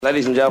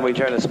Ladies and gentlemen, we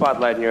turn the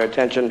spotlight and your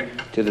attention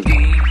to the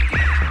DJ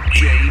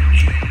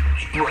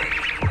Break.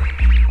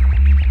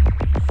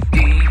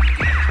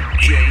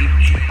 DJ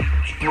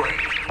Break.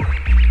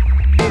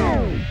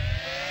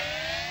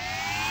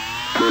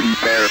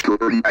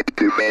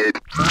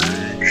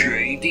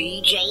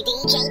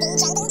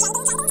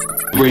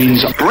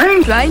 Brainz.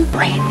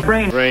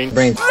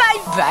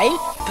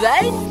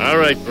 All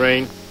right,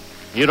 Brain.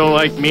 You don't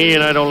like me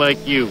and I don't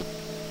like you.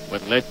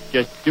 But let's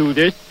just do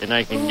this and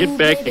I can get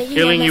back to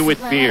killing you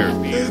with beer.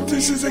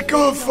 This is a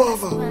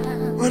Godfather.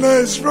 When I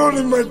was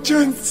rolling my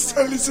joints,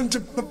 I listened to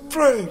the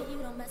Brain.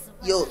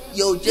 Yo,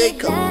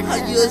 Jacob, how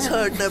you just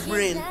heard the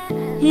Brain?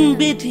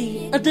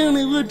 Betty, I don't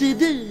know what to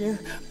do.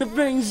 The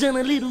brain's on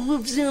a little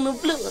whoops on the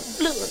blood.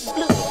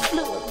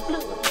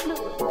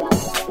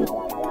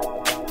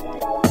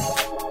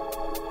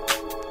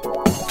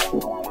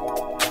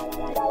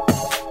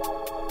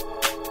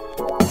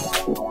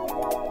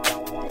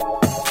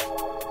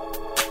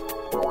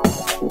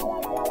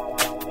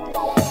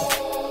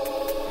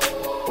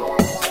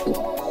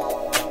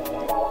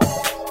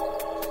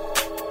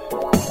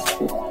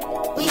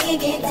 We can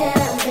get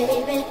down,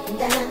 baby,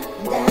 down.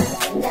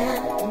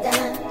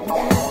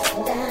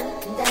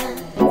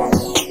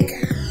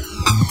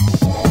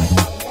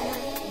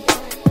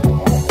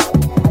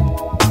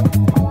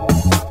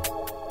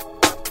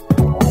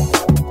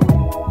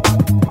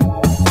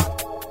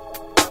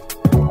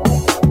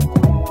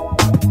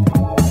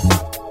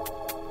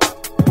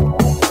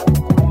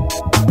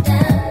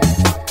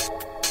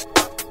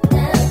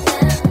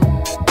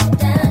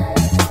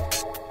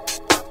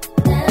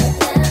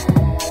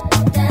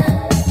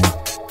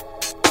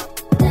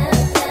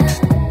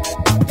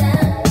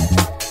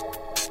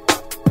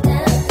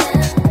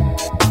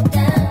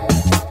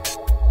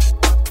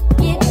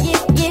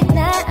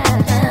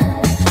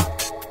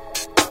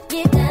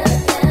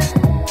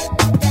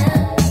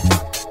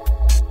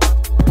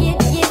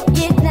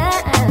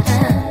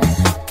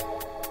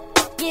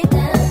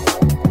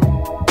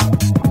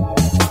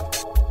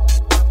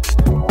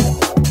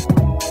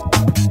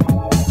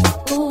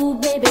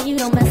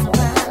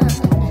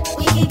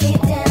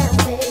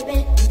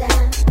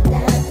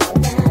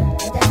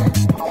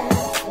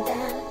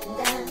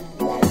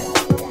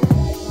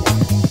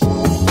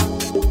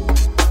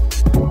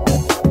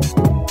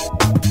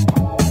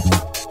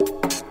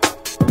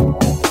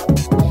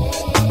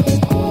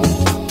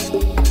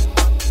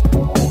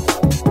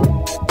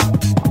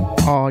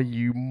 Are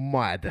you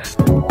mad?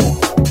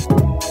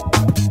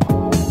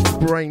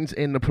 Brainz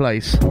in the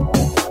place.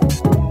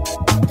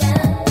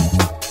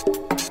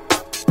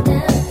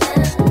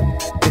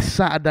 It's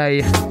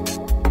Saturday.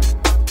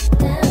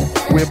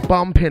 We're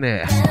bumping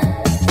it.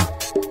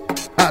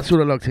 That's all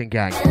the locked in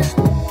gang.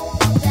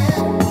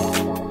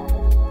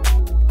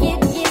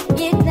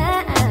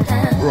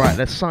 Right,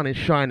 the sun is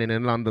shining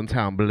in London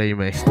town, believe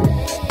me.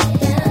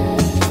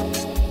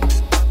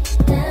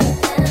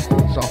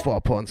 So I thought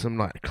I'd put on some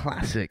like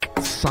classic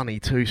sunny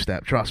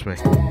two-step, trust me.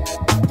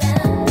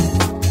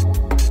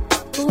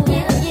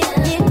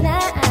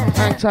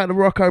 Hang tight to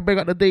Rocco, big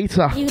up the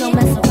Dita.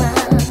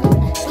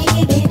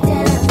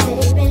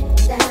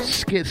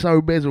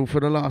 Schizo Bizzle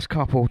for the last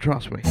couple,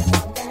 trust me.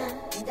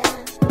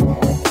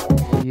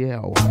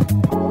 Yeah.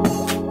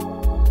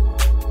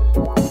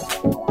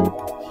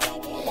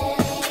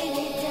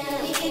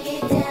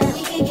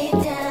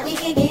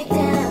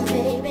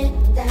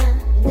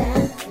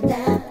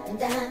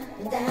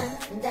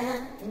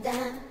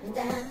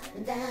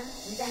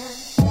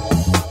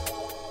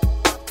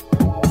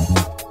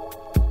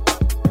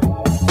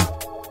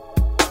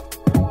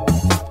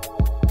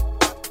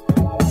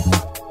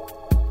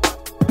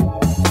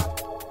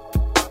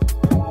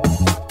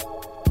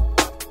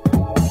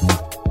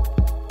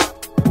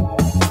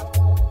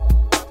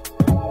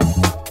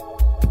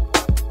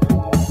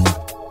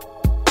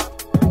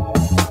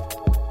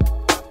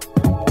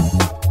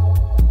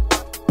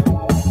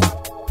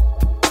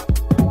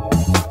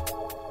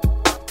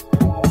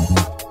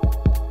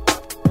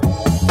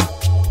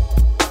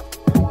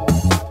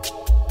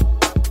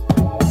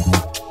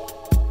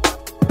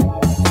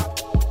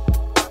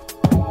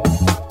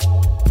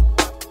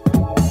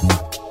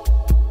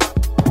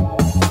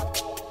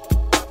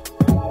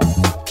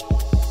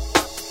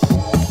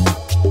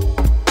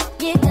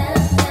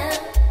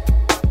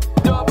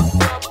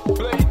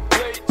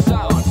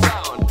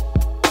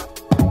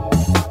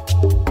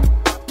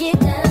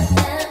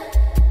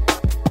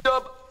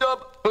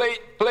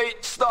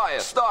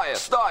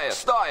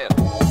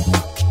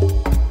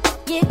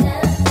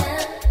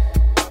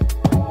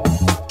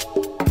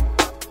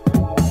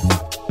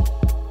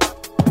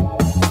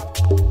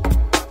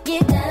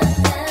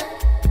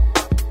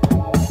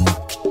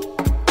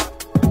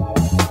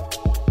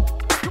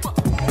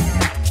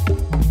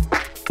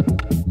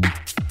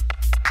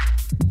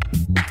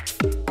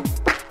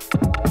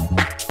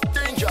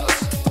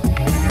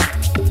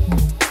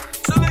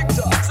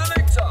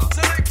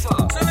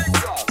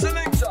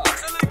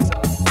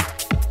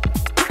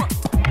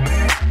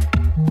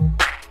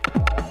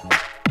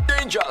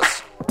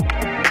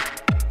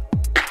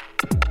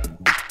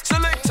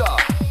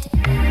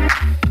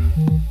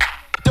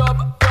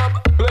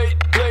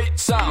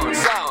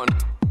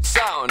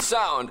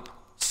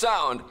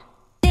 sound.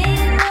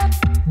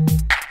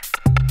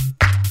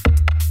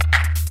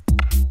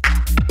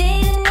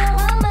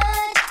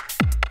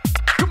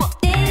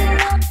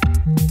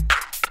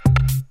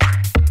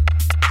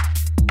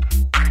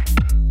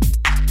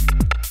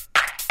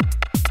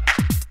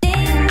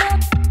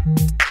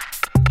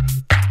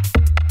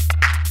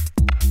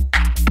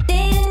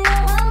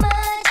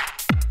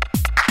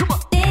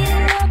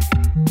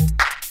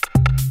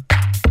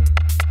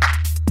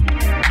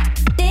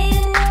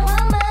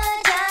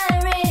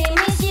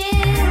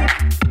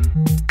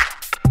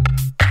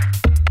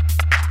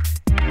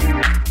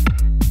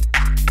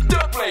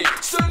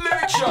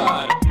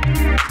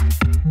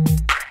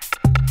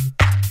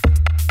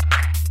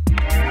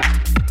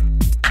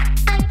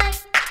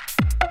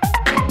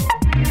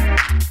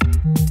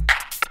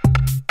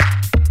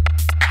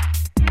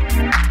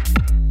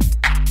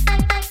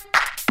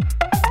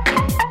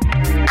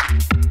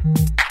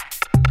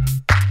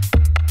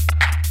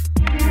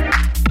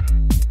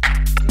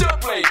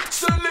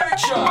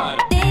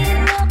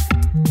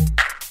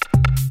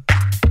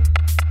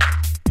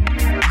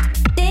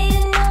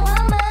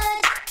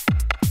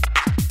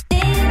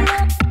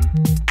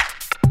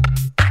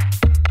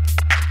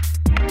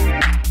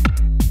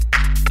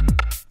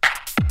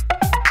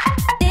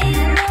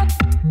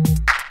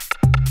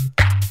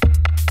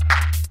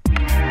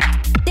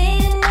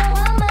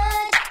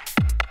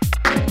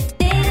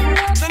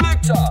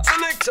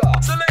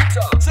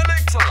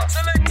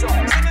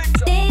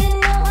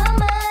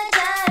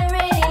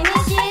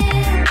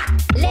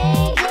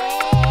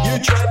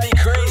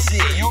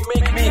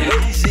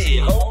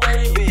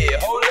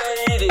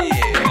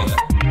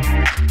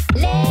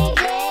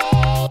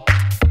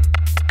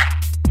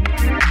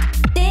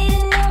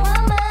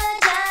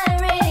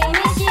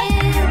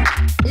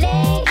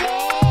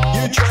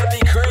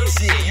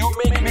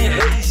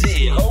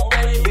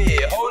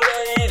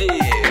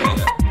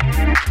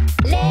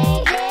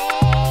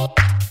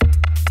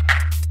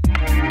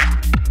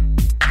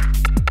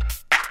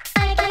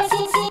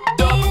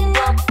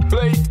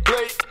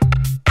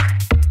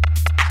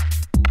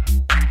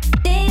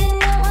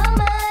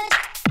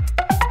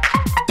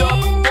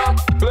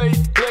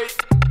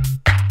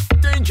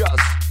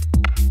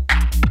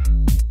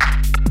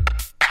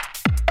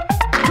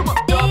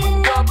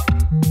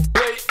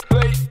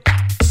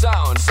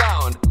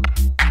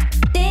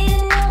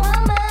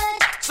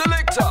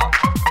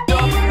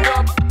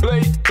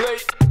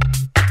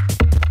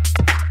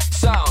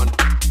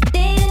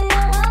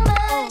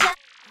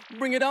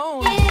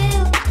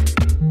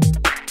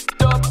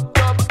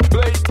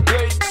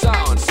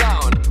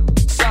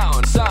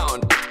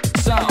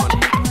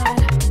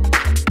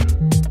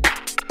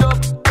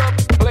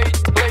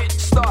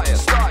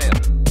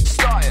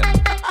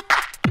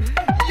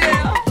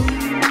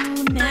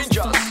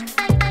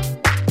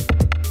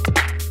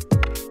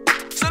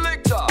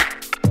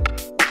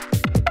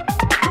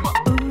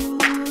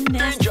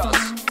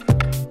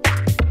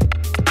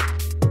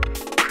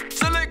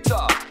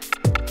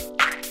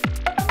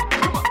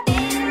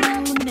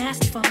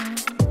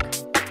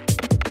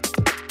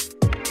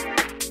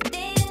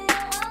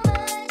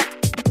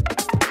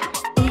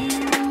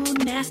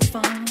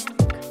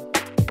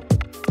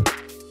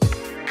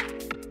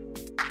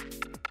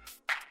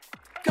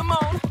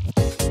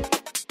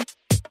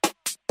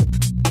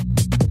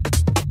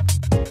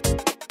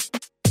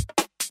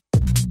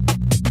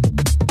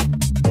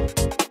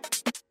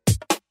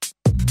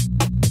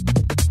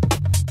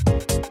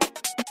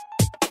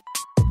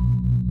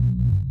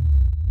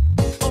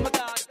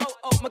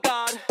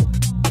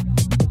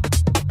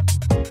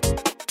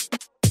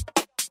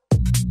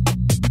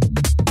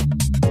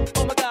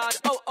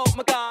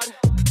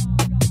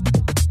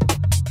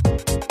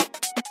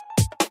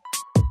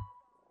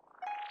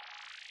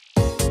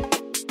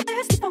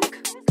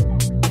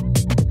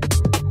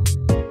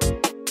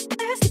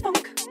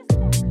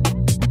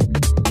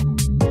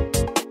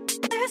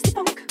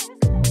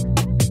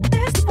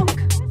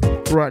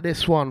 Right,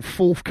 this one,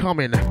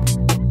 forthcoming.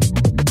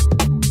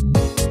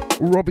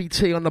 Robbie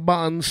T on the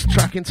buttons,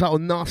 track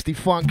entitled Nasty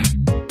Funk.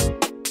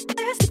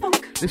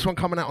 This one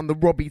coming out on the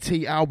Robbie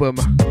T album.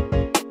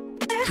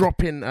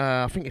 Dropping,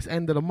 I think it's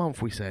end of the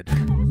month, we said.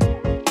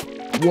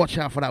 Watch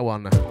out for that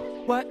one.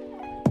 What?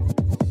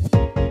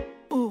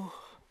 Ooh.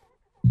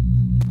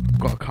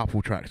 Got a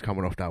couple tracks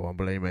coming off that one,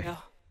 believe me. Yeah.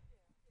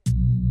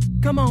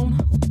 Come on.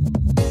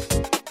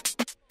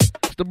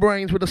 It's the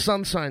Brainz with the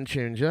Sunshine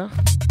tunes, yeah?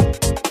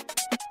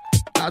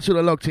 Out to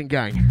the Locked In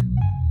gang.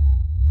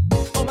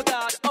 Oh my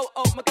god,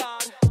 oh my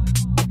god.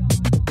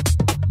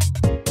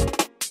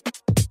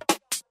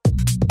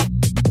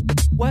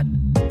 What?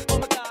 Oh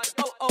my god,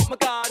 oh my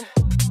god.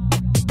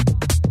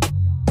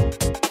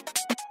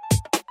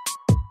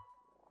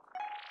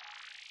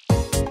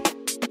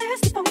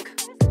 There's the funk.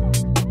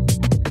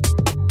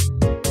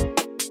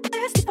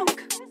 There's the funk.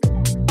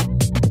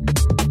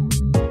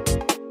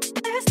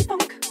 There's the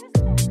funk.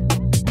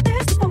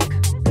 There's the funk.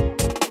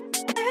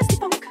 There's the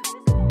funk.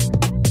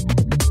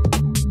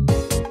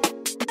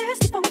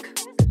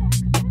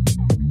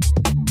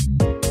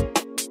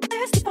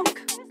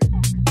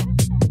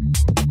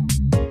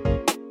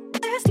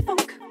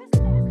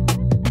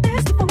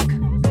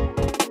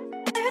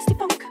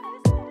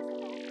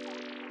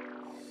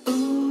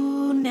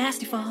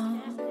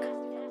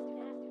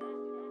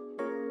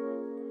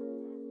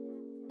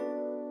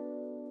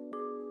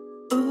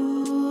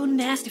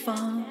 nasty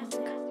funk.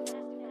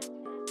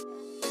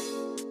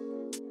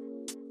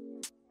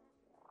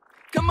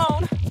 Come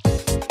on.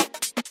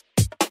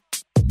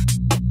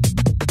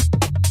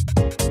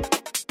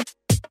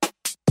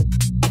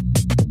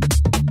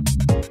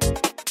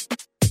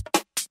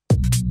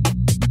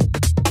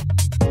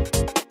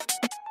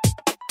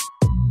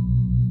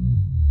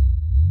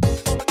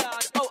 Oh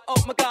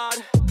my God.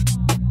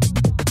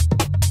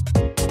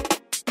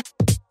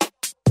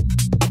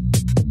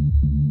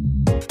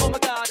 Oh my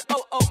God.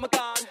 Oh my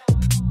God.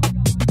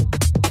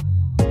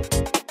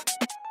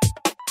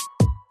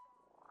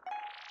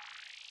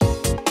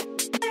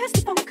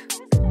 Nasty funk.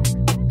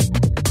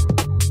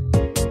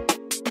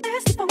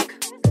 Nasty funk.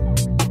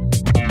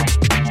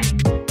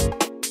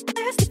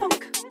 Nasty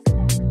funk.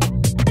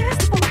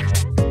 Nasty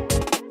funk.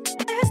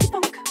 Nasty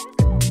funk.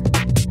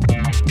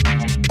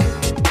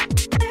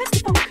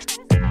 Nasty funk.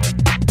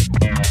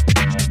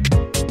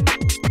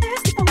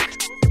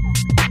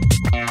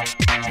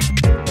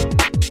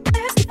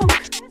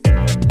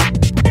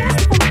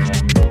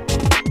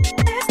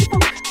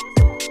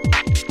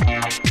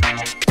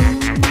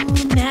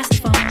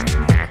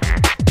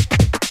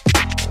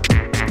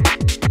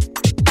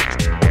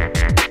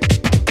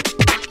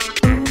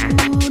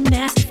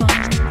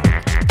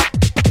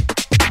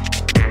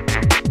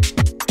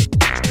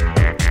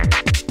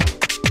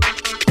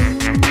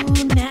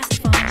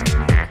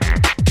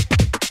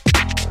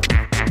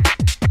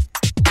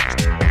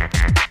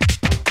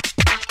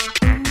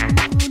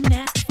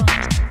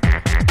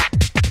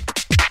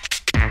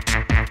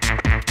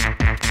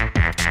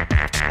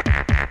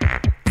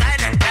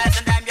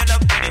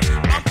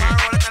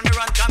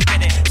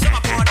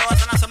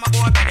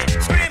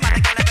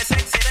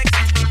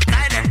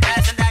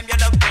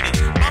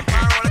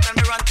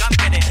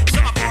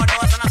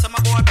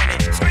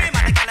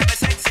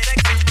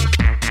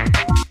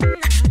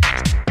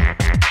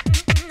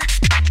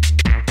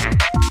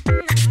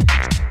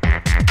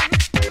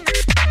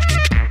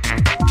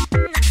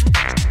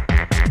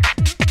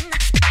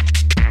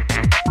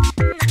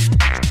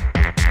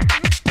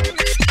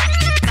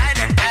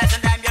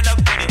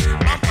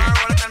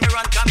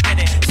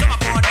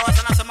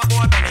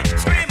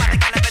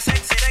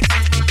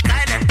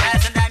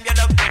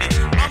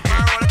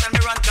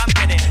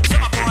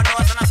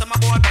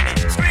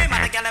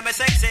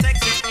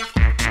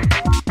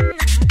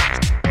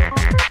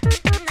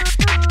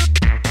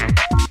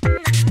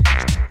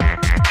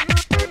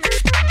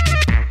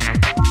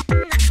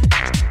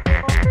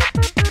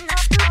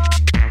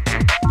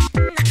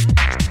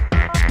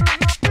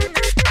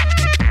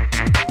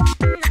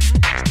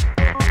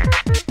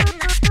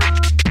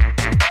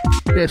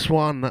 This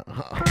one,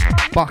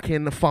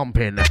 fucking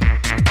thumping.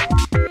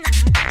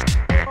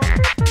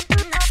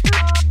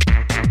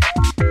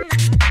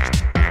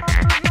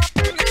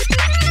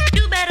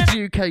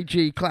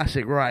 UKG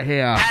classic right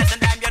here.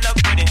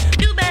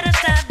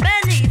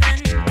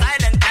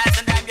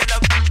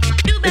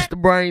 It's the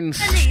Brainz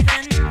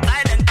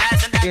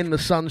in the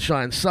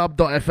sunshine.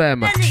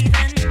 Sub.fm.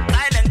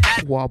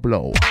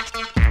 Wablo.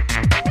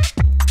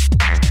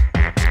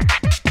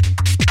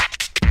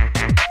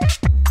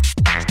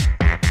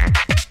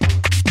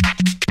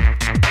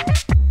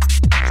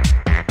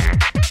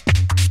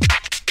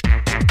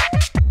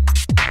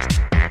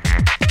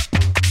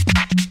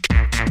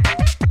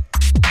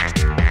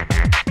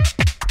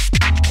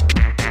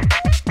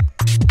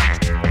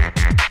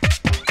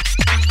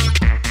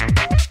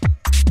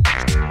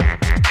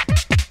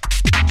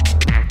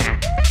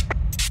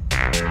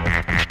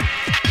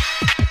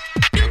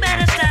 You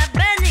better stop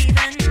bending.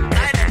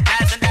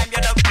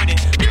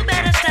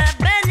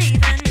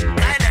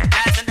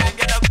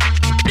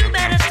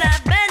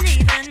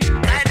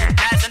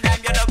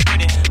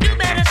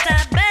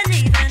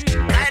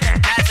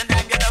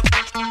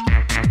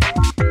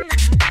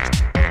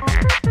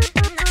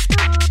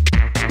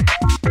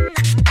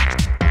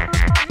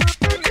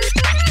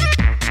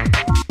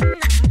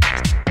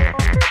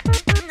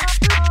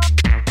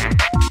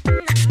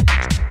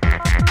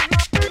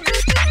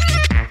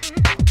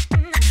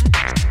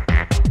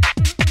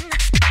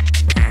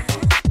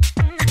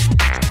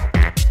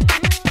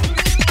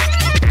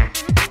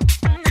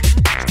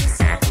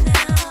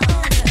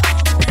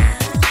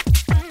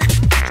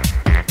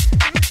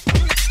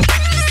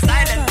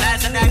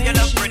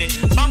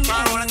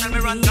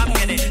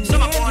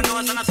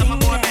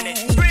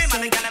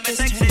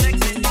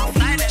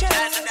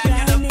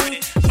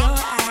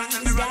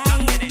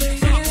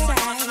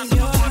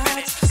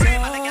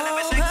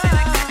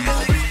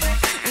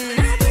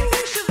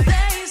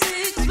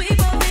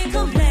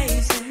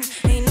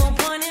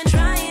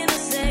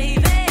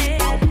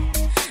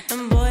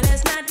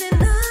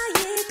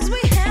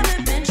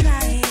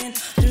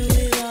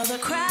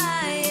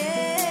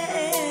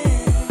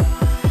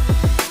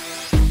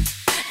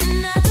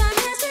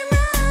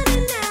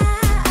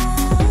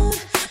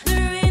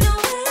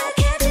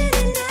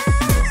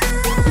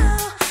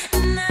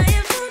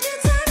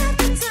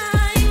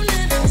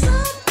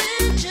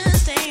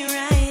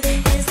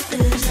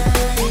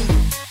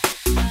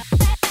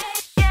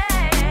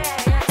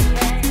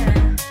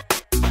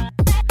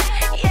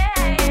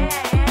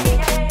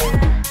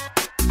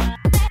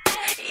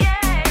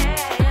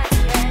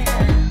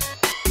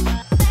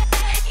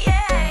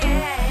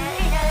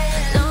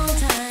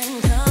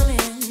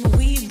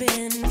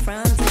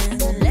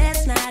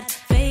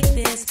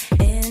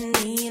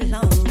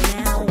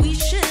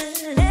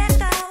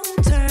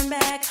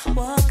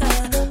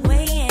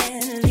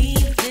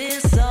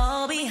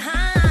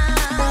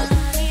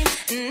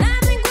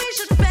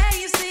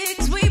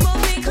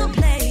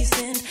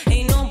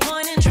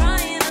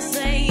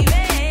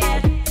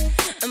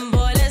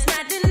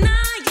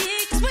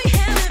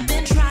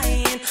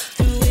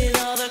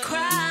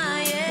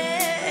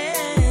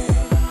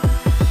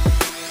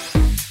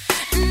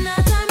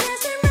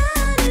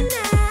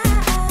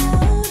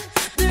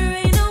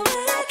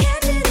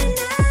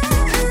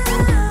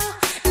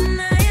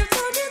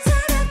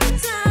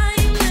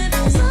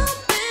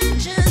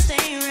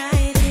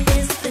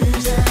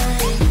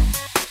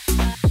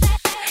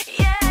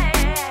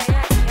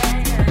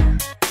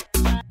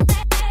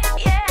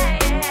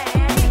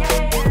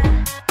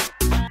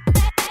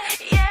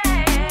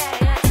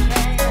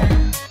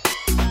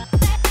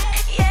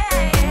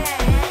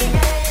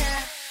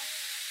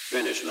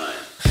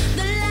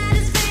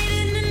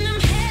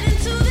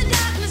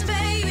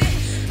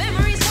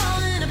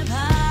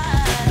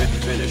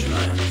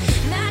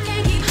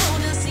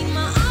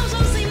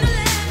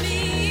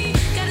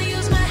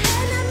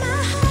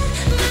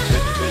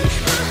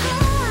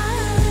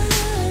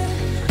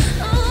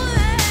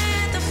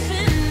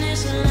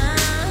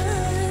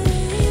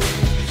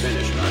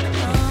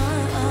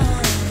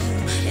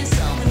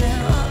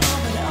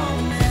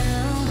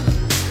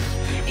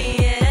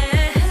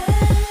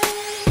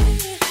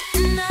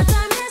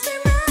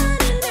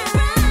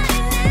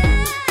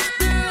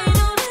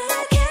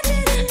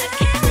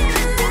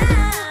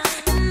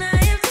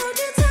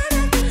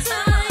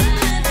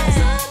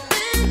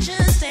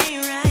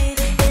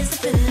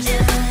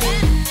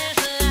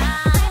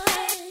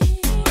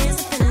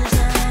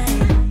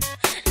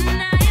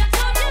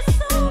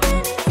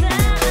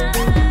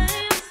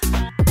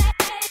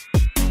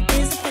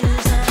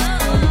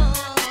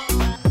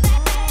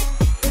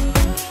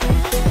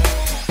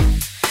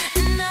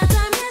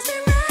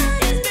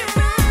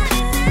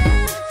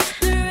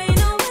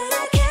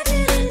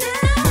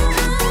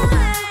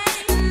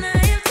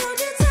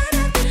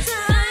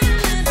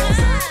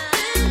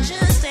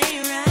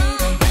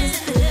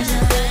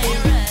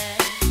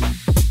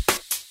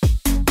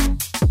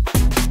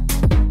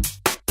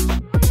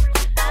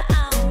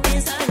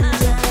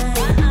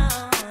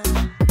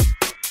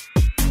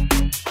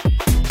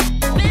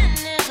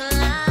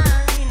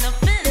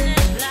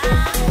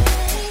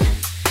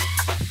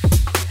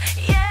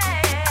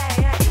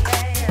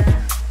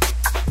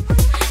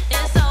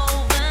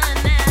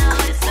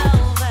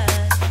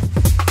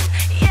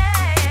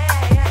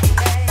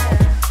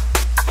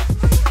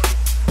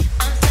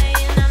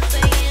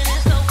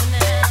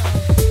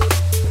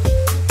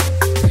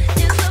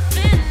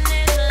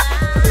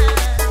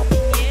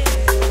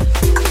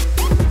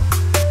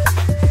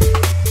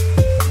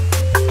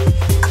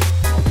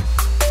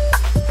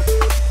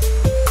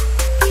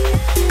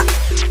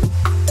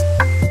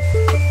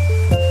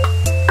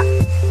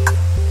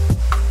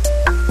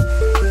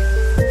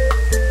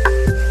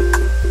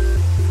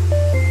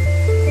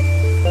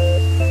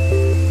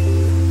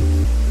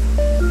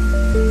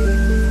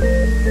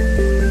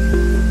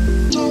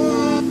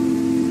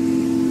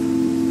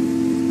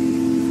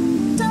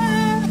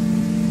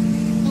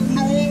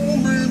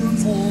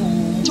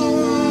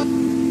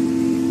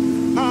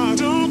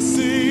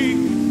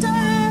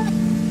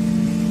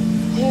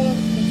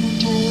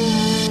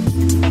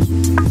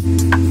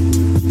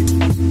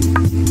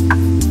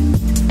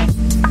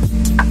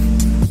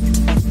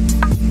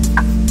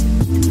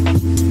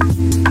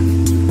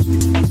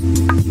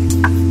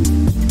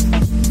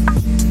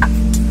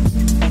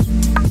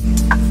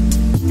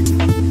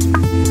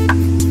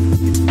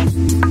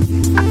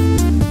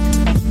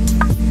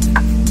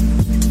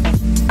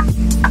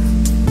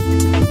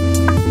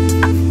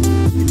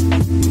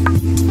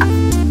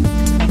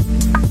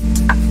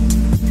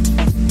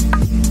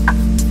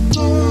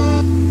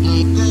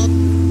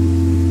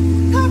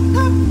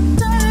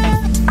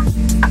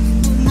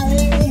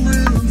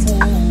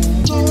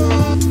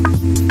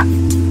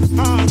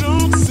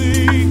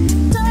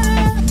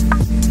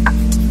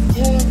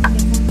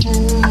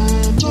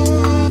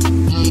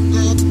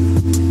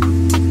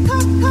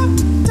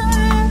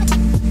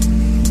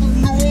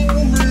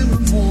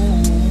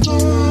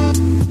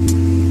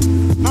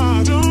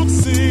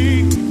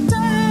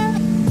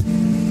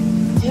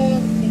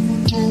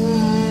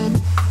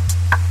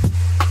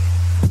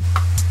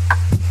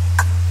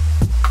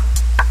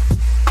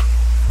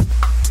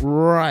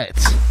 Right.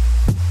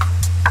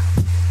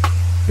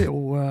 Bit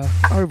all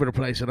over the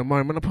place at the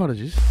moment,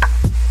 apologies.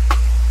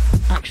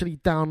 Actually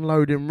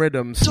downloading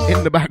rhythms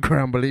in the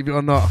background, believe it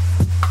or not.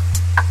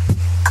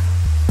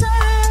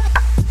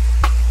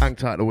 Hang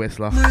tight, the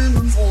Whistler.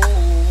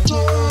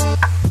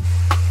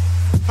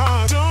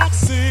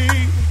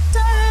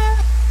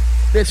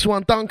 This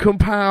one, Duncan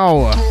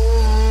Powell.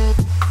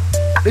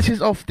 This is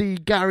off the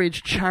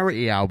Garage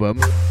Charity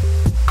album.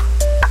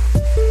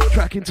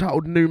 Track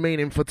entitled New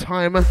Meaning for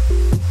Time. If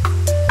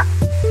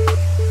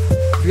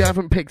you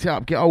haven't picked it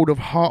up, get hold of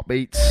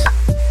Heartbeats,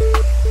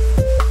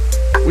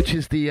 which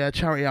is the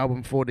charity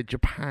album for the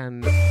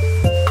Japan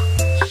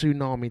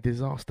tsunami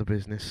disaster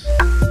business.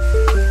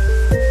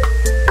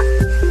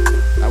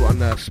 That one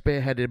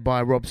spearheaded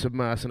by Rob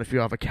Submerse and a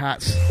few other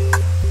cats.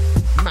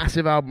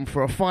 Massive album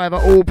for a £5.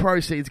 All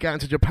proceeds going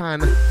to Japan.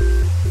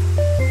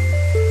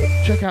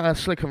 Check out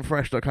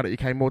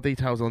slickandfresh.co.uk, more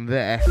details on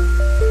there.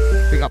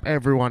 Pick up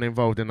everyone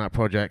involved in that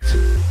project. I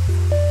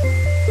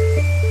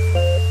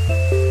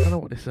don't know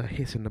what this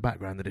hiss in the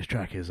background of this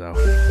track is though.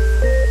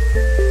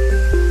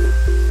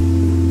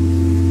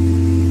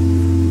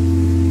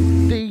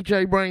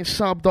 DJ Brainz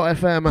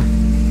sub.fm.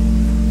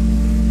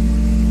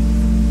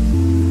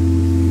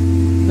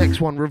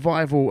 Next one,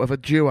 revival of a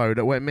duo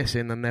that went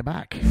missing and they're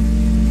back.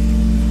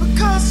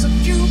 Because of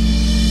you.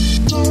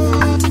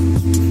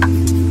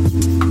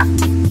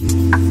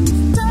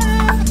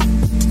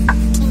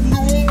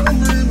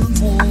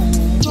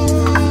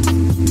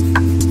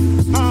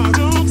 I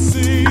don't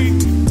see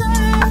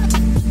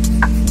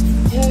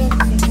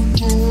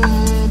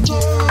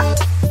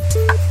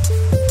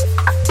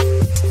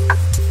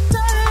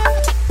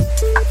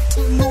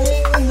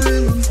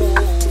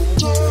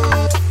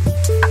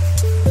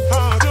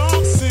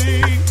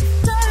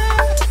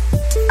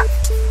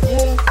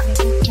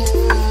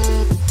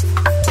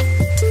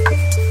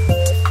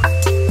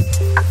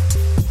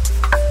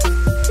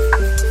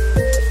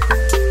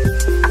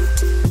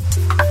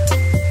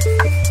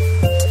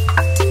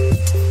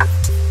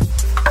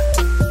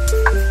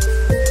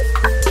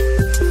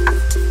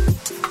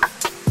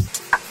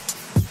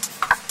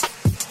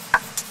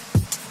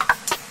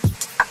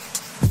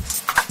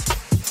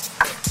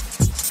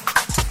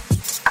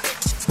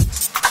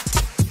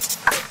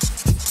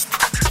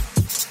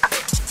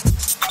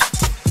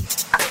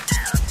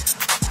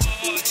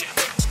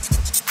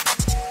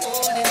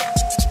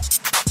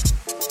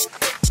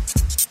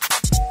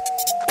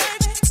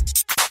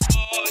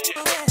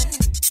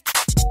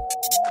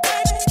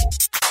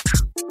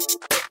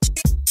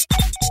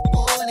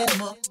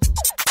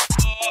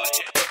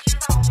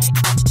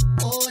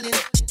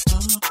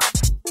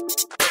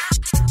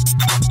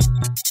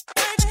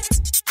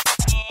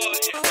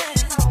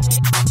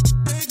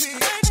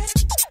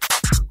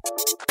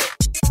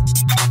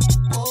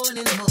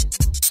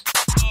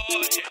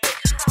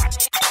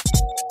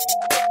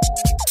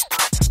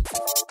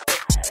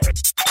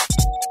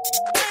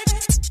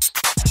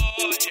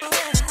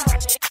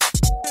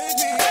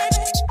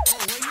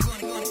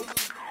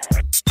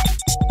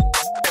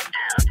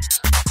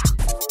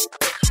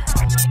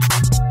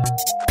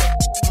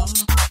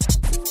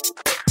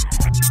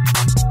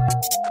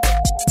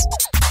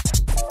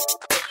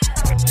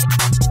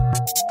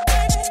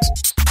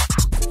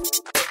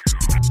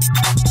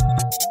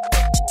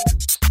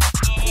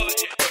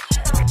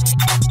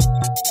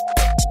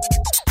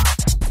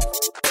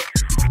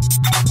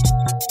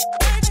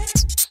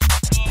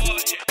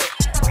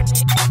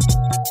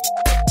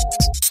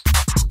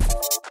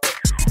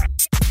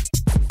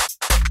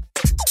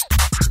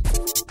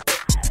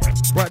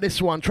Grab this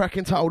one, track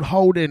entitled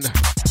Holding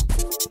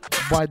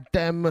by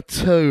Them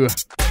Two.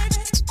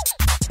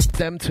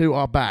 Them Two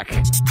are back.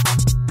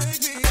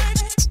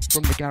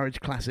 From the garage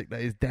classic that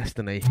is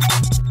Destiny.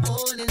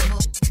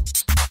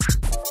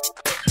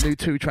 New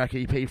 2-track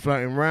EP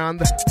floating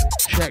around.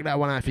 Check that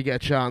one out if you get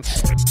a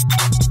chance.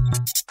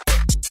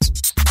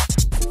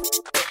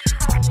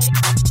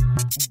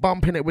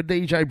 Bumping it with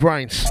DJ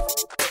Brainz.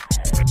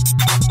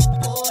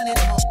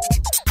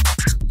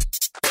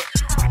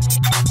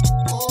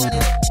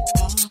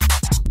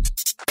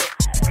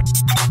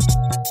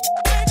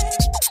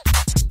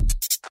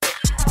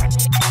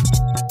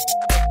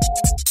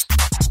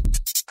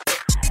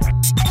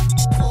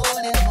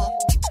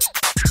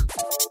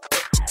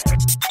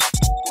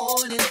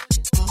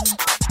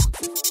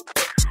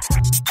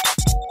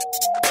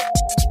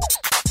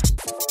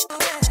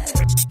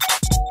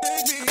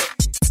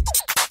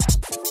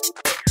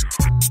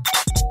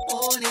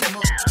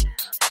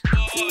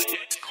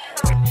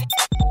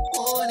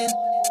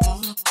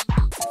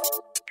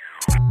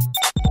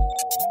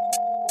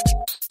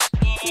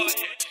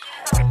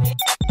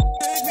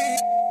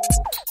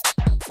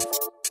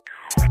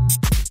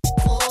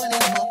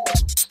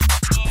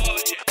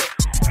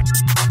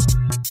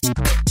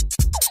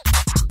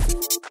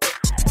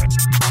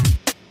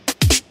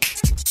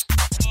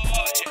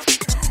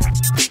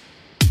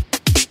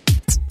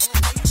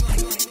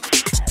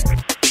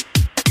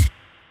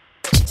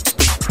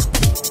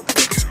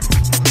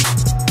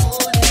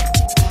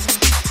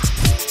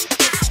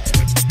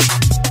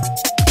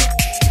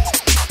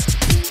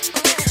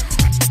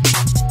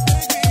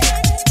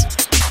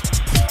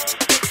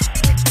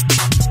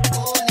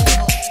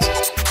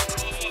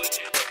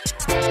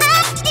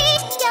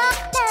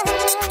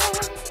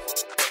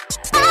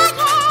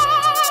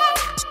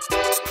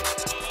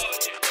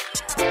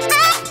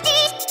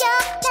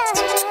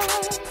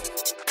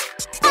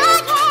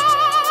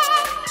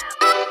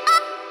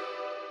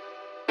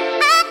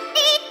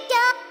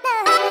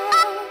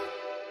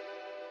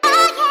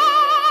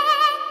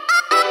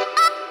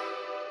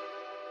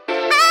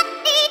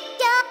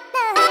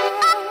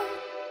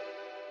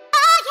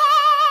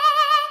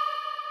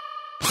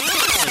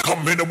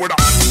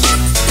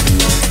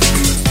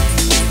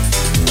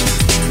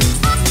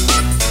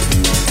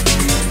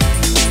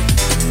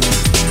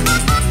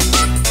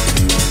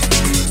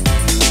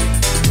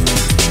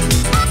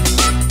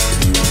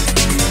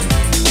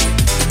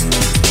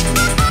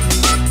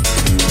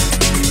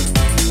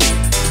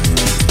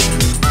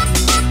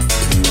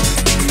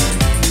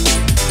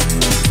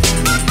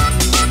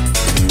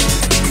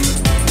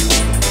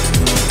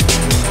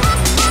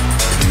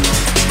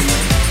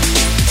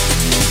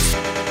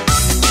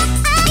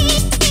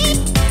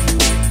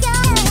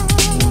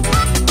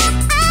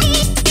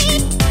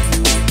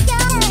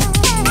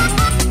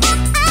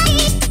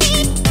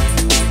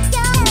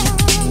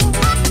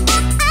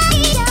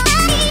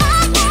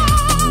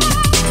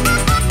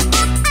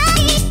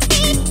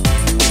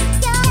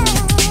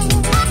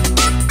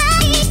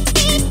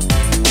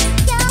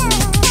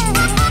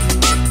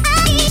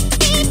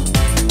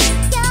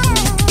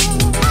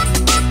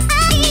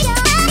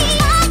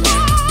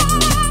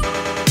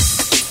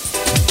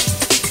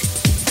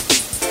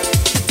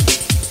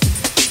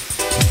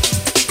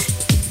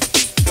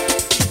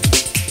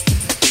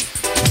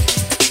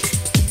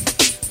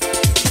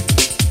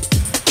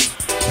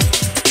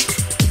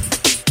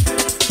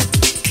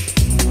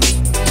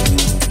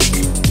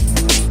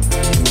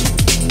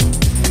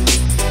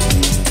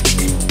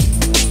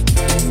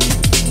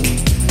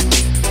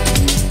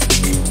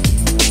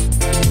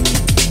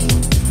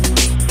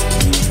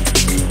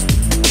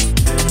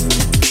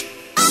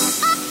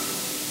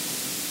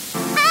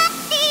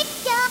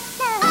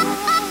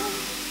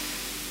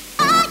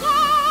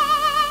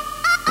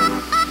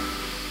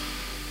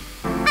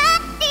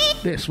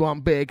 This one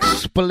big,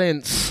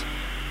 Splints.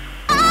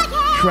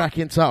 Track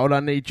entitled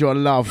I Need Your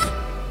Love.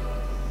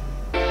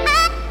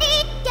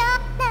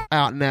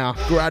 Out now.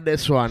 Grab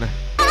this one.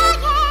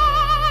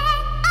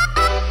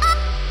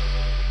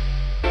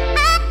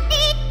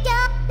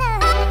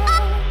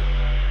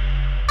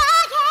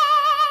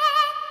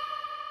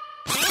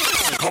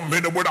 Come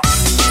in with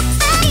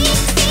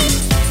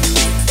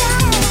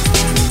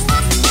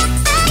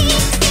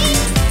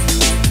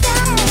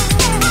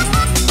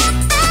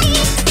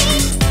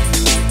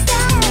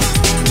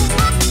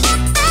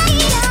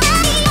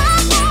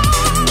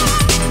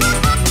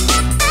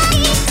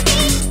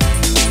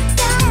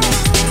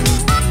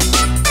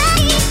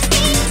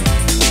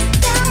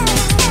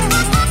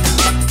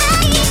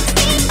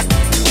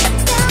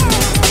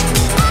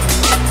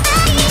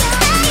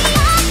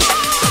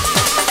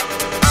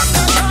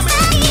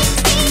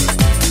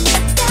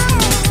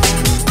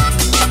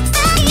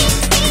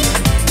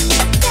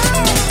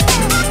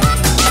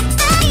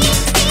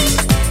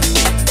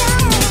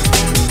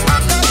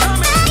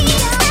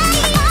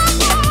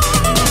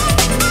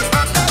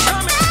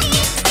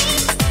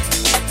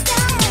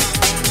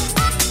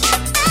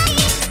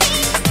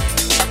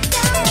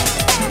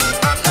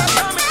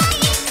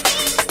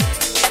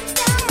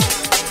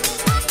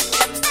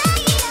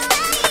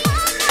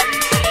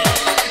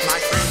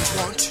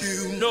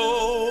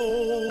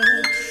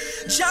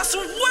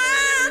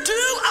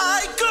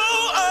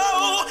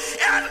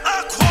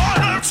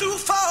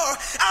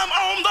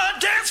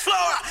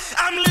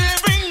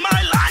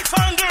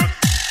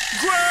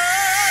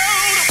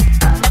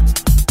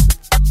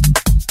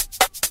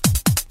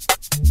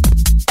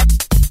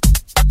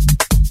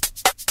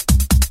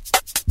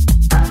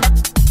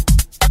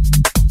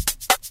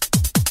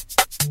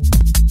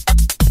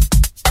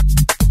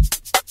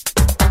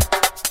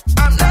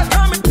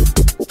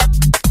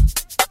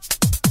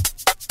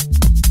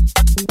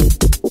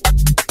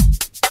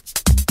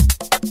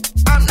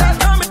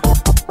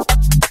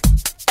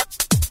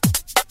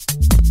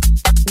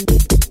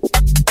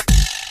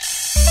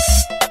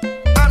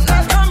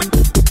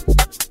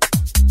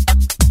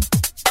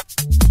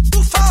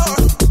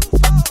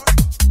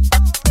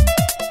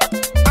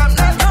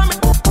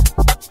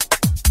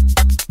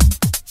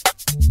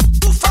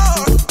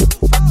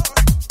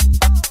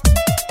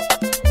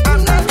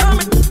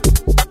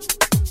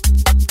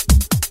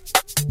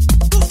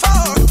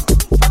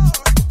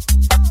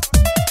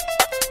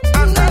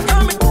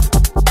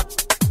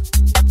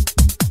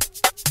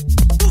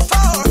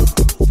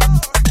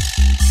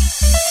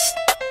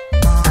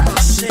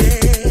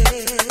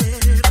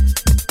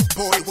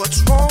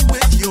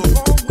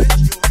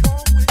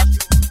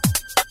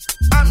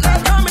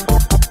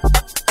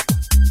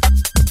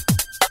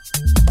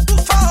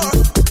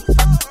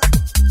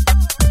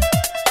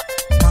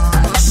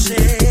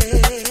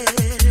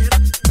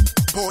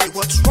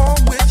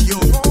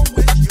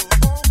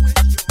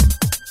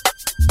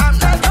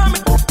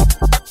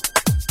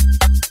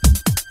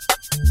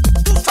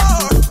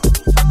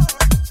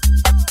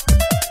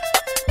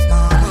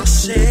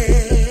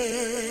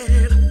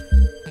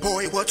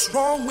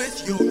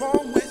with you,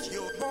 wrong with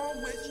you,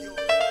 wrong with you.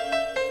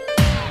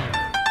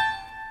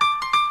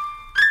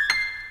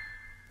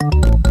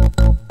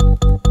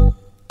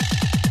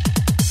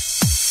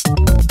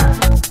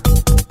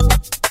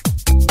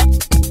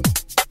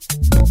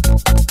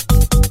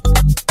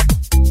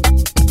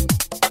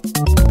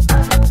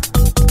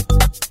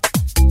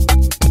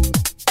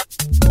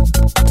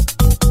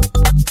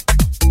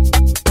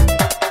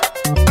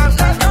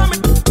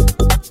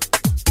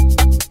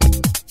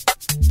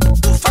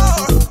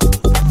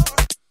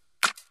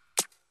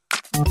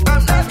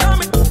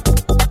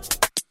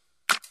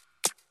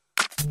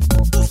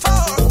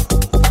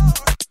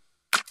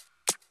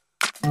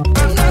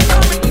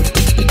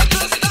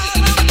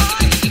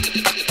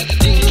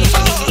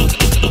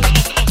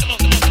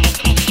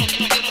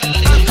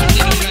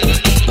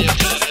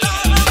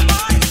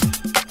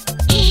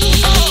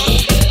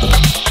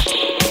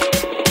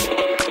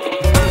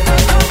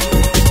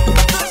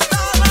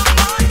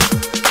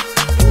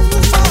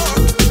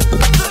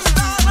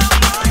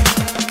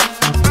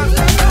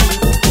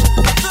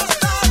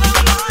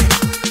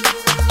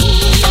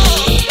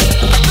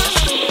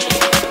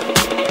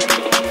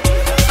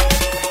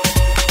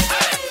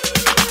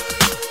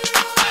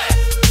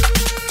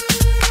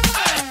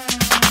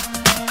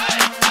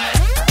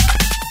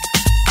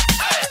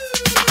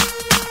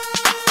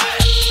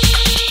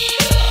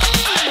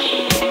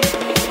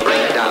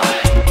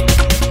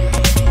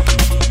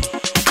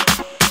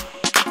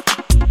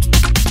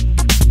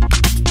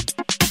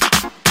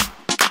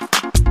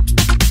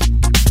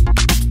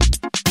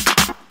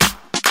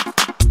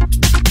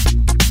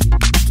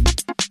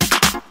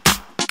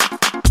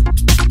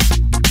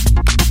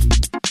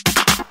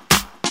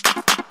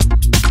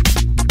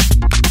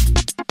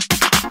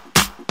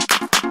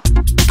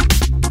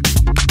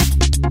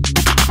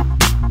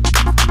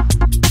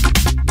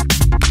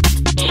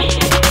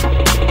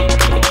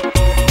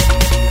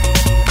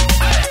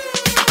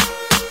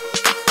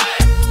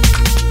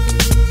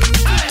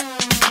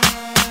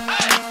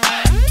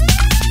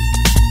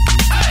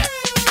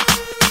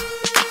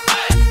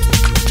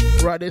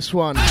 This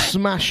one,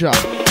 Smasher.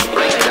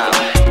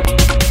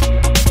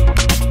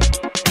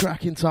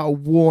 Track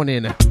entitled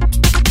Warning.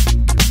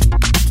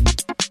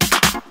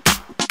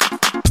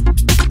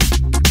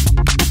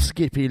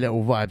 Skippy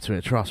little vibe to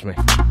it, trust me.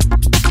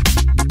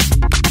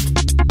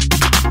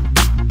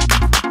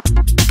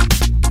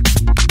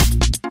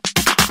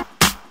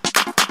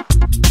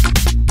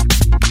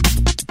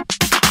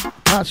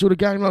 That's all the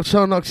game locked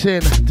on, locked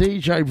in.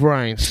 DJ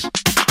Brainz.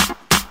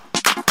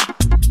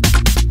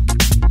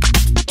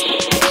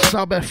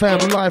 Sub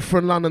FM live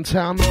from London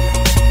town.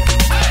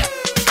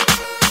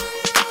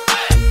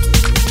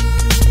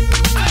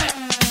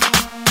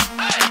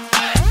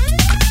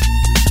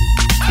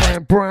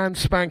 Playing brand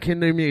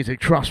spanking new music,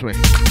 trust me.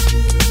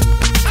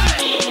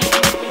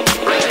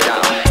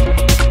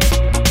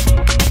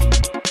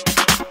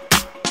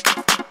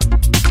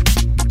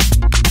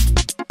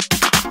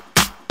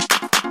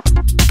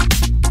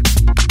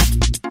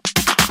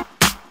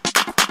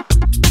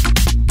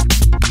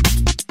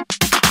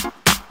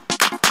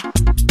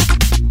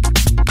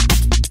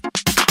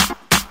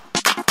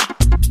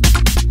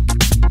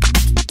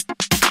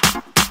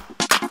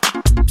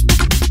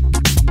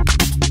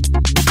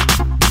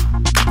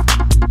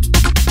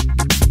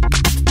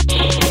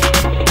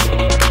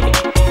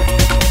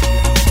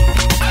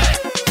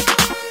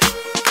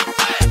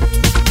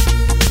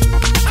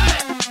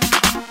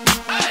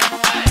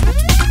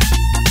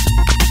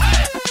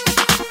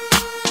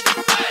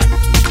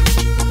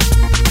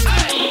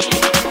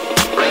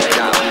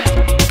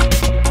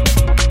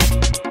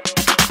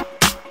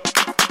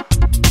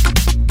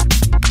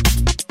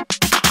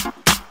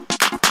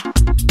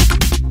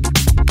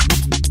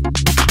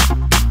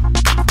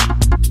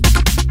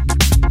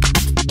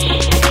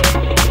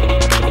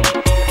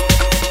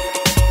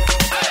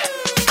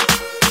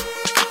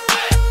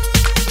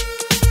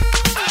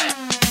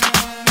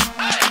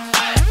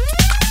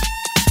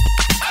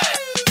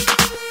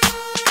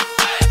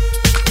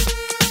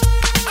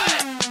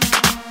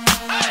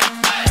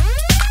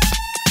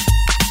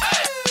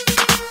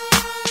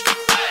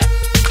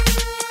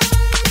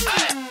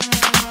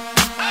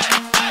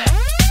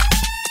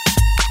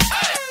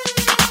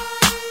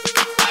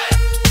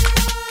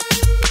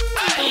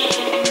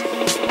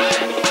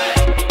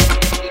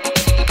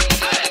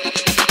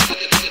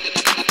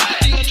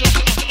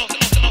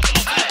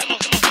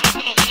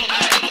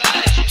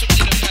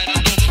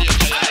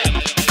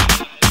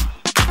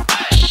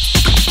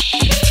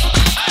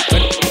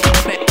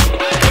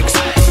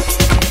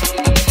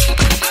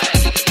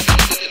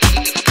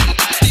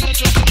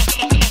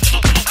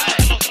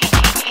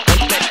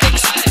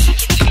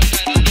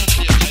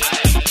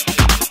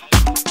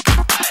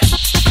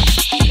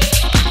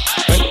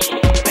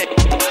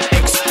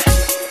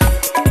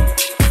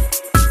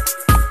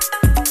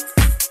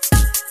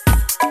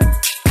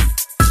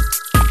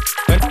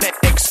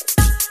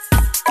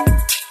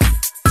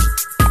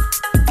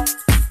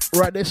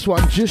 Right, this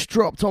one just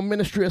dropped on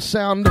Ministry of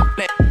Sound.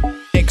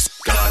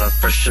 Gotta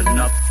freshen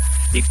up,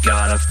 you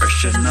gotta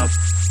freshen up,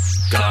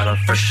 gotta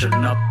freshen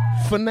up.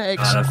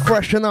 Phonetics,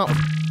 Freshen Up.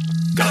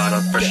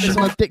 Get this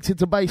on Addicted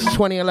to Bass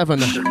 2011.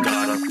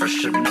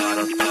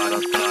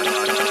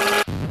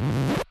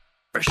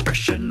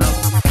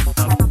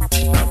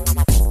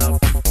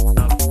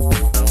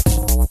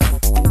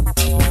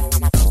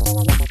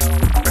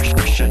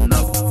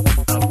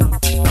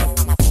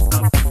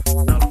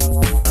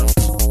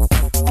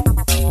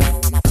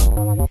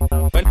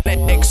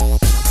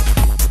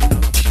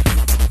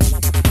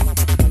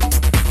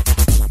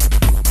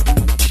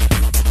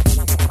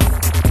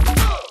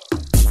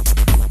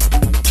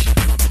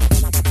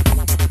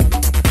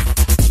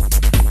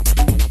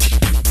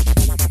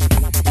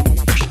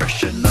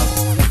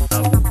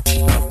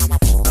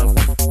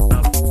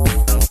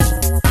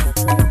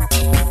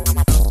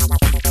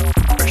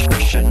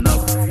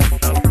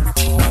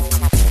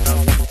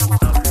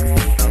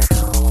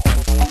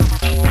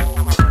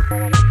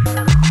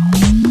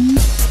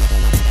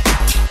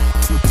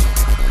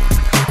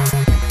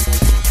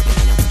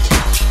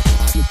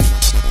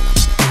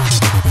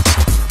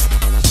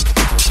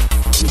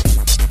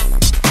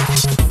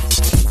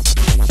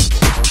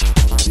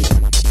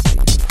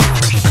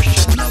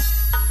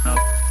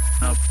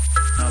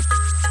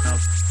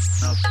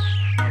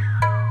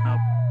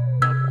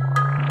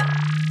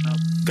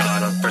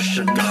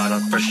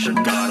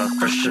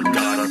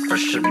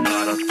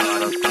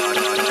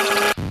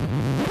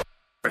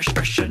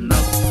 Freshen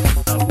up.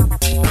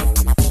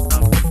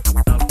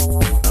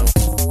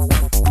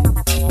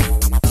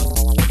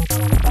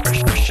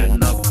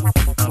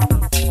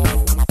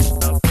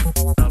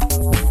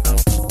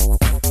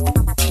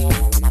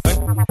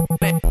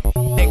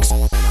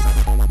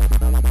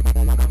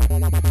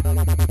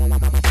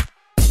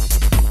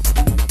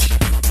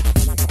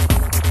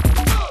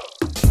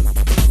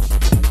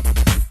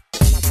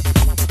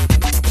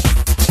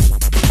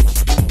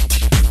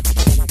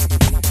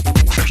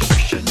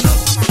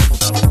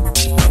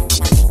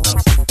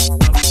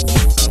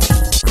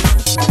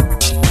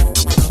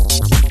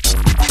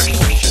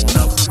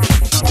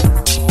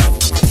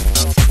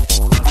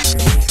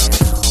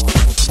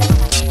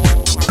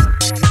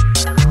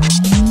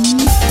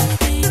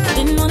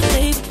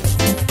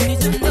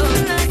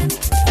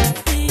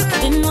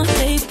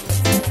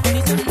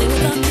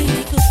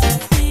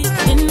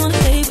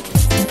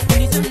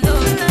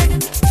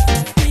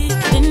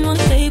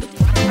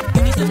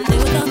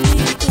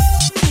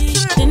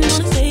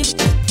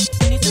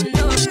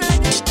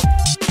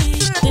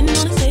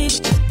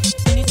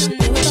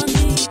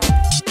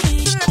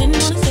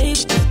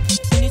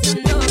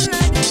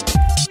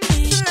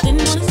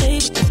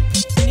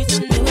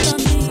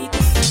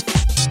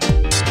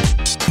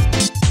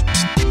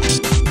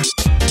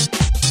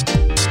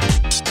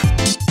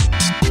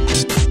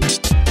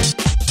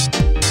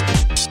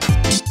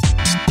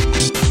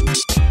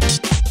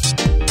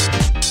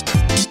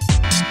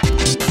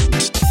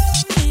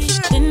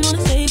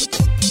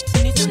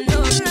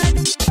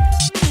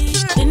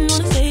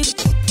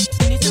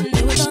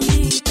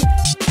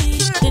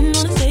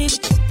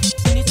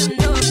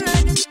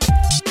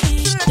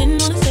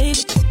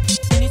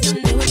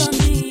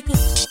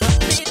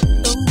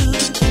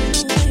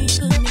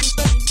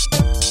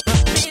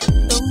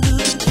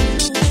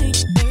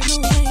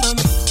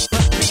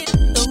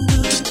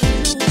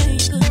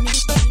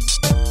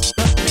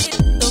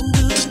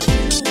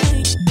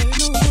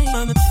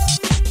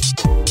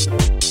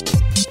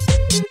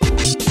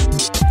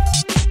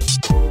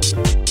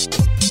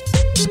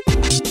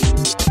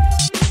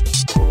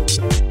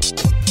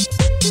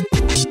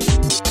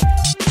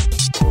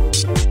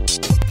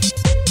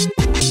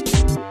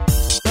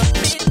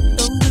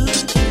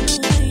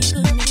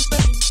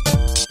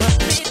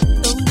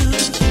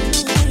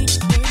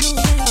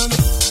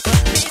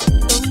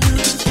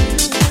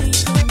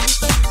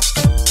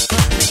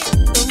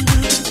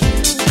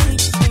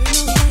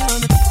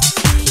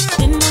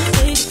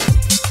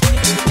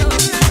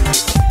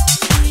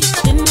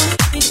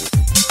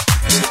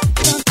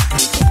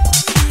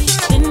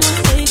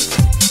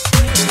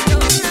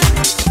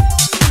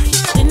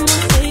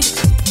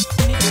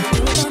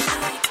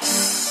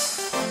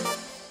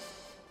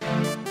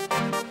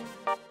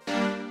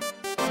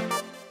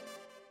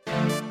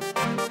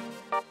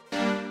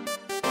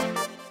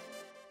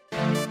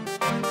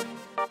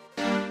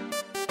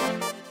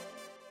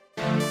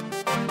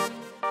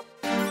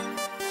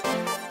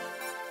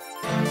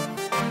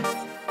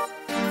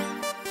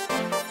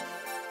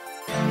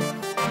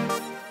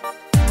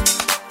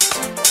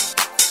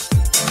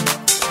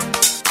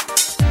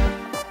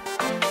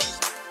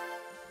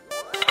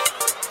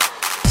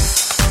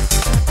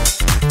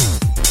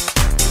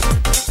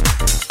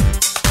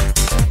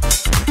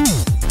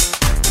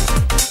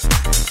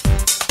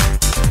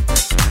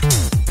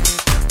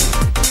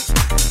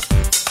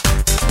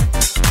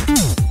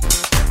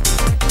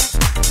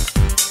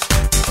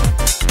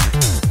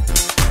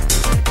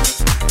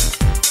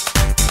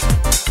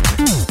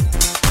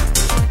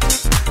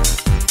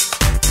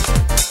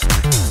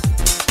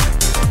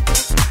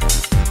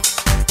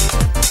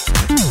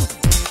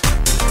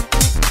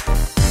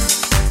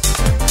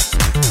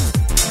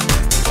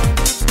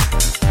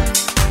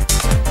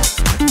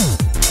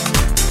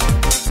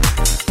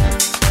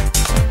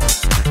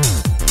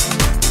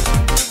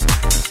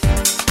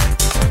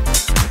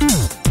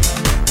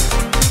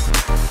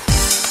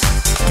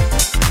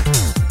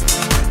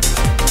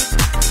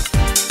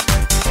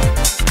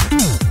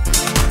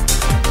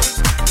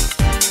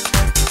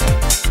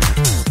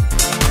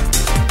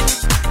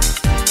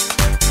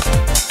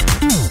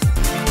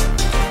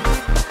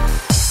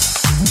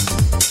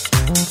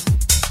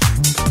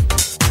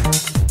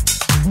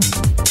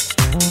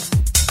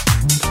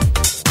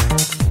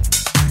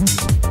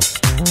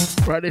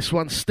 Right, this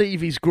one,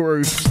 Stevie's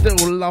Groove.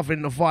 Still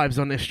loving the vibes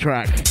on this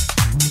track.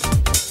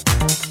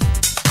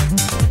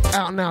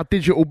 Out now,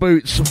 Digital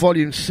Boots,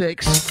 Volume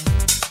 6.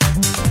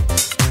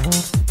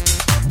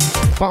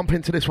 Bump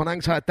into this one,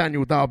 hang tight,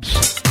 Daniel Dubs.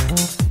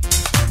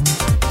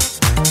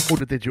 All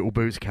the Digital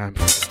Boots camp.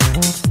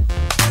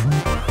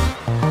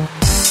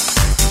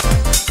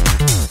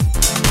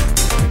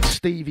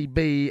 Stevie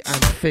B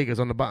and Figures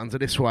on the buttons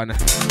of this one.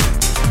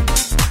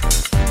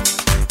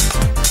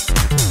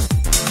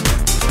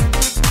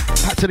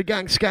 Back to the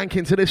gang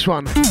skanking to this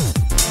one.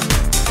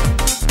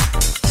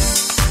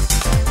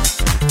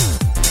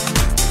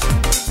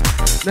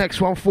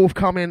 Next one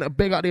forthcoming,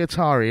 big up the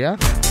Atari, yeah?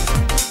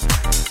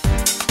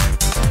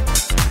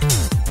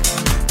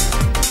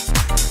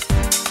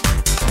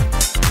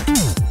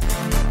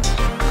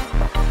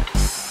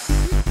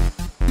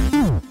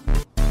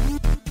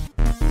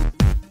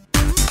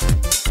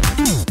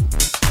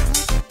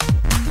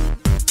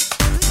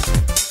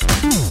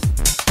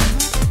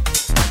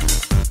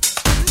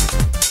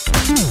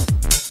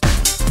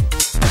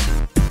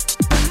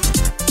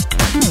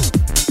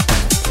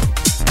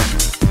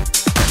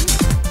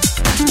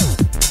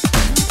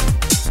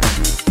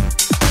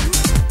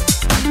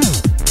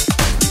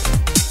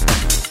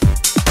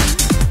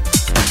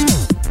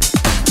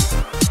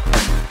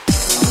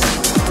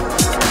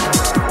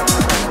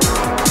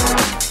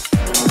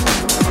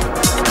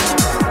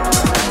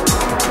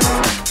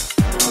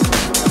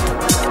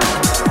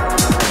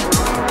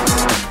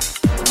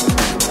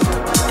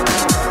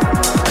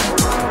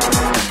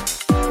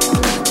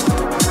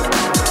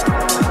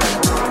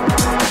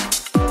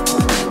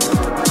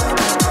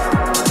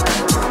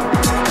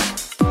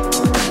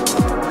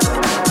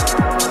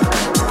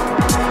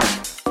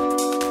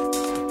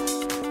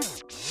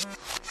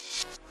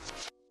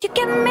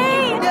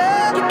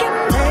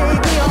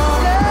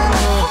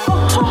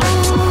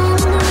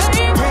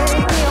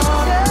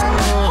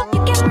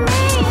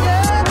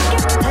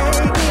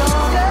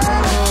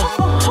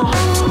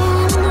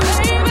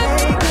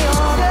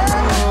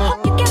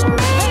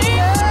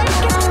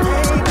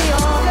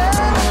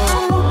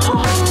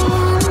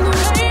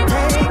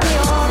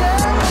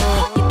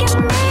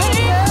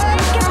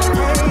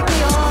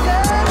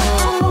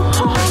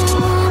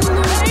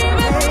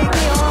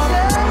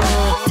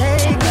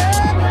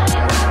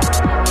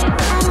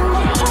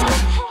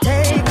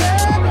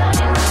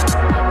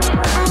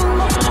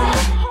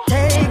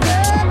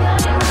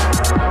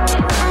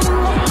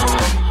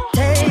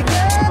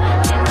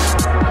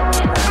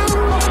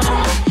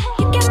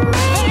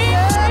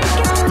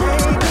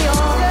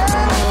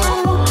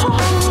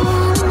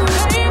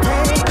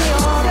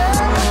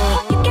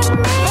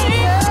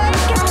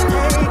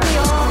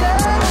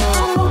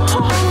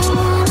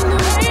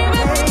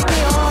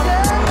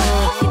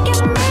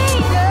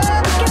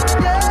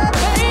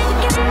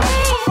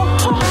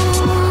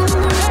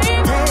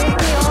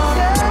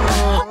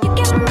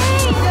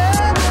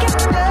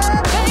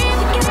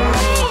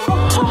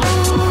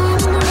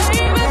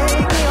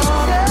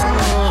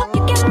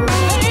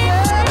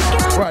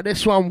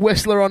 This one,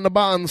 Whistler on the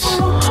buttons.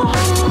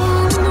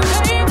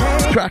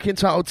 Track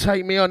entitled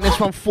Take Me On. This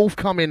one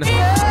forthcoming,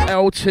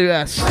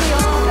 L2S.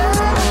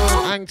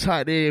 Hang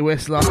tight here,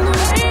 Whistler. I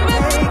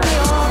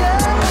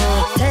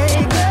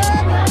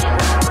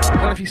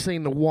don't know if you've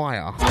seen The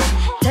Wire.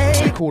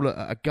 They call it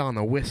a gun,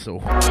 a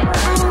whistle.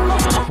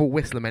 I thought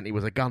Whistler meant he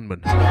was a gunman.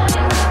 Turns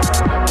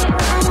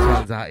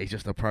out he's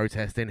just a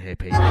protesting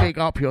hippie. Big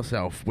up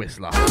yourself,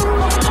 Whistler.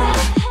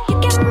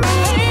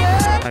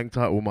 Hang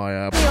tight all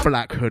my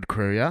Black Hood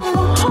crew, yeah?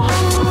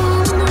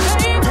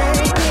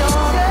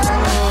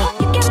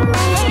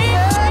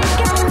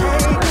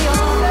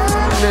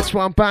 This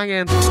one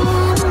banging.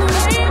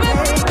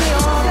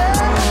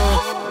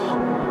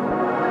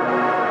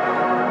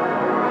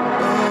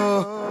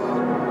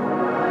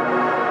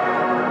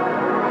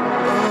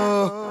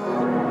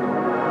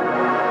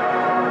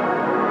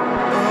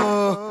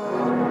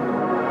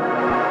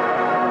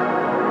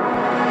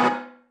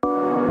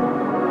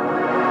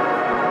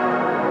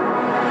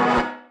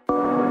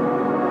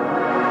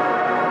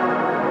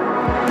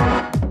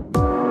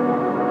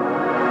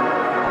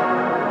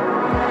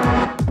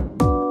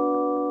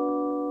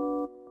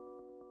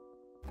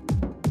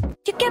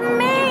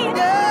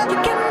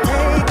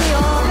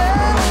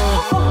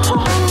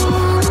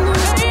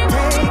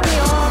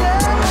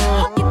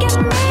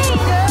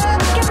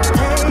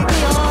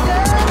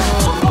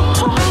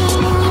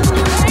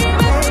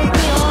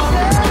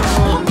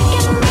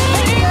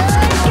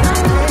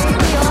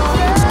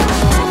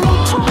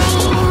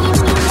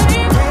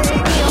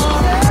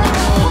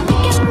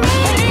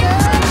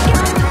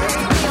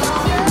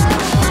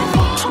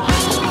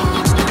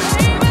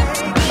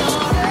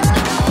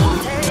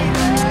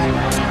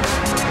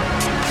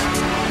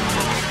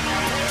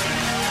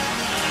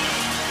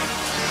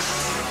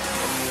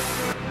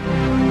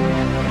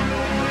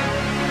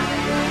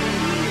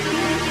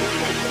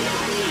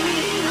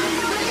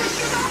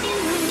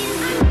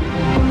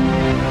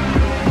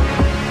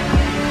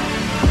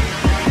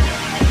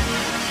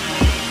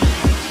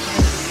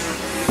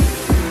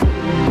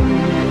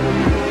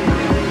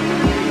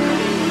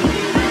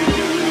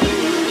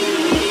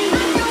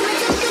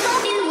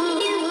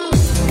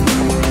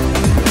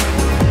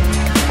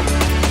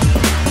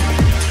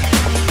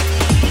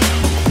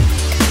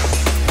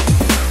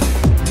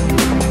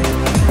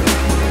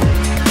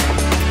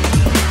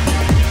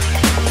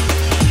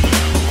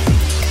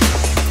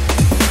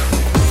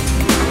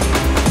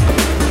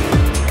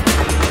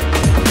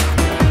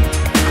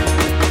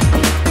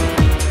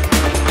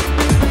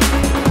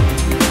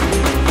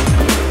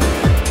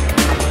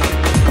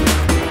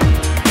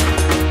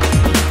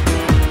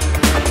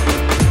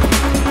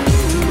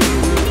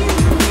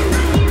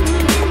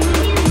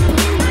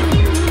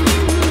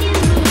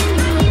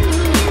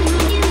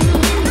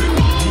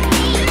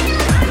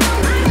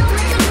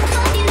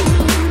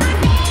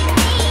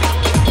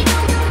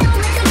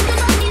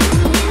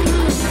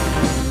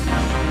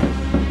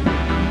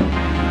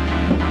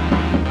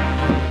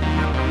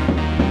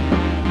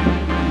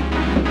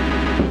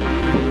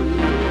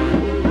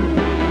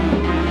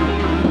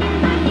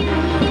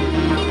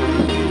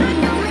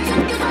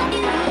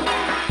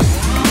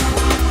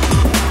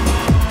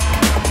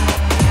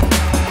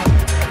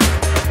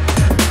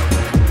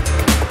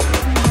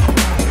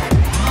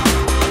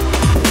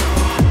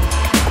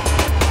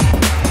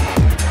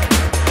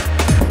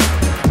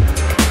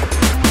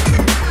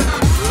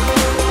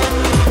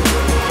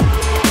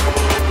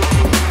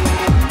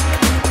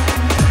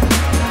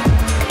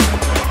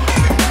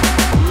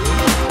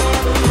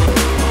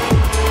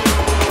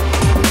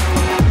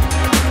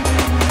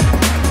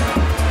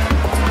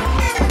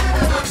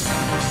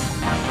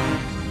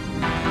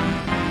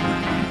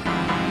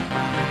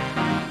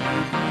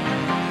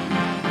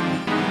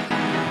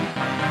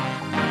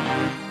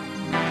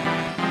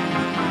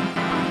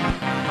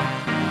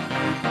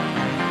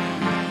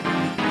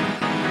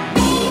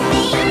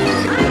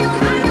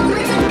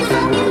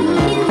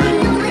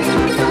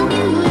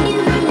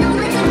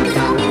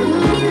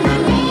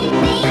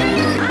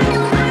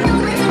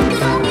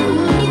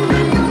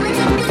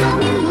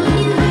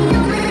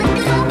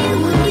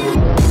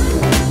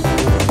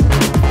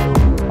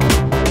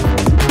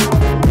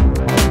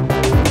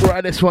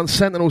 this one,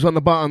 Sentinels on the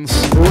buttons,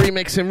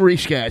 remixing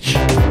Resketch.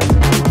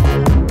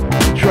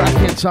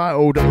 Track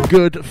entitled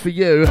Good For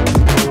You.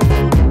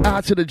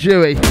 Out to the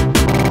Dewey.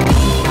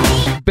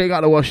 Big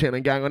up the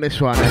Washington gang on this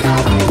one.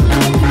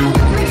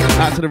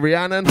 Out to the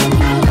Rhiannon.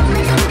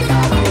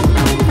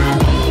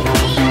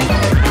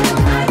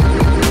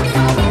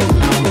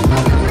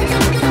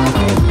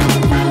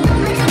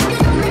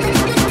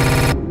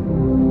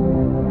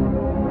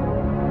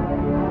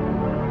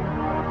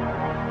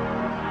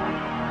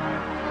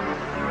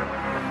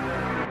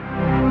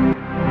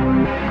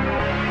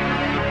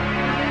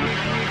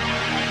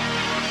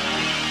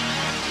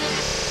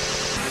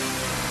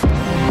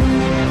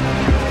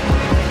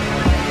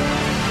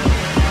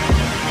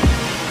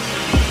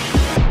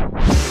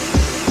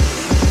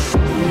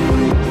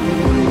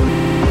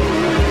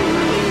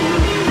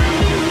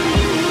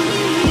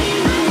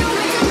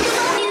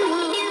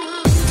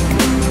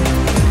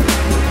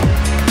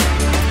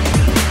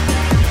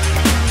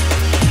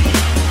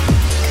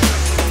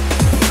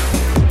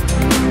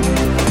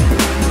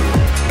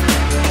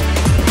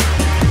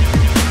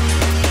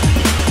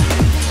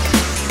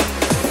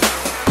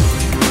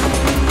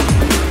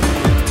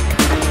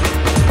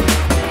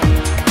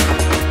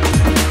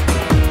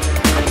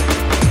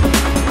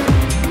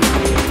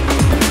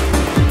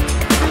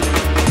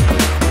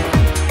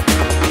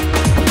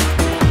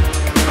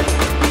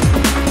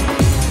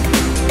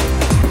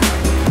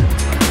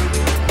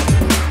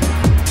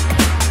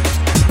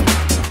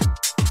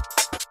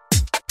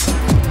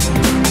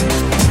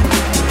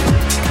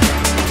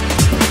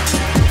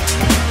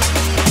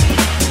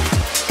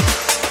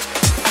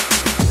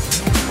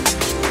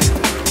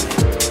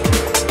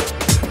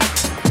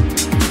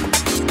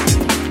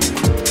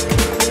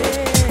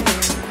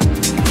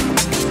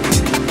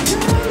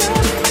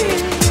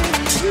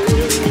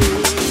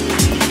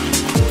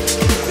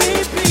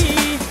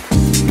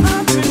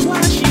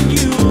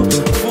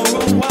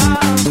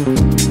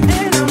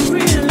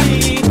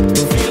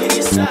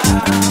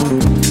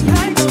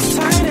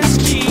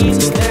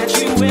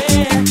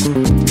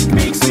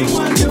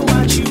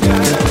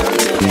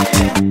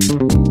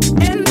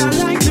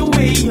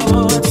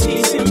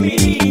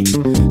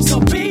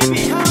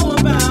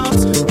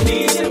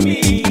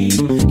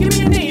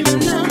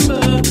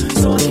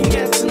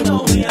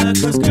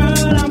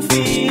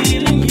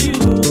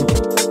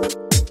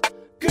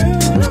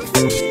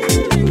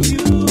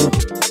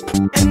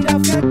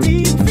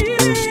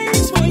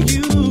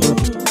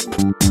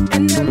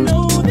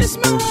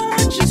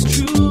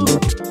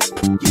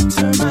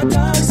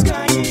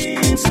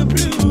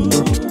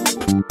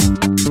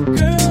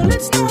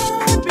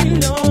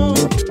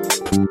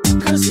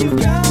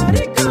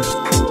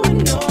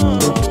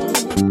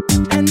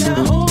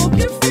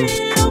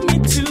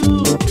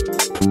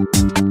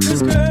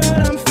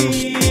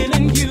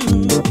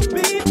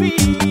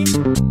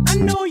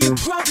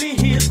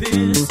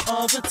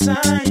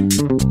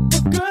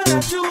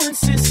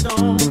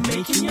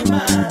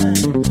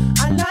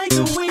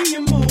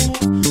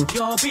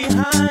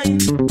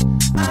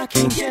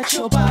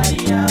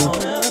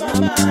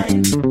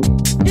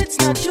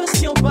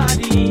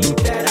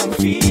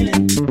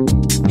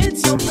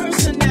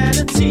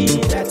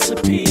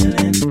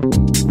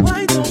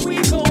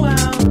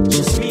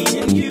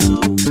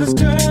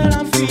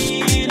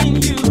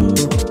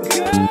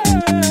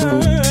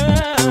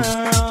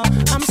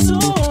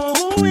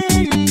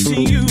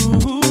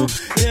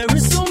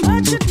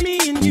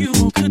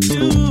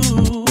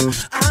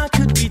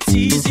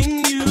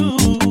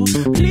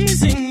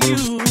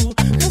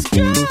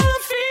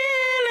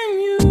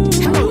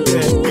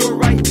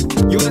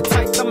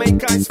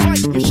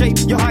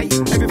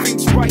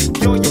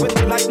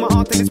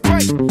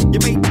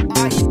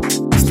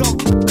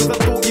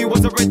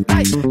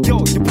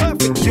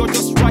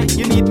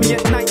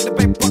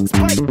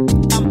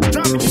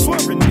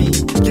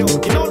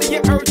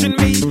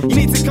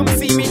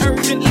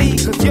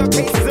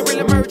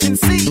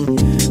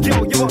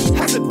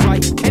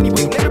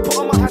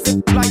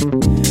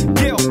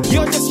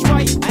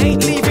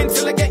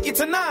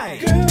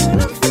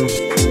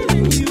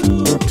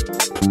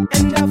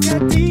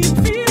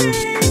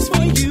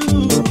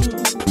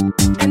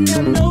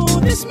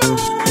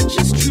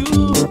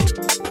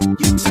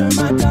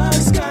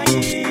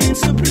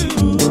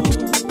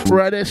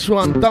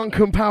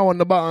 Duncan Powell on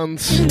the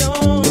buttons.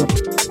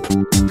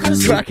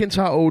 Track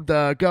entitled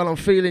Girl I'm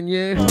Feeling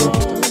You.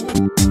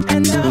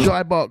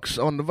 Shy Box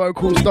on the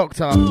vocals,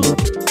 Doctor.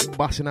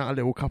 Busting out a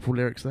little couple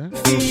lyrics there.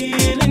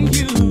 Feeling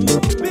you,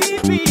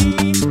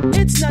 baby.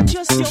 It's not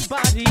just your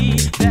body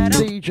that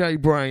DJ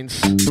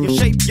Brainz. Your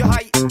shape, your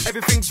height,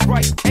 everything's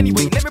right.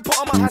 Anyway, let me put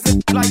on my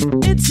hazard light.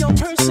 It's your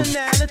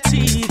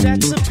personality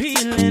that's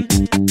appealing.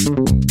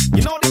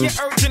 You know that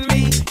you're urging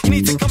me. You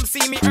need to come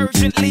see me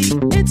urgently.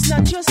 It's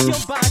not just your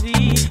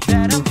body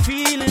that I'm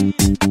feeling.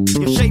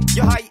 Your shape,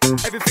 your height,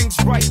 everything's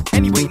right.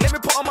 Anyway, let me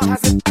put on my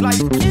hazard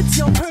light. It's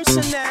your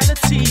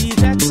personality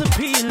that's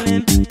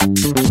appealing.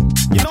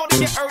 You know that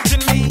you're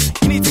urging me.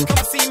 You need to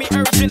come see me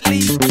urgently.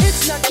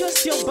 It's not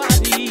just your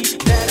body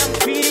that I'm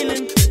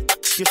feeling.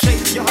 Your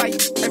shape, your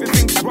height,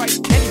 everything's right.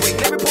 Anyway,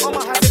 let me put on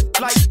my hazard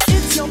light.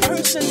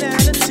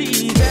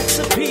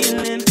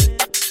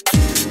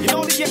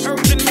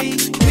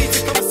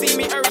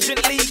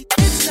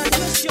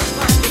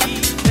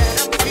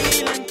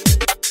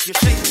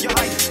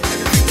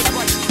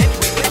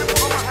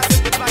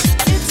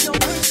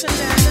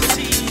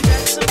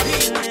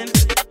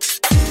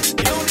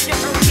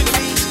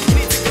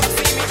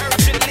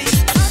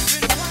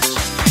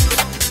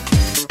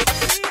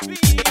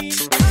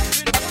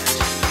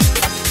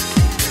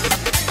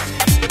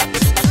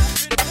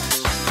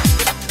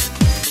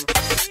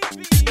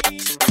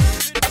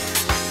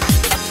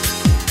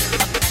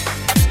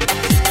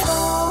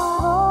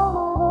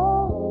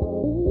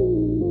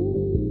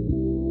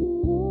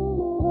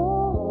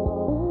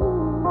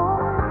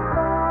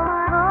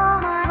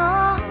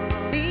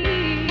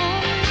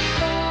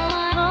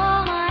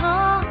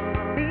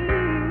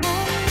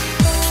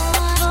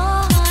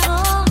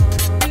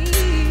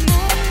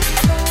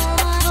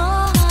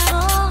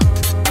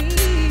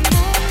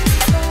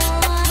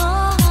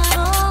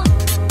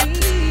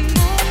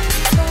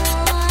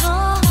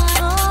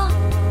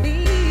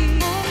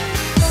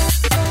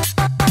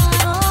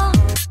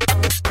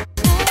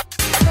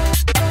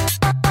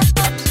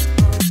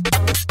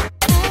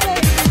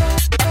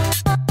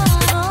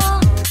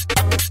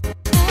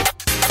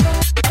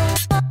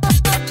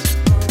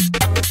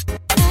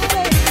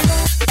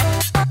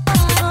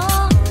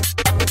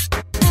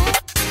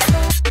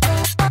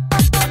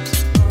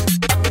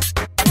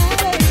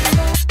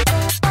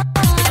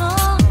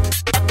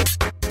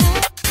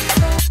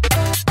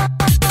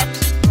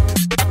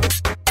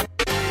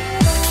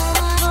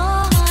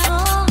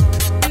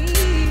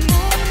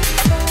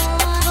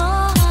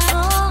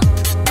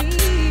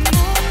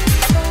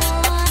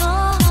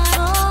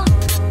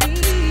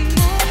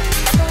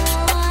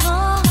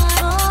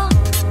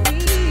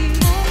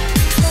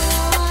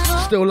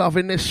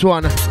 loving this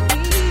one.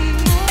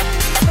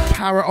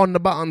 Para on the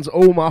buttons,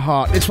 all my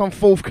heart. This one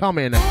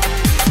forthcoming. Big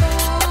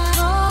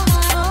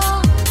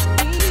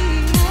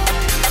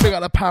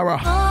up the Para.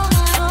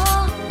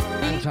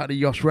 Hands out the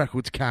Yosh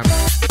Records camp.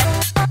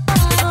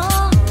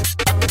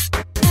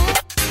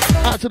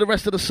 Out to the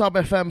rest of the Sub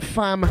FM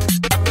fam.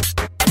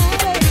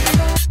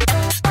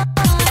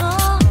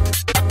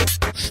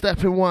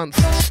 Step in once,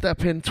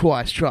 step in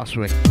twice, trust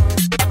me.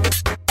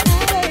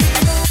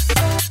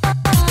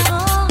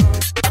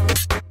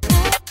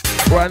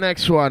 Right,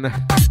 next one.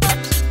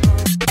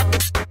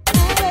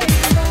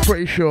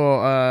 Pretty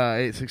sure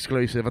it's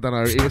exclusive. I don't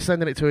know. He was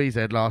sending it to EZ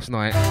last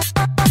night.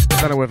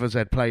 Don't know whether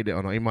Zed played it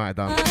or not. He might have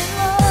done.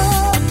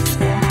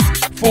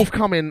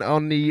 Forthcoming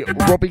on the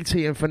Robbie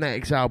T and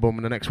Phonetics album,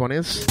 and the next one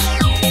is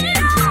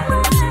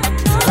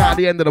at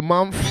the end of the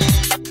month.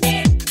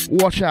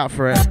 Watch out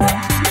for it.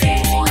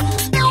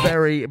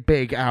 Very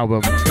big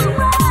album.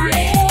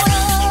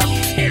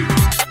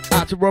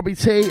 Out to Robbie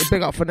T,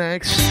 big up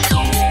Phonetics.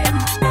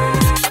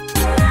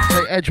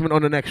 Say Edgemont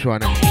on the next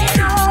one.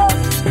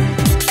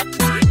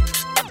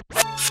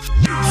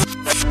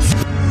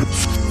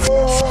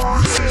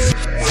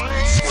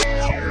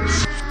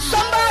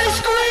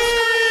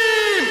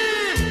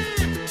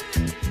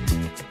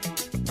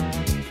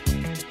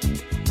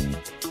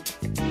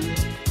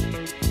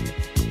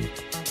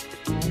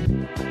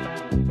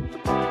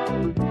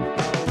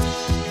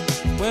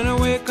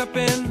 Up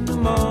in the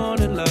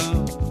morning,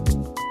 love,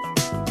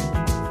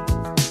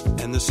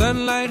 and the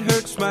sunlight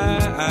hurts my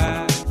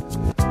eyes,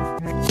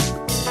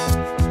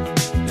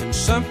 and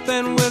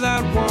something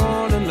without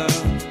warning,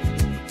 love,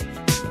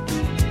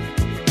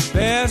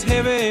 bears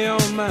heavy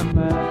on my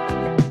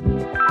mind.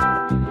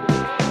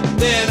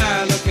 Then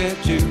I look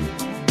at you,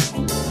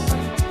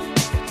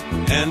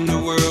 and the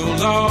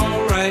world's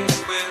alright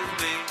with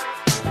me.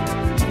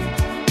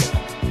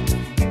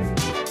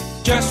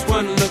 Just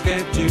one look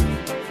at you,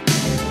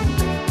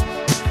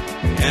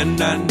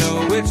 and I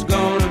know it's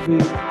gonna be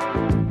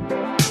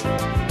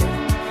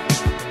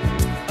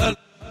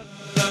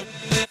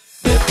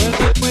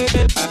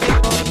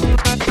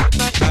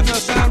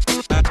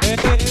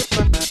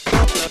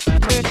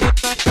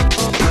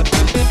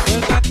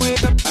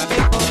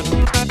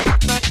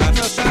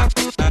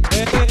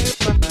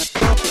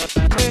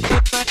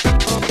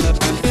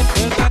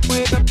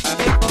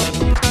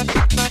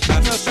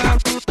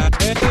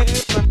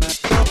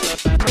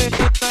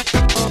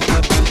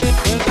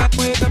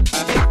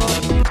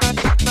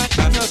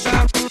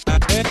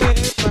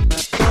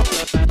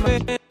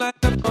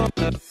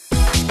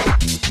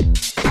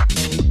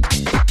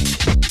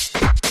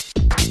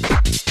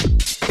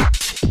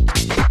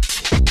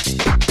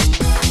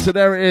So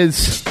there it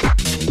is.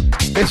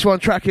 This one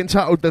track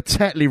entitled The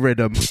Tetley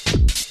Rhythm.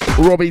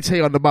 Robbie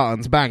T on the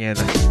buttons, banging.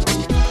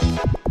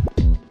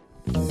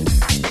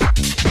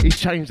 He's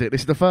changed it.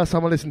 This is the first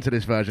time I listened to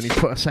this version. He's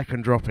put a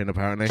second drop in,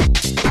 apparently.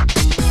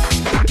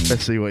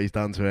 Let's see what he's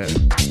done to it.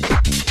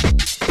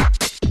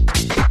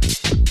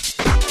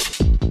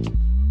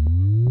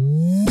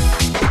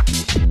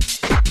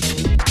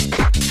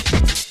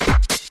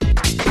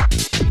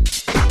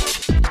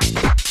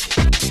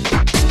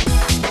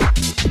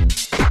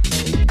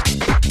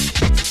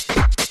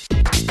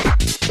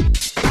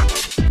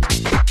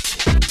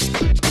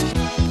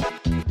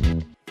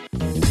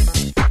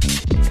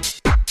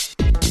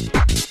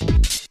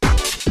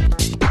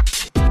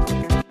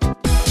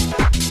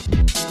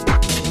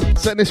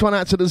 Send this one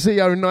out to the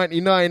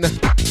Zio99.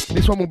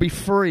 This one will be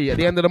free at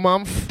the end of the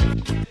month.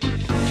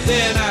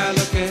 Then I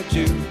look at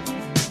you,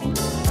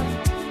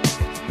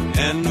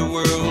 and the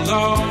world's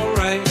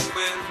alright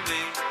with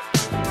me.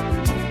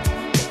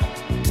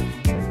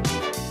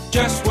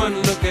 Just one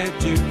look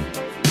at you,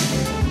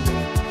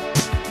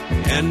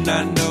 and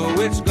I know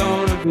it's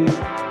gonna be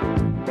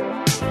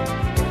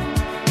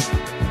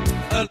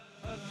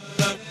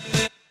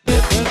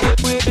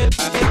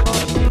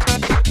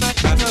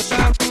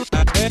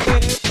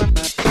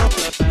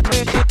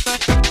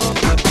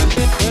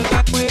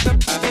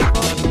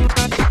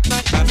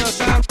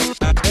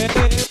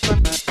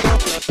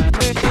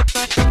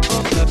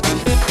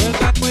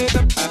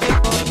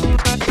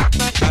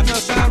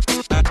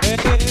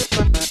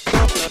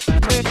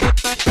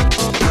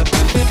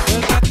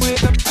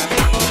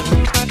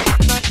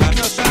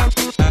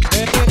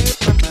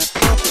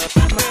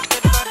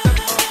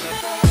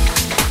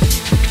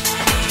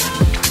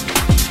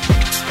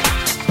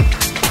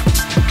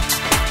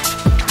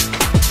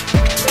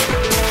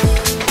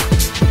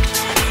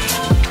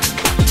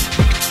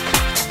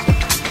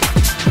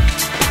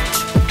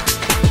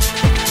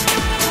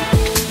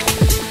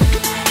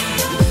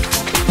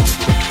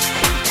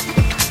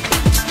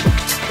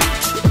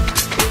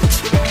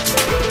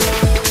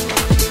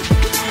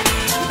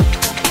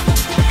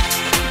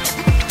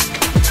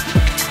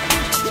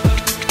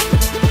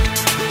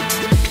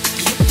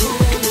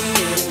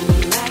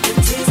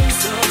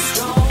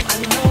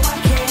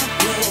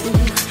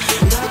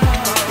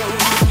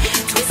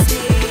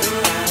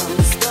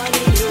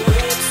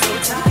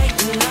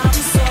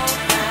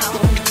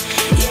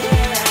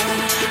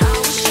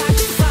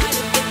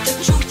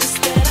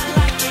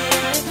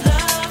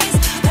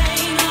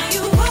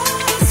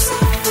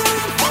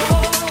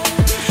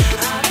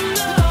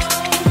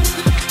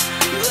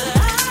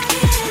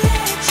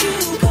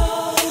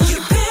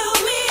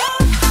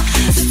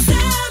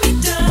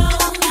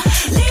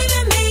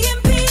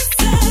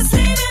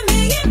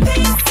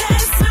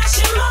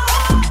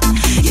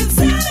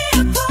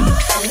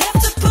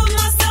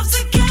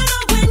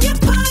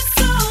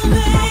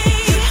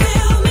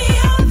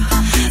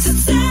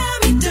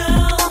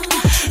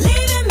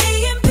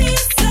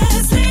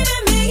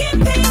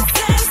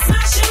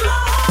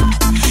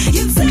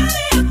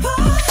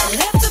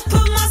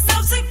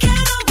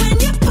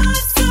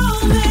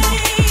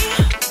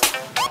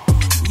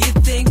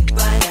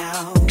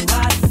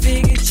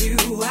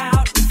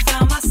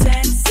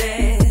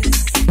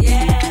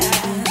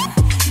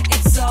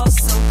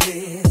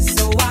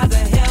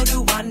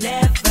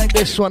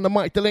This one, the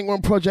Mike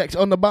Delinquent Project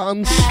on the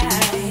buttons.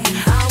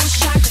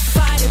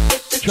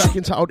 Track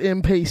entitled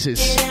In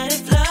Pieces.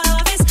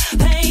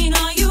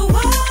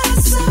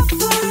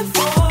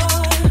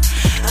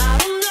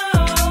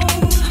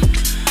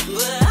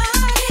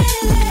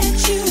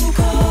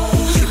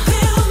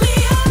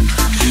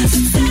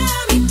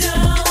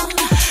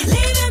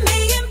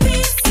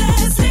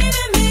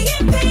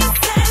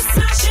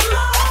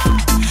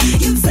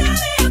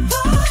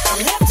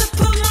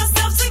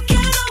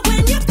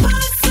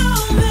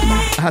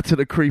 Add to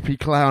the creepy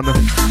clown.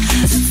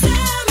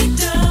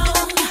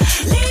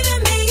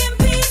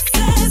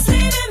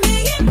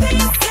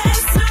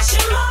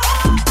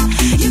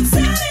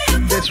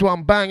 This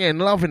one banging,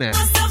 loving it.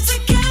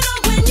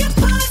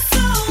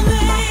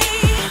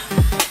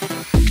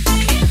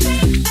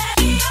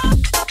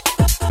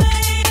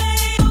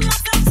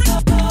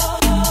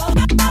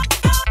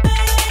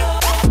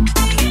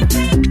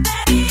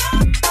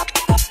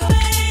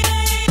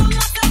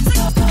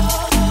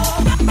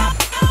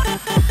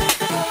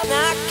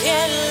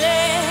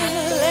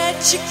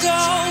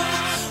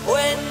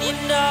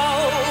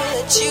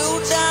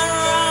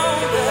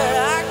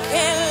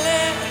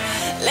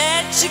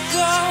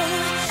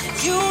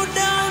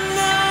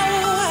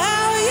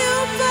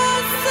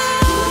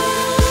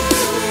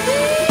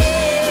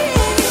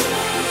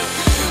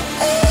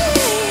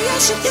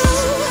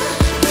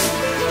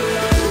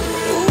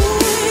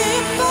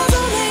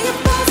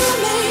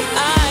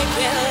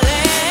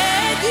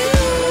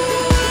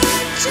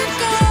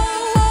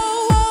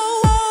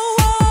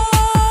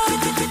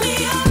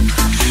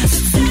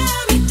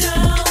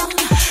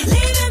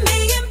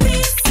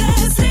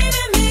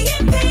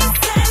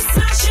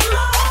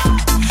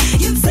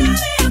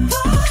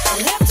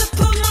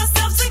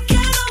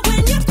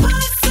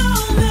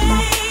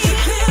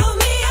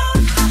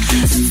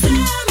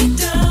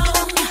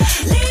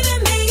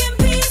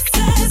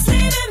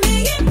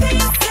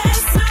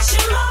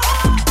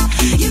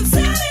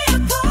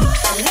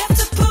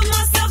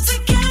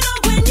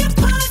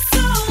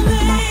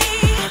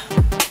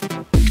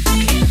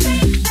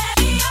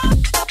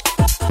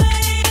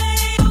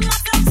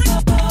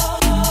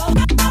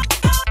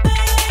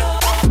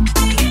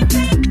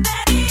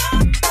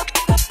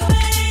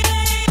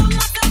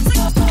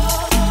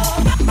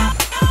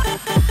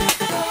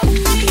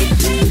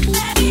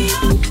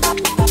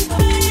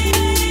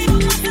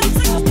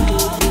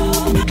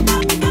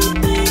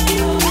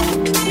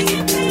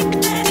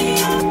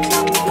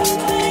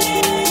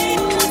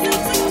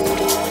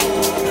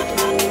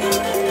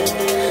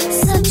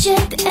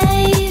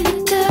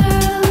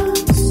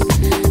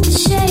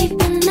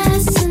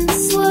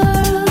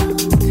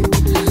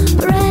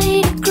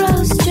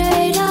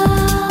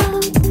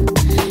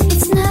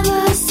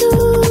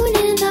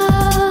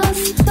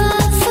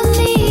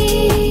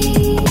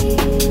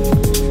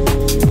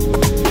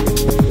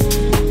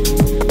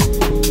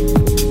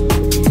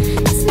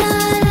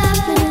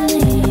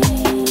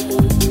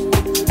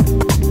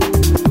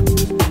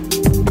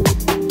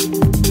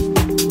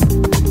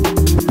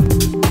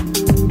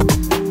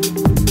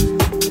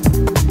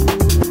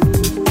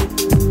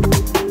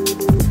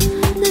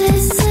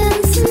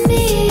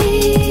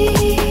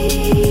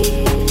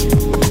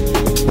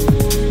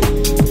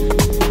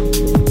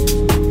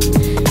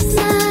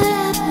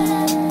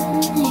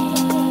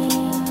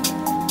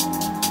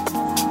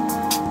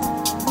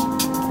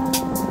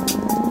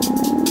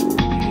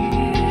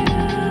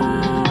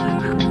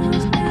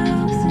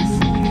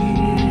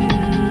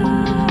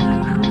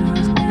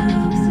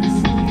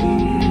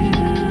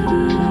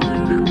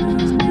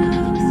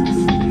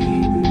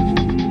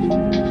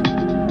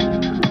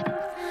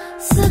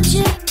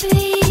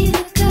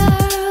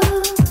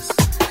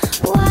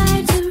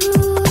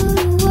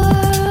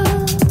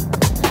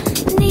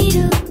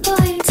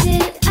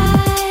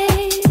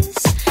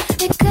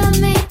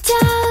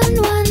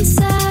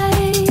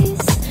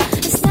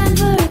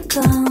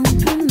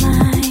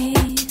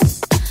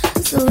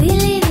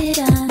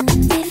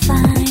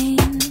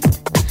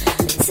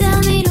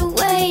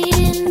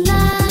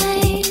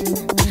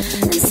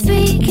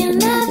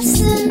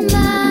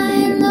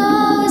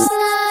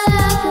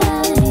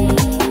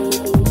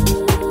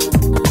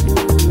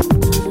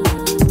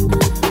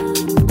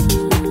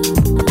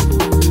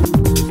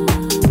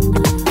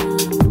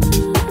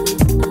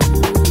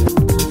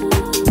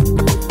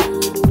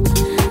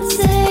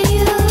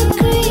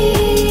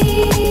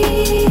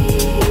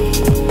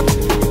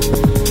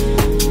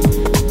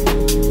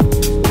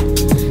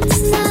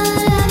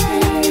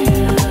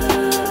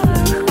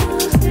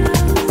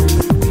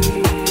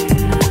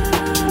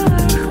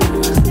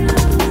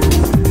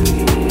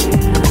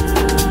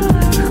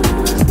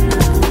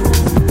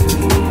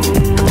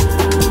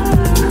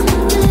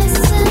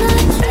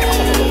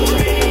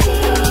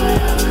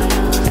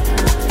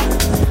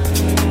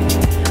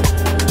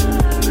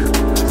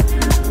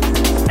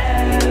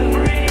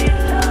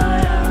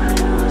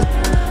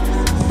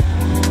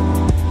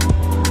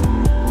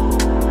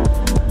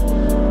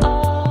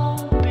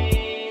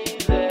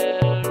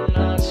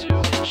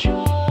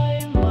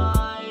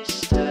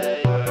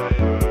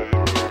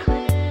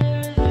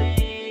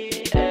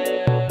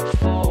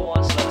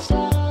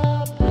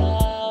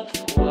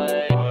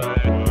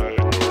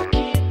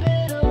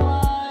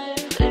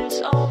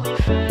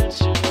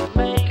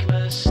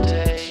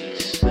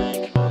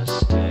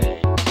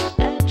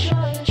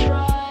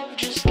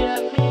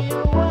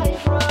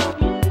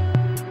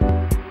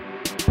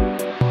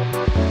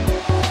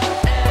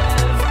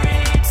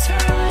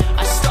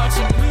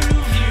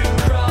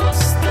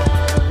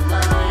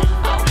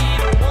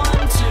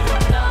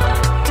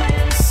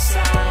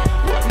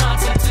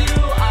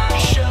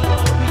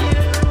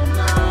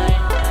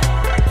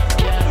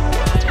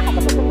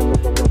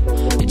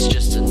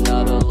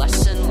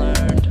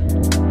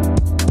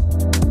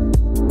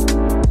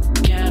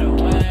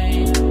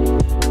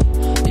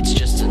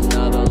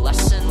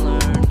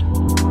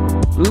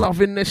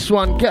 Loving this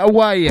one. Get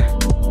away.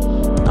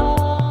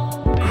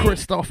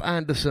 Christoph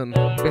Anderson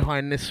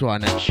behind this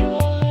one. Before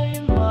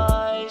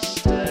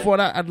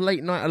that, had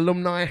Late Night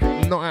Alumni.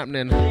 Not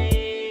happening.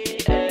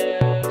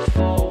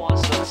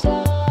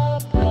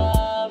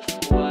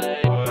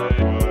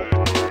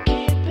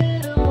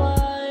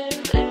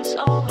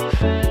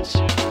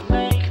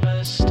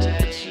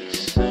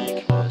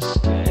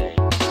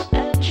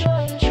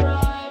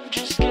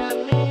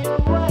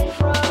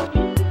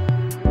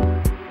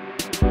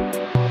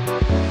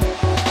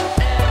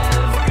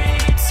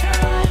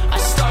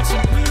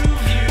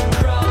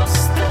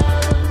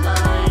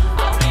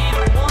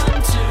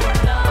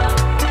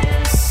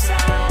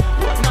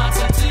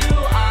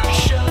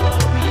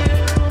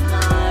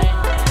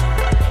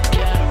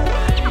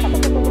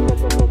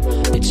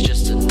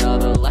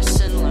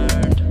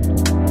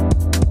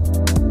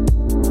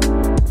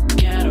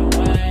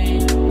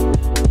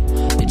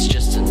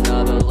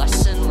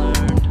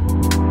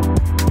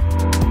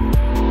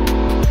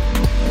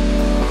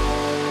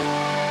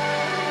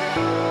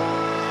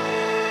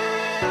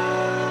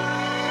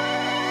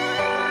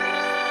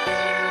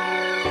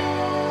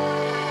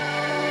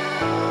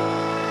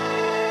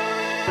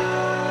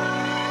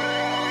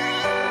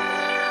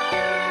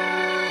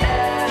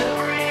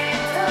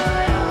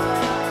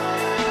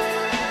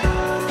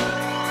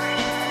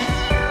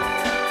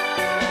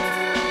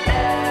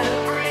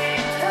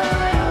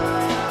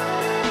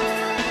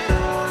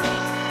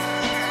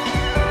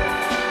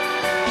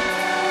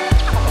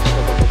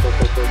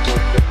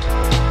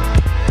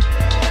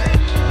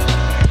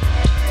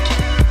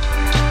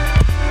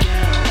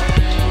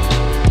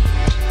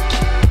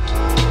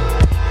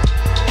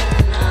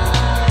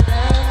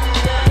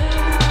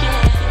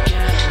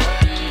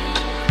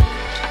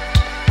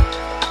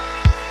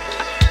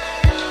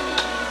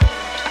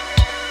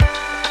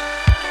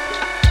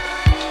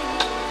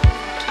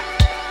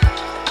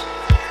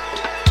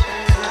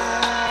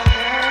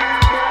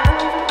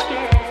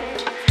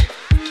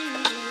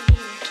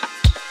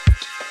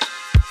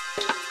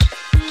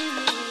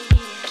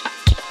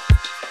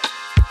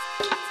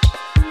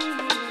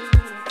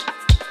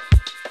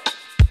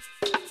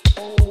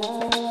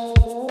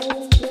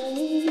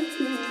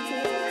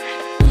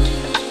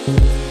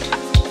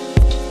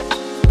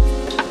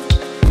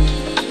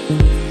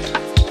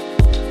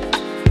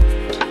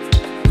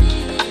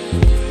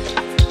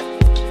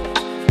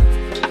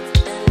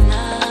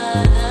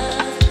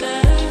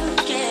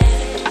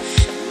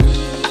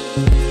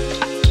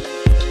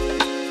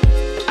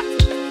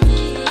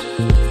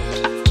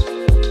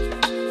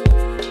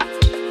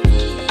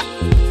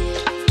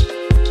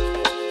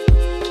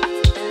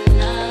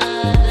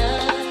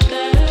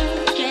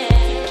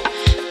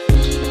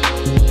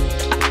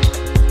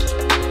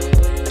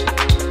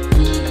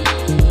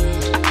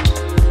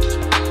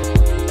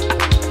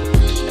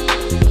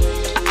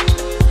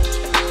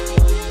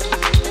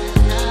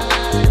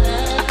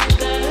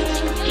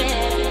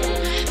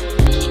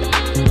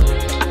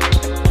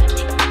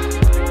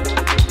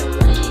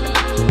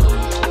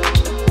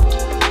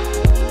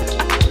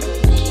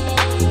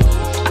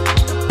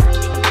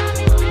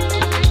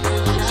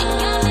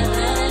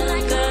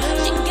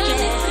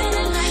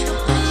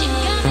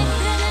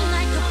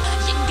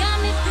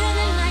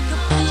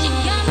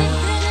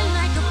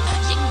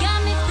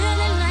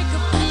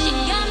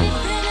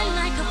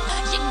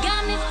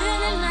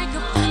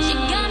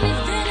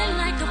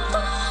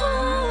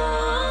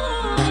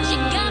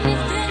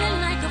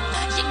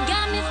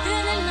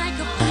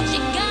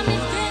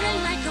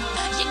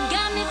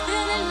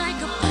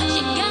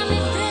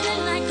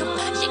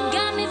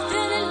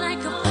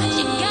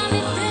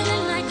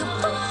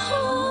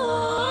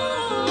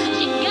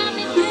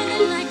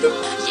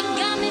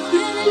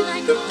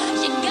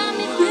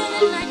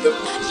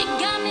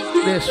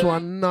 This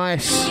one,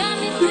 nice.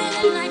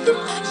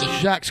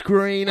 Jacques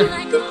Green.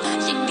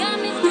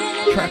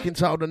 Track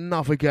entitled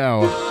Another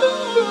Girl.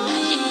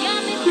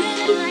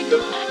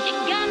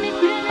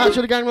 Out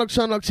to the gang locked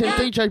in.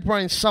 DJ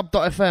Brainz,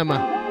 sub.fm.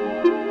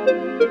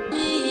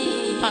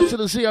 Out to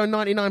the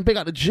ZO99, big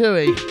up the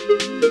Dewey.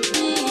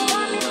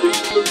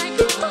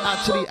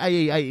 Out to the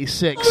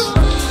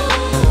AE86.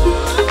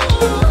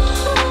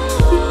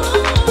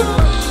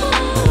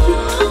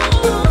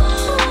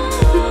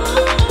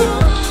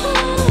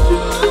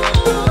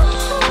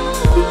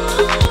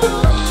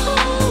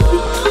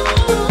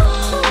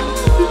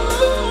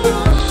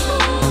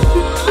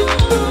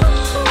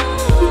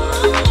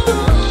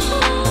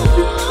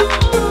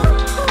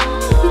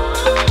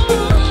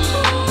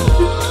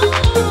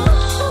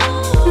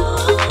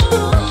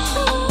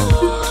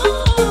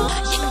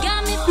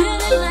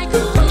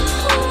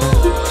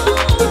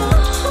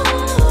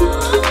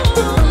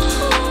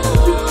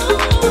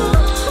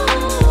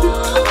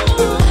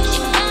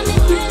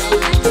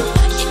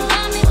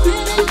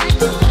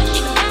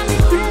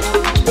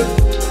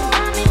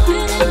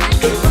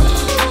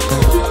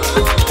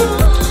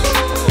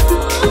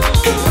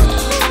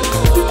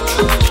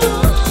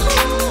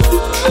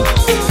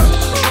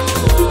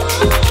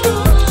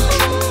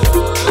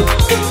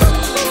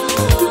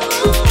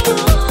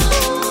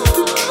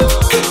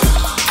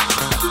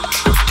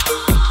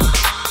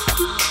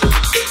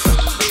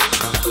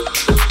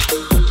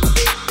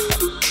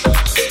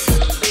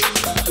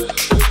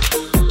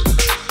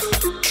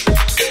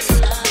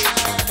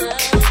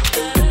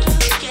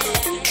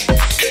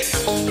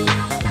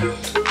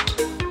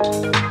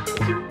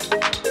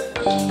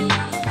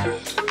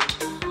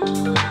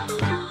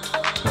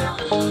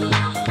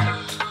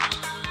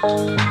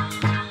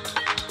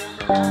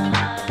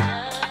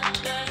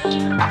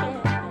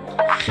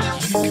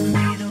 can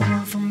be the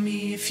one for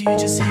me if you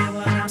just hear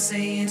what I'm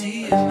saying to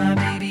you. My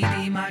baby,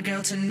 be my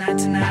girl tonight,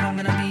 tonight I'm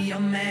gonna be your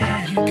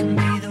man. You can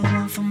be the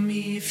one for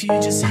me if you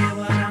just hear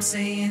what I'm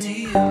saying to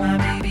you. My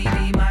baby,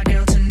 be my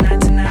girl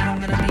tonight, tonight I'm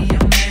gonna be your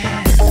man.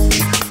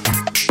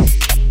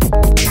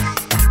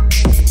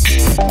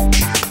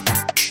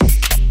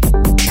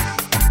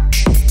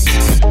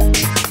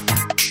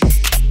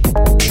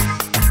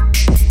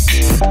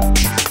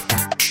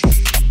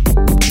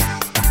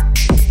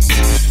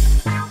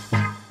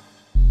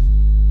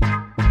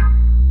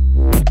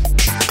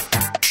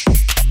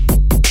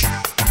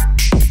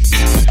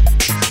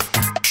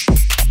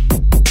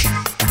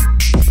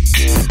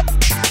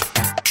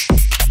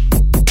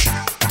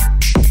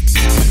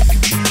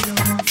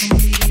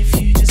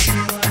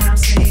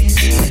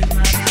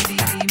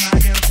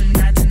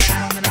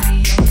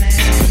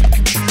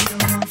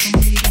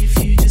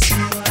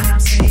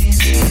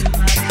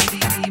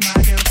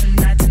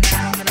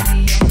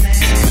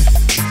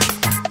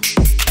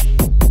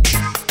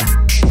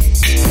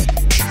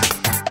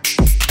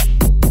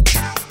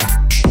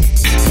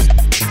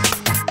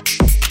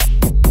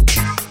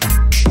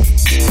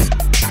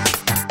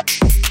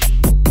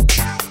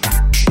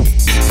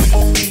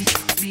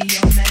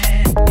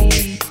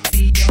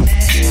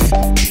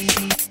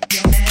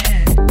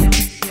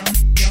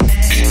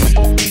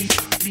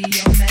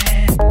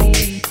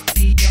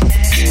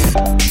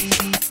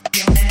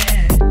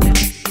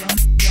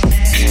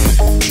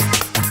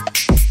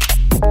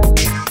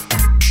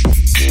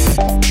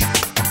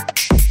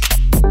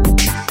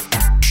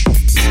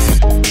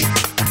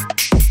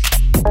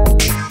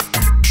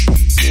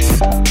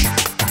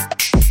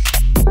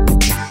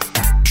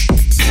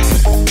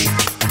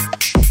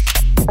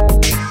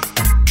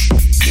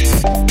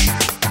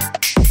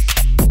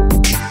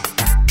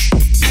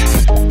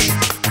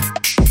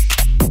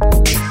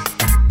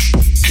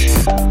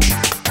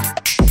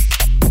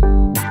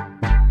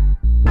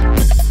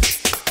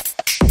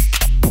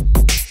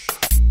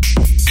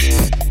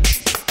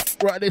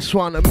 This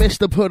one,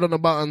 Mr. Pud on the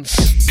buttons,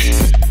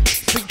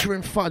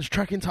 featuring Fudge,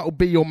 track entitled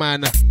Be Your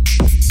Man.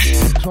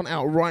 This one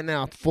out right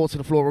now, 4 to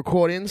the Floor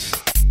Recordings.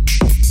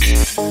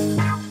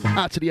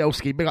 Out to the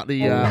Elski, big up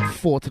the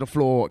 4 to the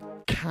Floor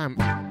camp.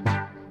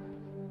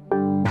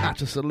 Out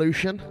to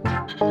Solution.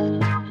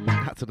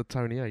 Out to the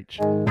Tony H.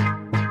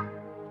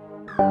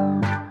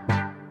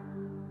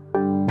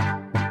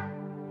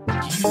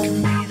 You can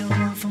be the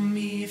one for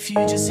me if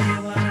you just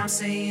hear what I'm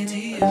saying to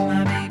you.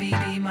 My baby,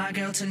 be my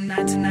girl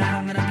tonight, tonight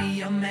I'm gonna be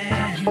your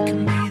man. You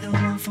can be the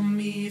one for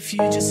me if you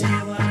just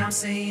hear what I'm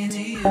saying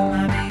to you.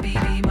 My baby,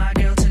 be my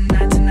girl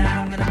tonight, tonight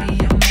I'm gonna be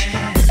your man.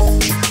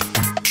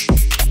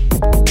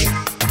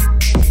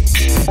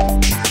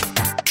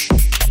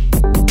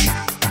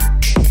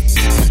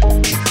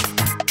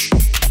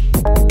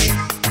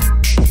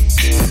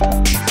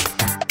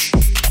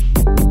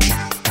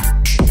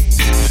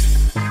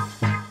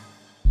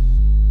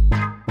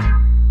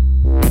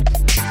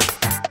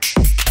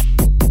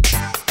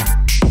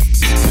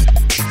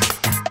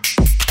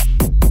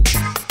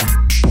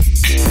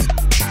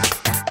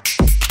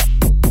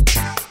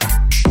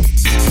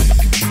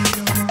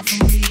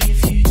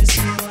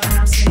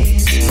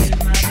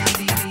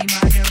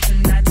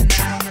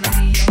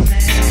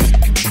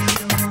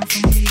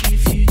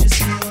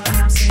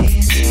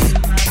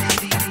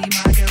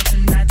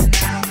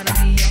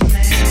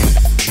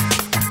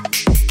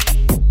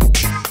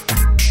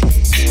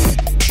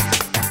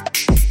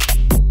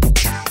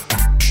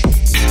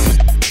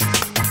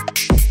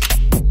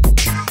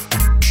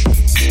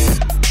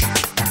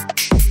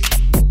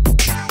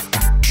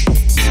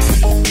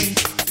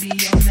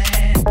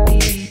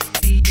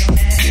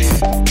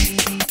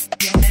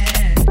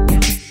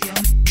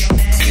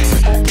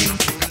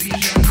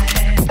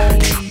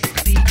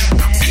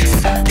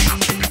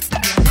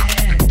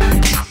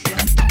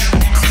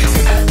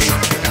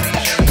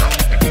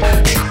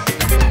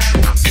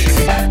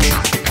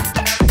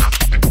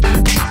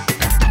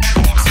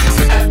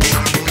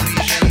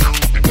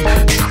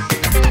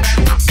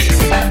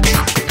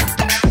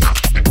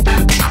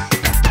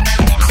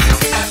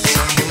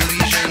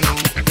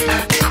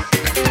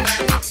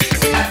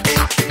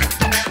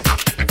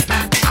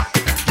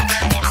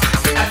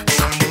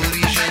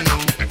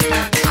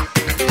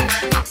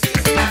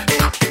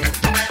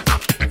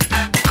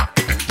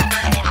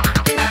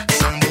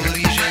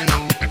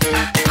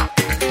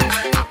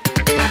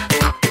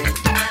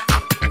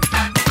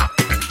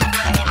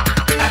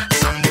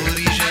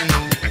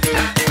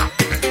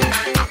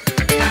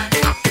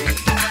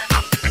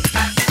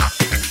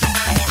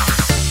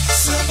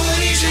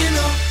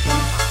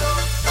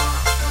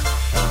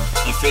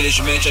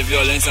 Infelizmente a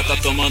violência tá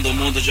tomando o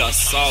mundo de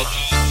assalto.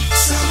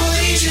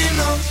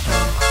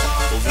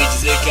 Ouvi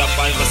dizer que a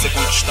paz vai ser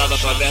conquistada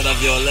através da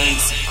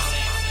violência.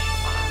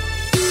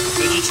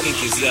 Acredite quem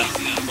quiser,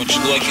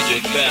 continua aqui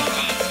de pé,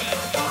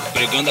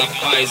 pregando a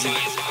paz, hein?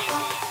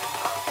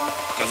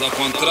 Caso ao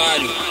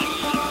contrário,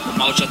 o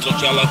mal te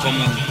atropela como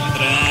um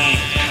trem.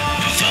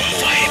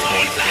 Vamos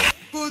rebolar.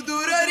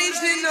 Cultura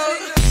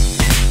original.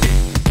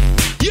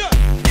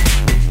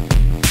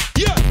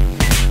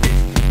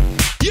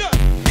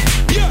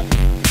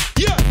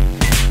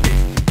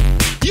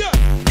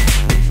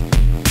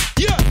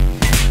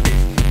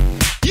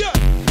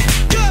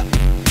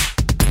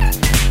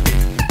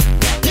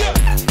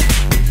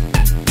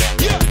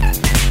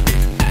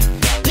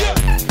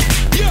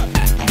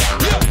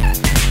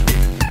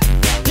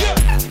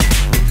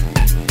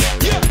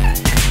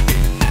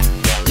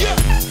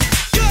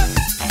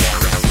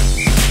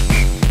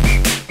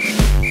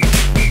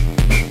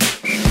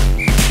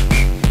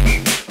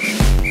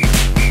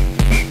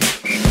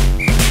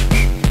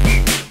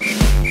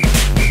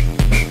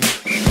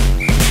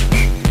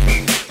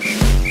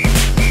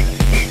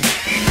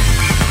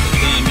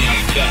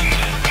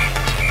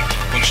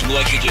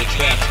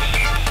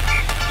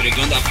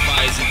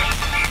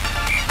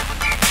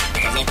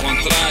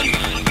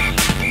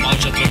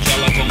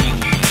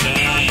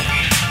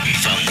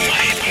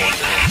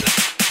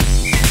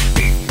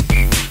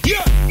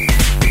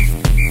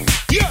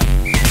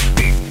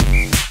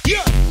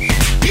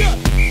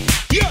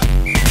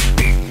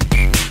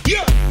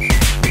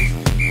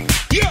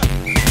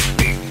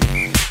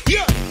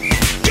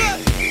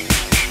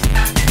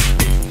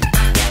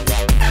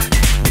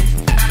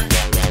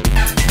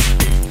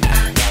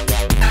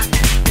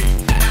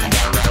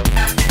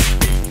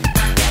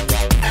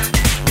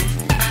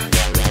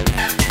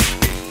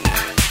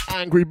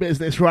 angry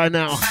business right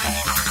now.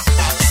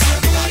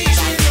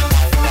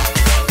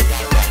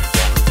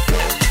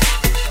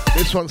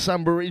 This one's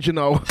Samba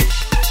Regional.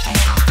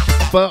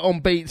 Bert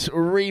on Beats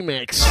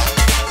remix.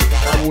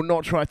 I will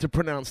not try to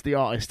pronounce the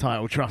artist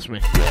title, trust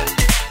me.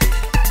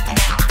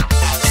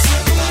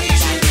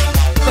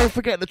 Don't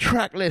forget the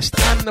track list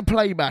and the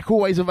playback,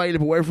 always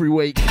available every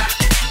week.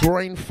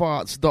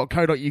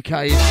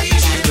 Brainfarts.co.uk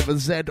with a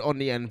Z on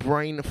the end.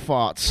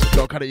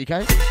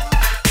 Brainfarts.co.uk.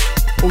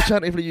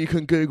 Alternatively, you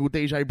can Google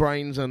DJ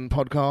Brainz and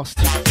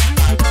podcast,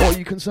 or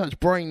you can search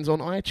Brainz on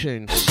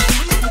iTunes.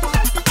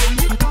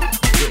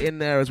 We're in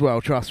there as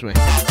well, trust me.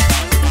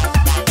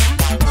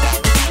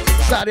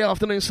 Saturday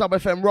afternoon, Sub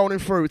FM rolling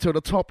through till the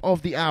top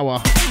of the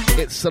hour.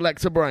 It's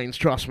Selector Brainz,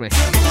 trust me.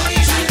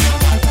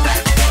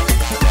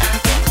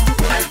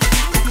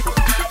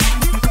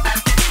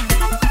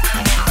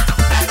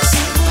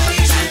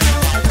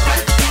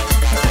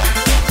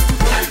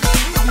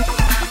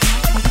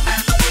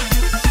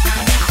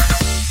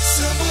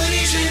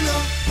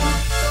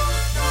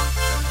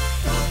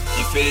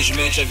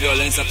 Infelizmente a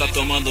violência tá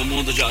tomando o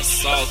mundo de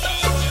assalto.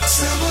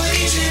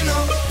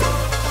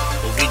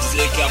 Ouvi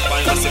dizer que a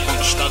paz vai ser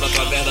conquistada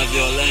através da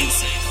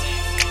violência.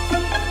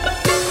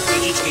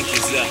 Acredite quem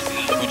quiser,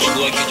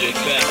 continua aqui de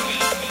pé,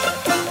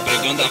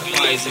 pregando a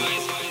paz, hein?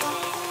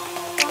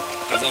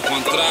 Caso ao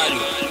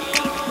contrário,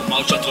 o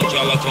mal te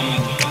atropela como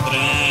um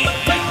trem.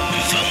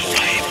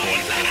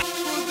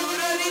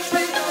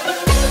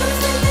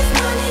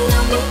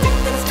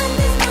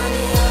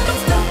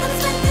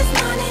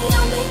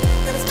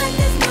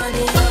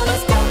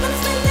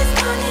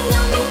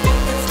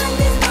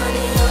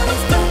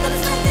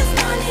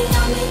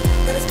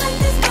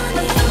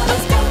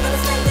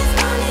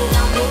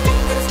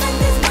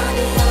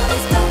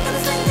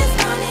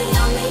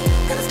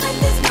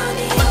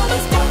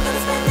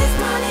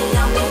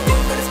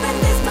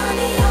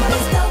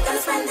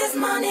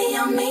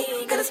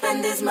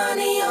 This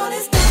money on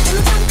this and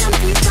the time comes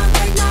please don't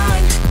take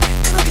mine.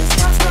 If I just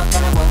can't stop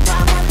then I won't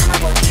buy one and I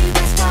want you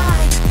that's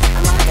fine.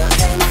 I'm not gonna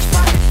say much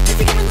fun. If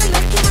you give me the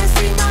look you might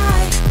see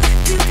my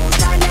pupils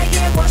dilate.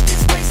 Yeah, watch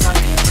this place on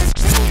you.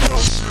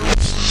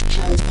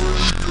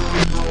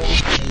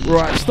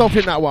 Right,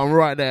 stopping that one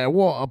right there.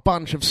 What a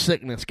bunch of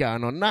sickness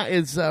going on. That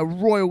is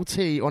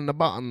Royalty on the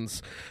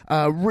buttons.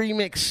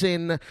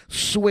 Remixing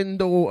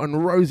Swindle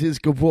and Roses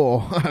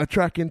Gabor. A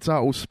track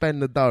entitled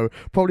Spend the Dough.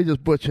 Probably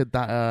just butchered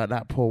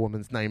that poor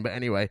woman's name. But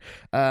anyway,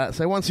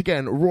 so once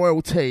again,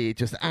 Royalty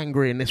just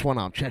angry in this one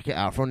up. Check it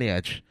out from the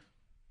edge.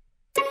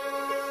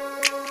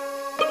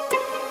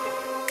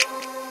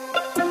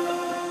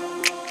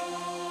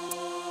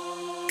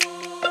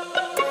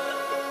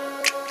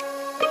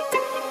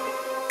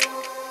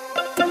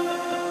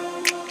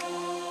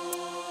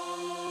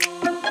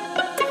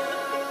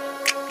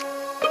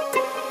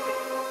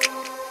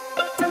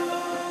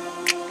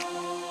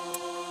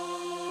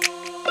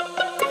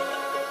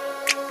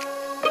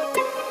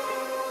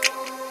 This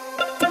money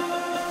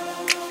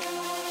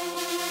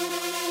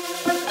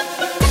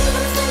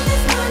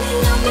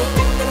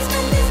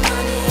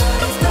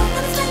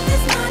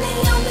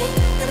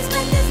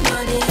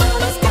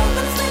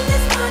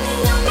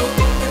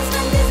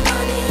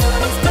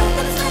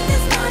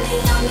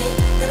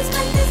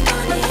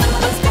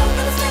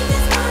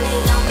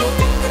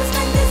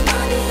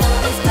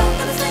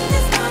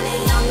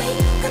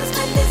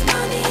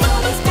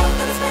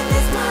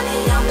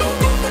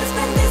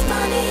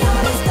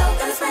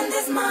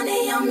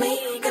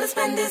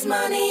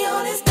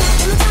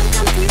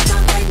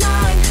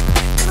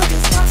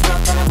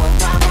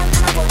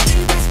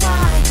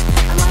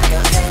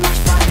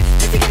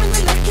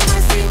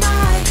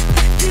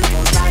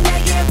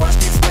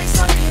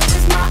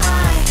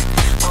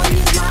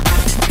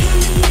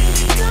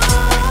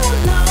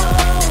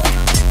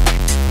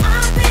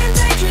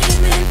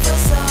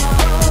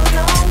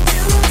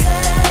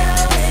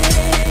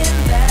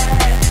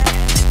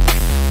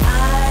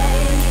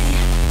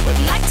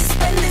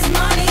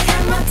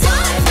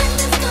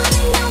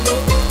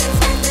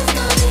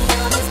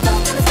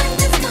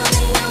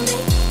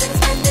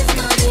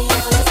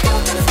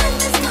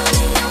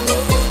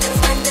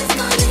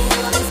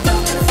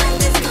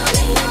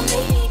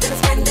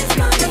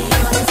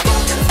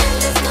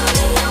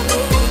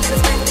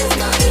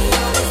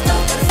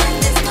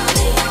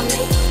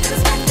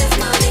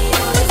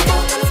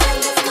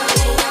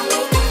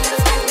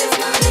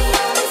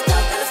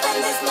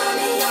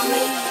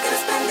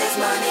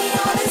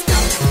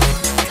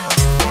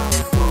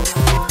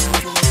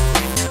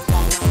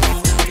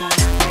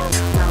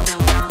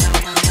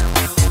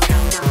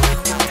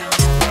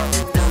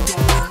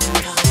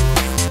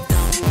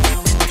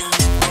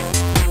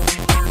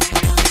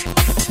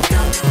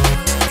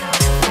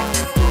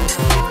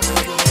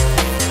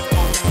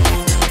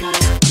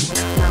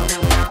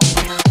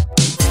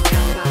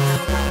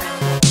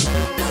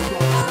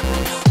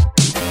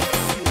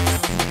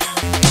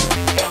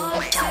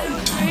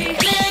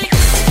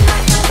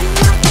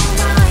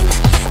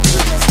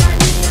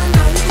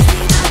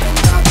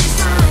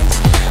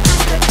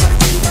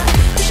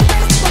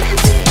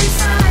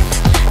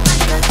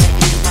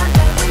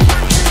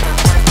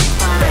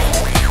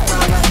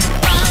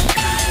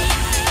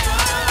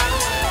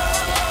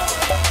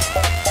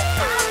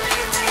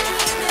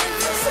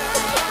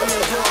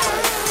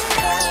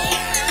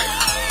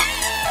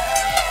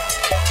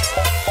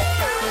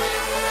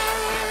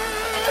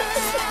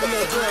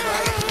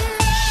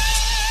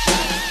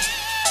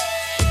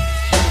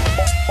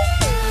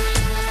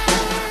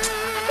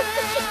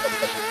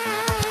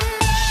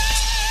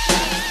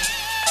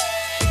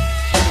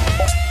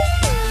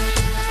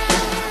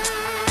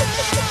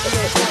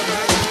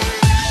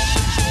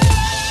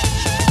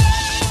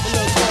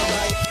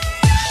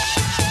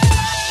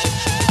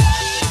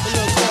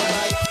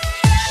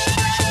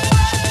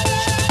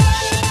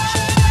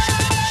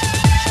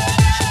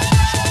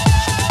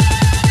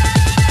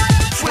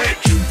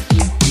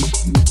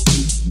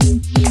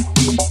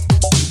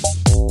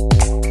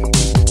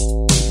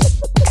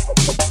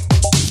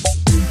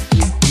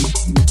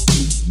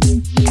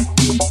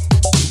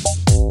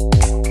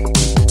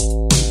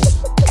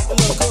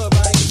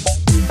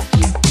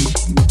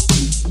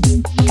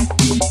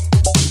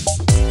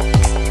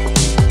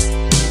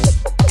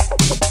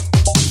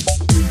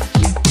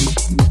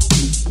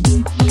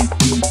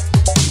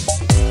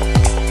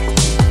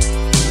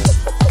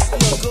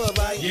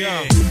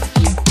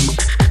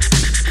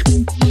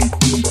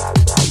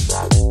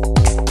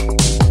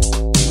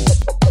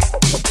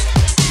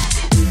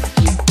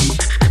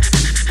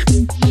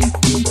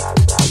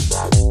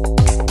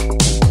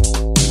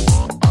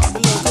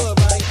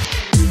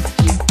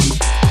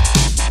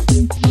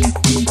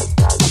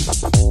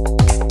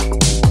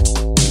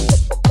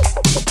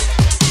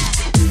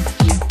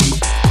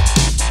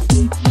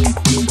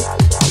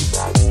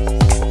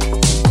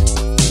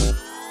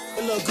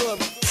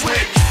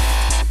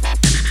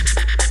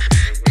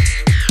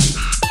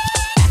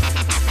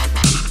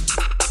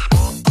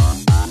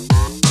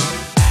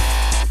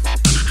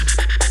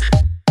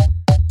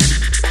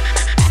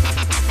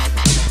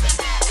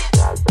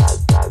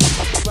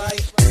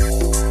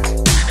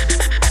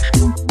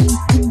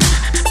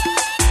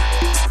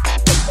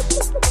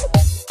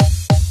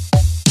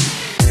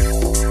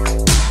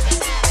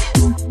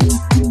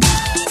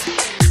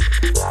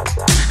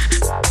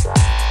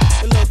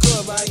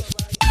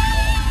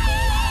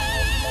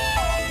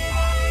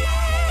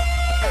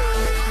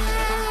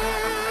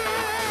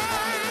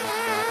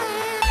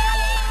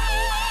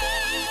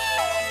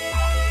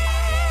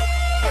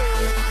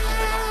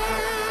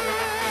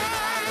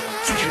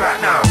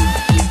right now.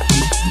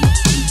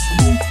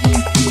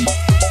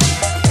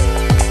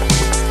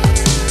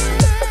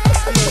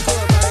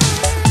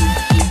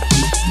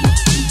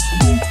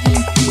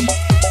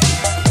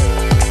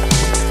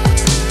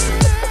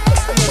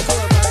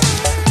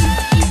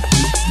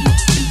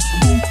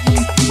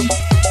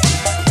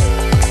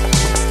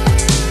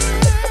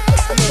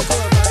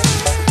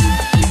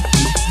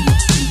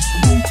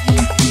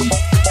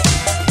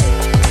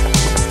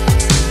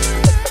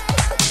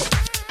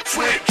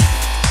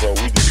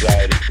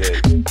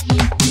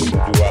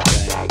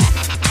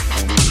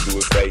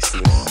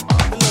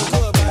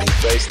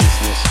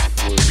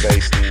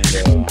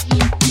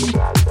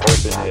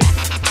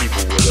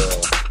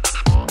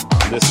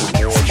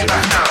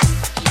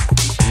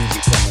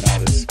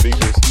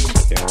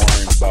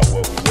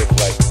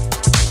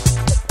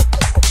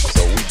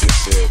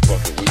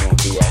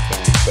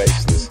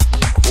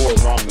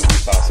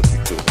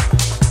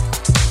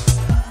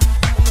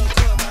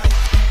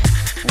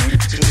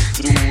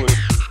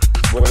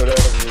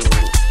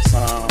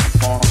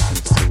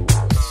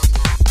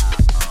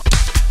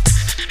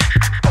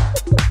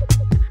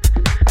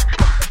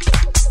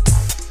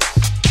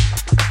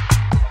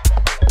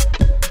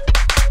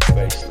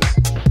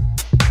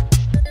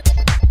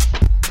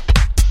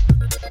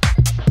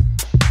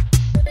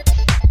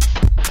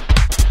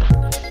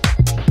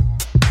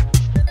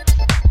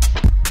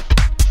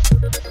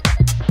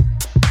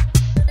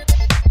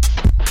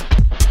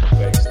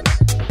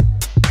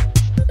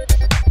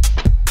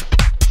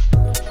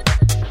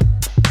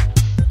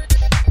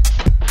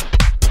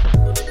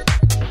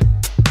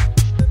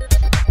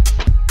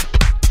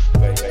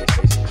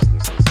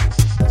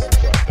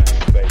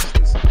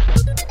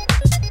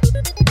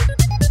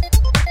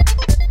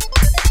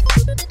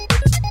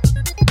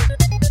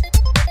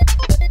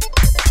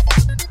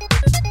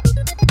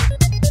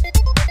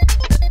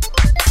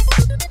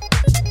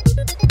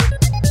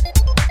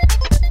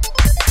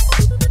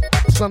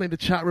 Sunny, the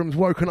chat room's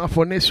woken up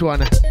on this one.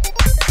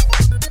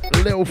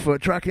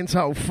 Littlefoot, track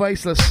entitled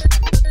Faceless.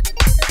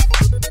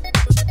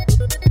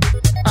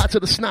 Out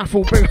to the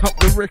snaffle, bring up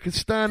the Rick and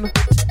Stan.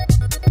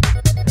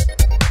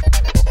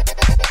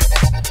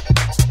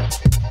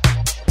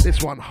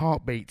 This one,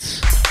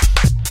 Heartbeats,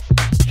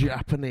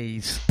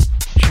 Japanese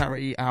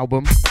charity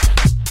album.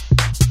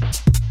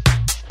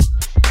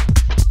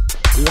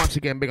 Once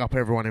again, big up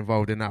everyone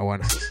involved in that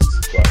one.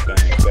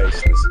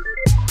 Faceless.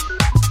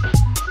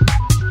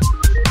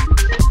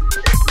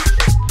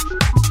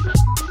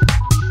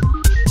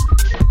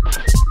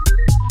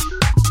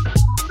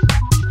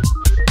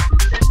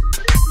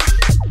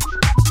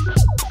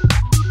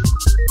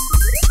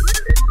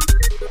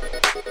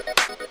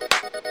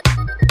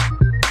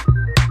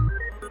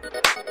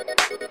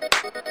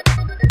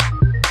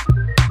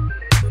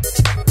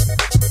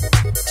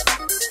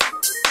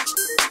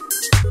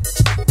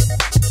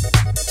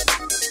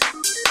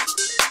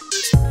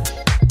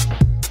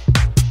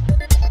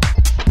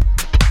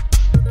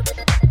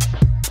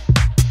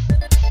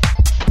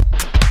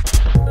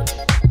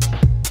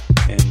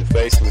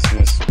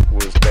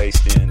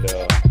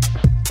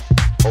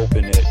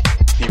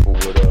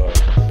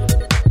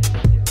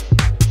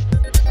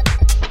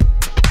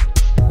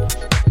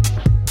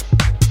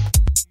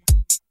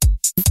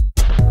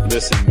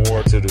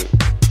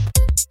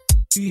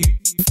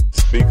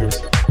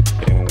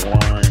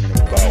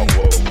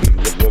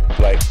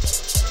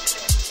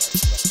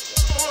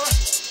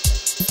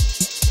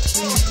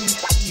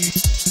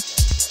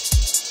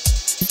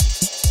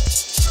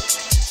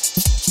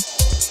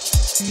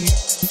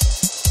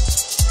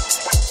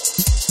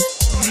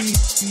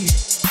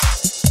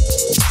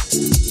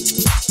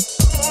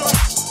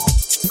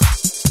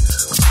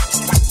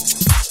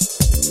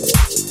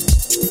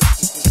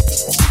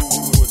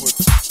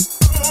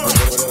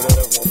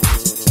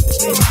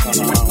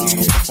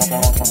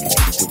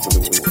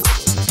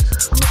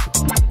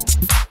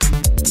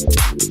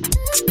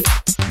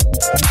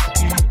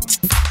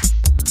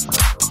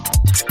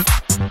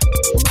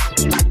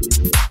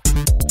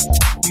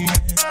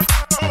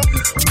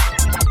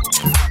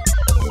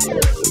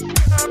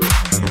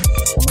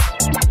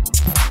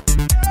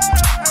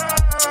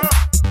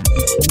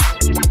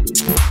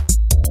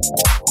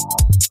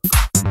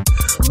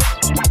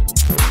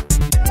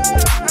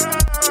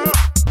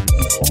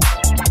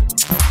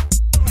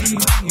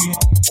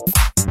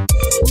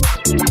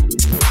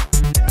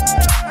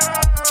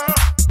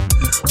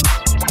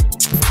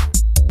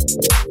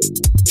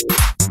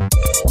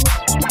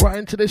 Right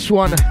into this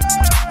one.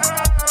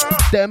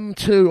 Them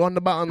two on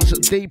the buttons.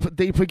 Deep,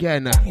 deep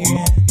again.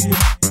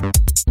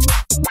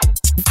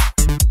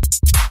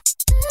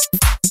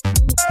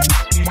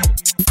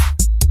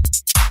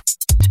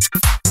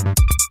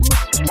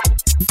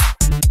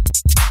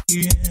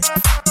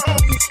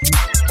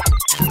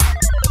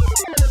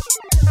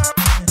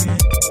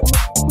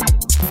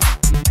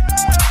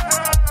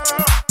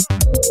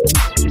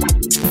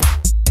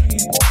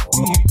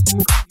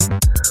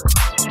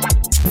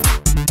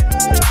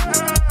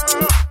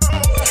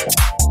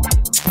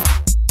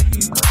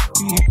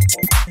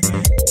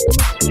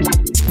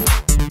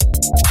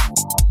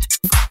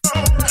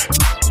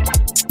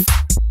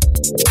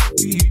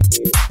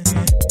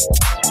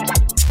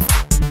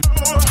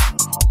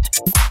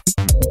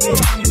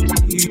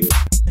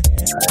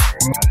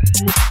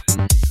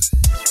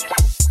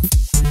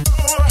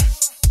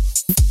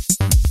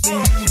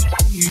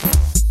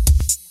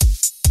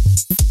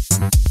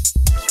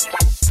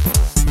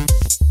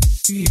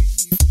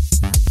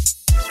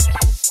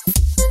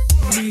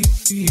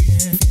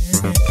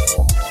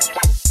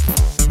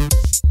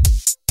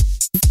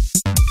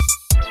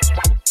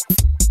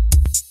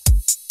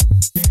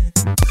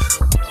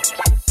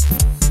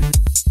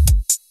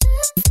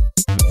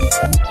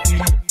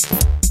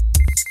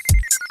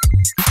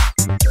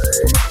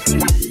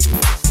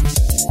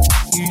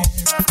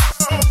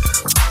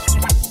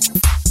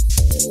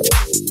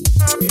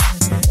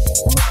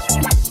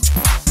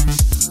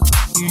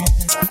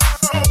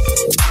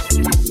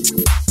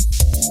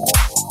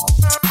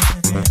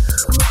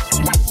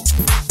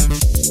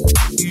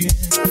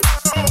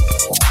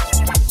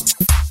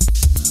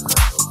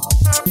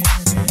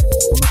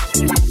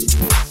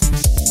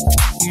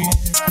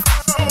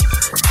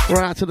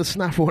 Right to the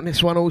snaffle on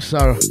this one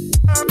also.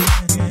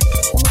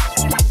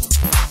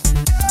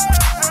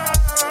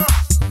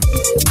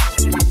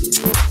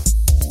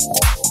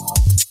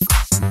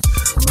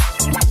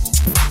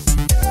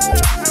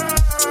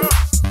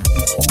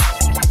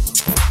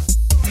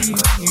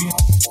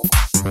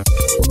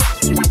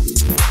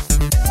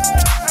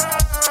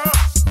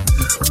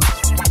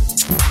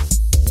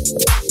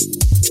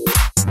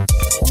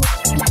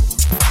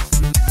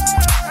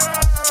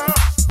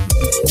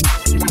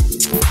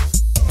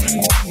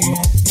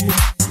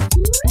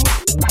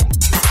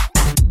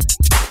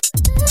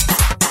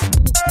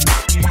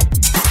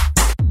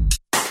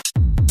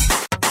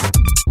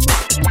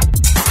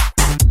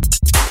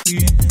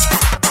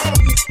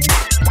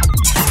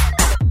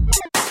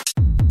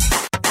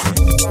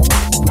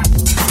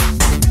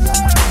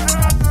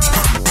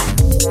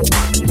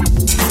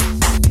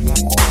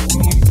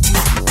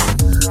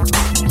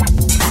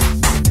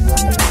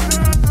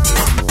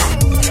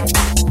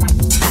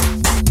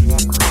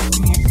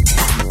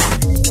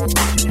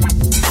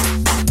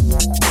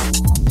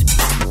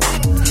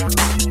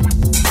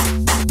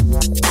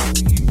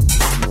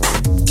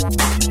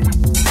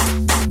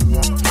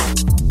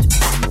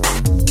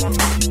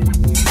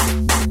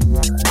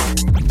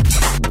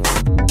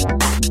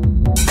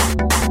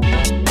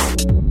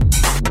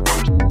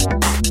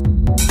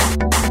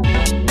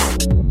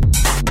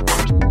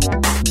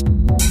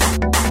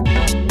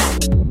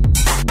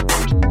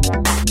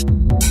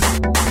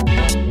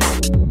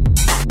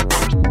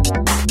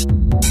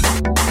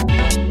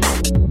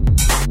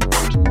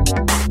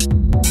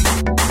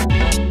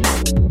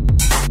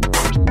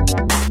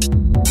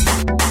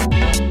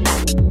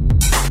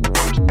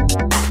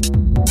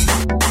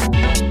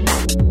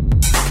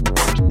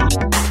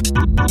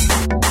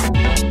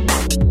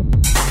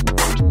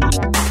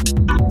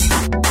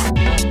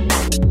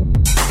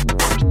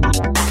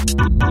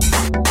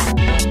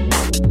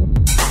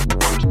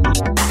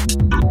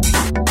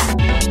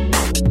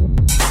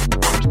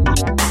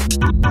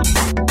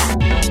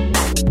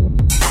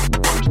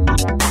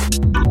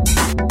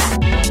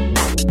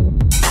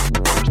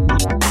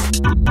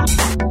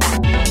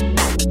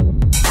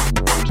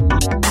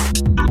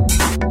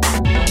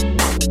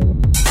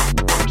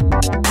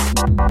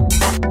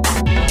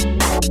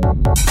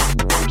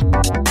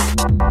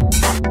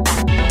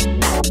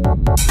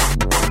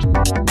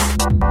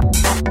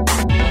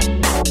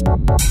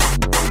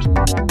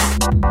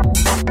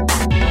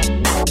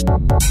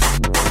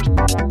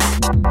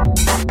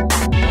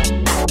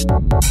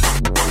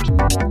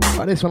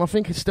 This one I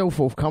think is still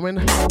forthcoming.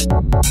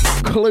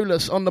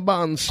 Clueless on the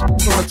buttons from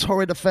the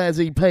Torrid Affairs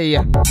EP.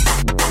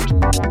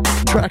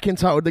 Track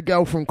entitled The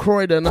Girl from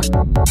Croydon. And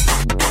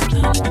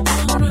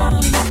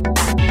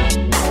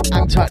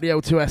tight the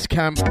L2S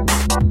camp.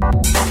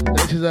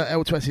 This is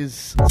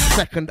L2S's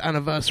second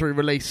anniversary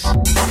release.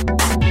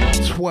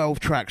 12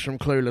 tracks from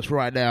Clueless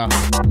right now.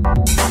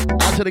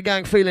 Out to the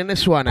gang feeling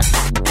this one.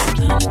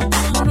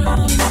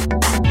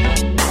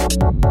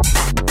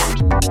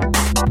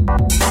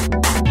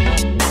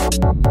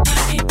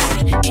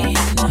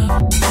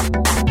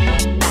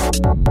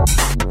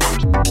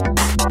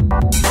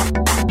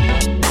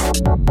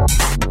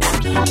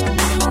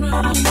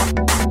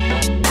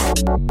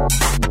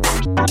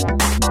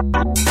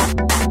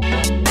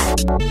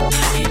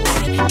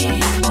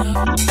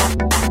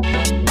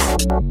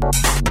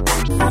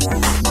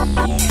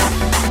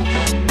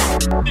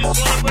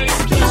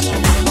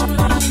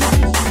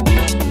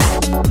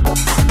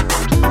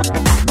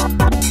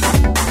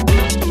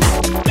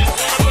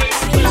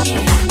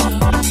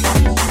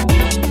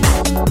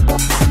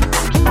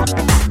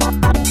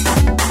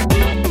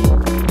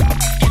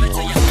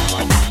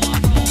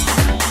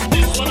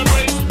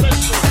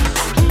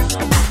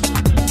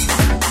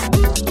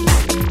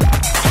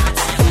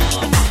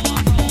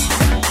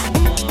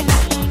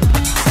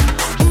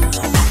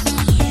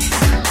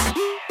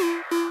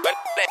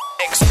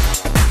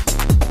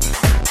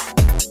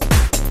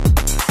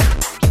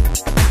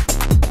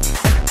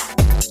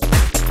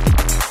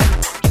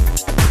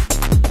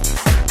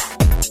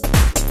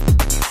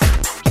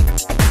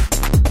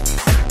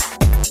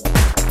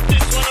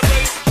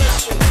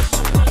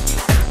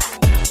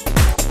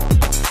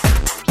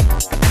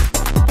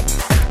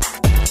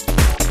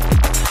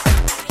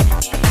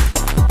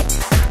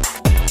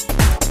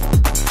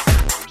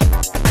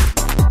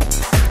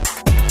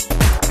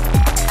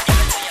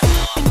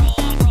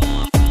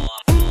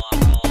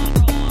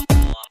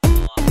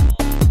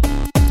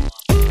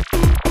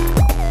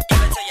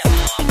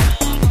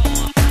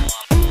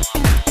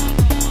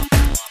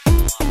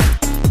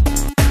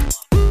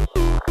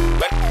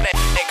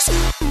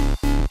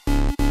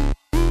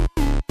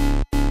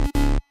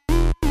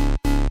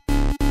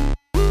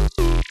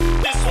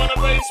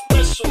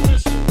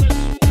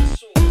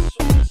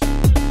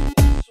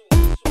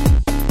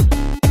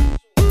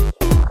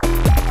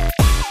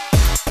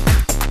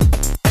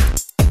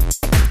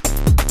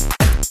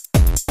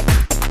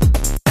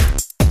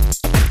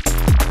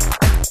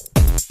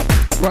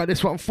 Right,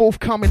 this one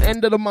forthcoming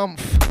end of the month.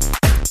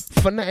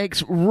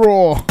 Phonetics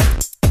Raw.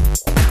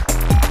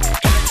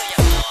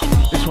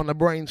 This one the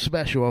Brainz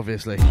special,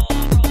 obviously.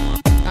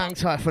 Hang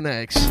tight,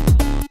 Phonetics.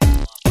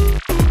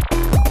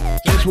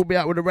 This will be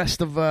out with the rest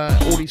of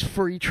all these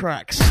free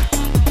tracks.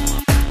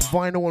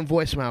 Vinyl and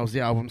voicemails, the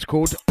album's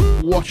called.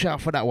 Watch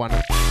out for that one.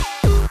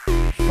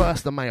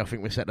 1st of May, I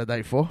think we set the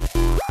date for.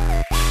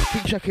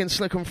 Keep checking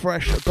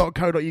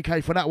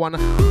slickandfresh.co.uk for that one.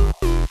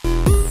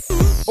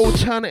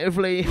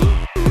 Alternatively,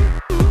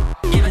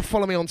 you can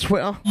follow me on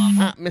Twitter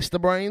at Mr.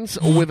 Brainz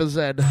with a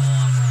Z.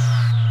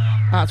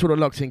 Out to the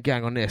locked in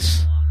gang on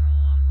this.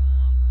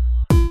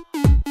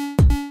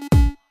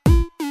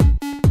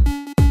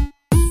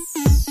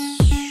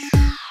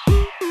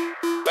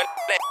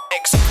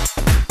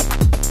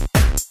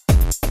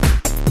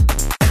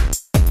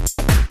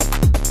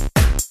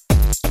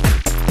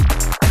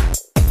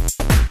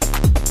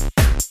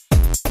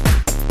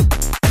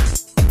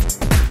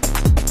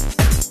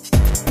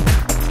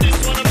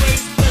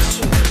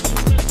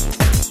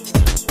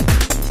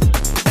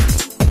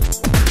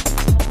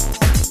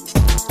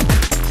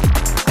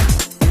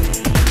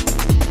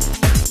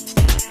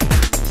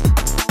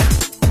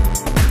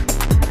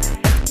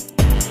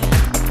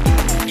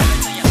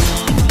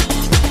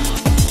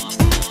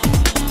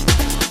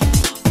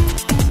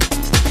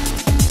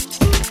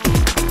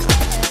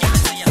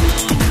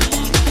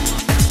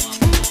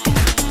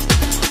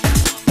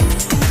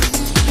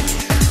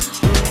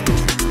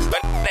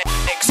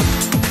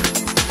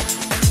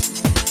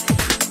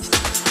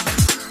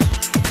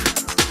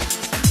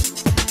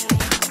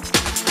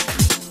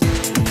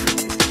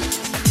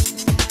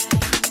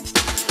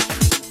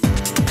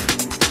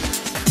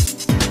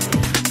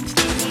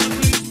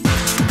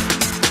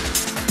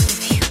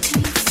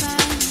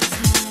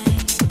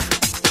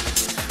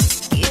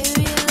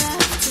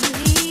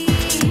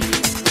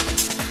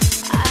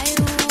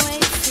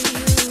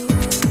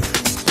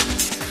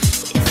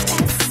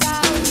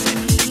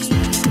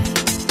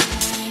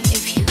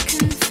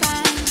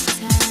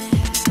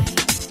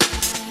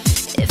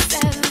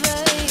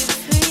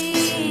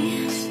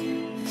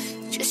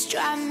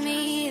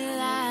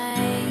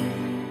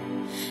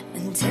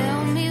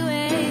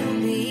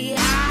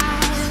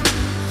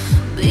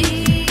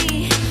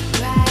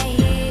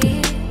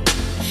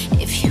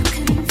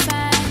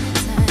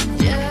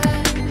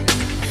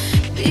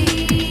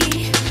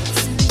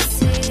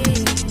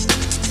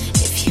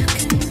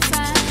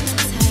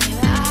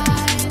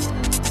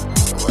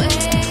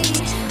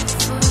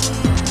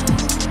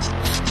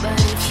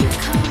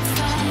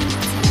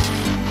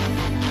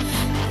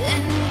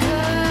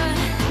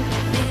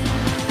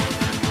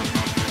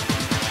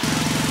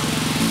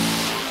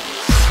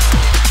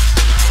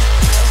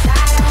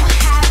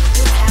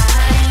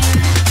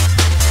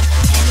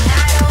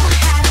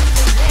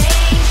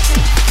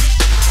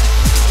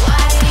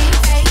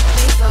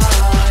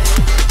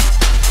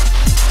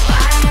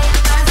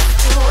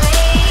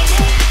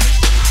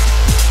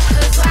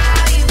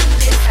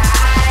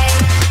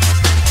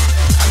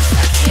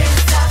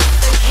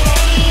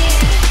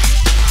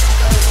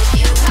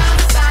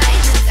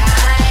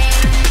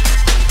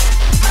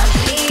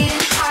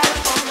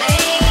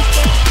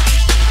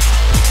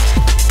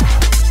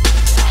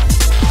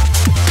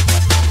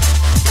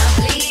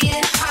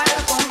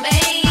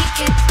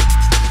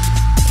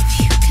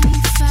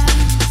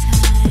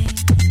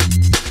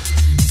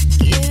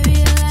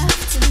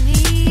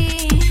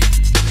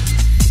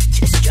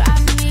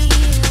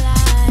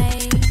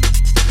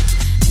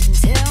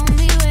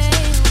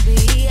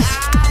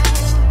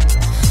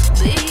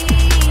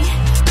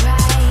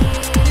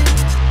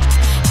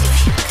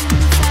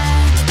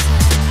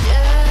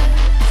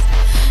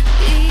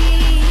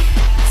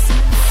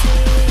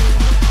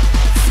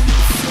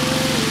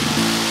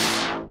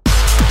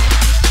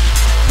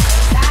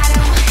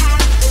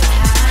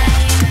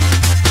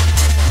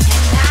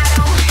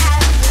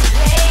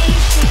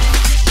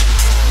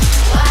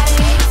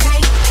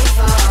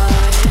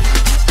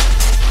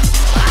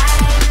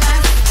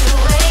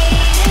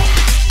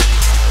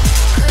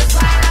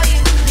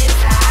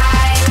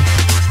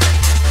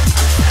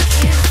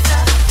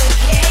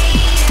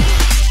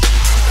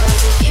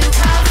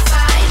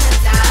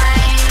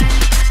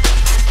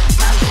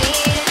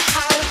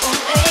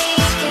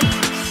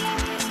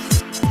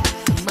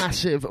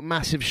 massive,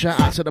 massive shout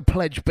out to the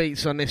pledge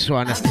beats on this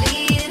one.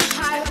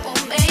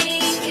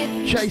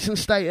 Chasing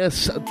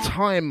Status,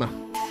 Time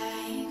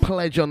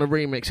pledge on the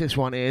remix. This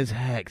one is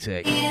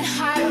hectic. Yeah,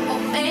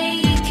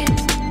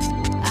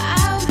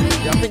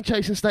 I think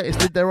Chasing Status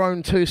did their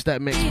own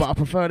two-step mix, but I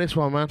prefer this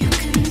one, man.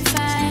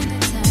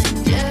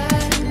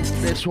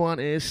 This one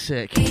is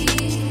sick.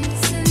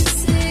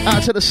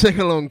 Out to the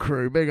sing-along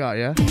crew, big up,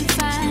 yeah?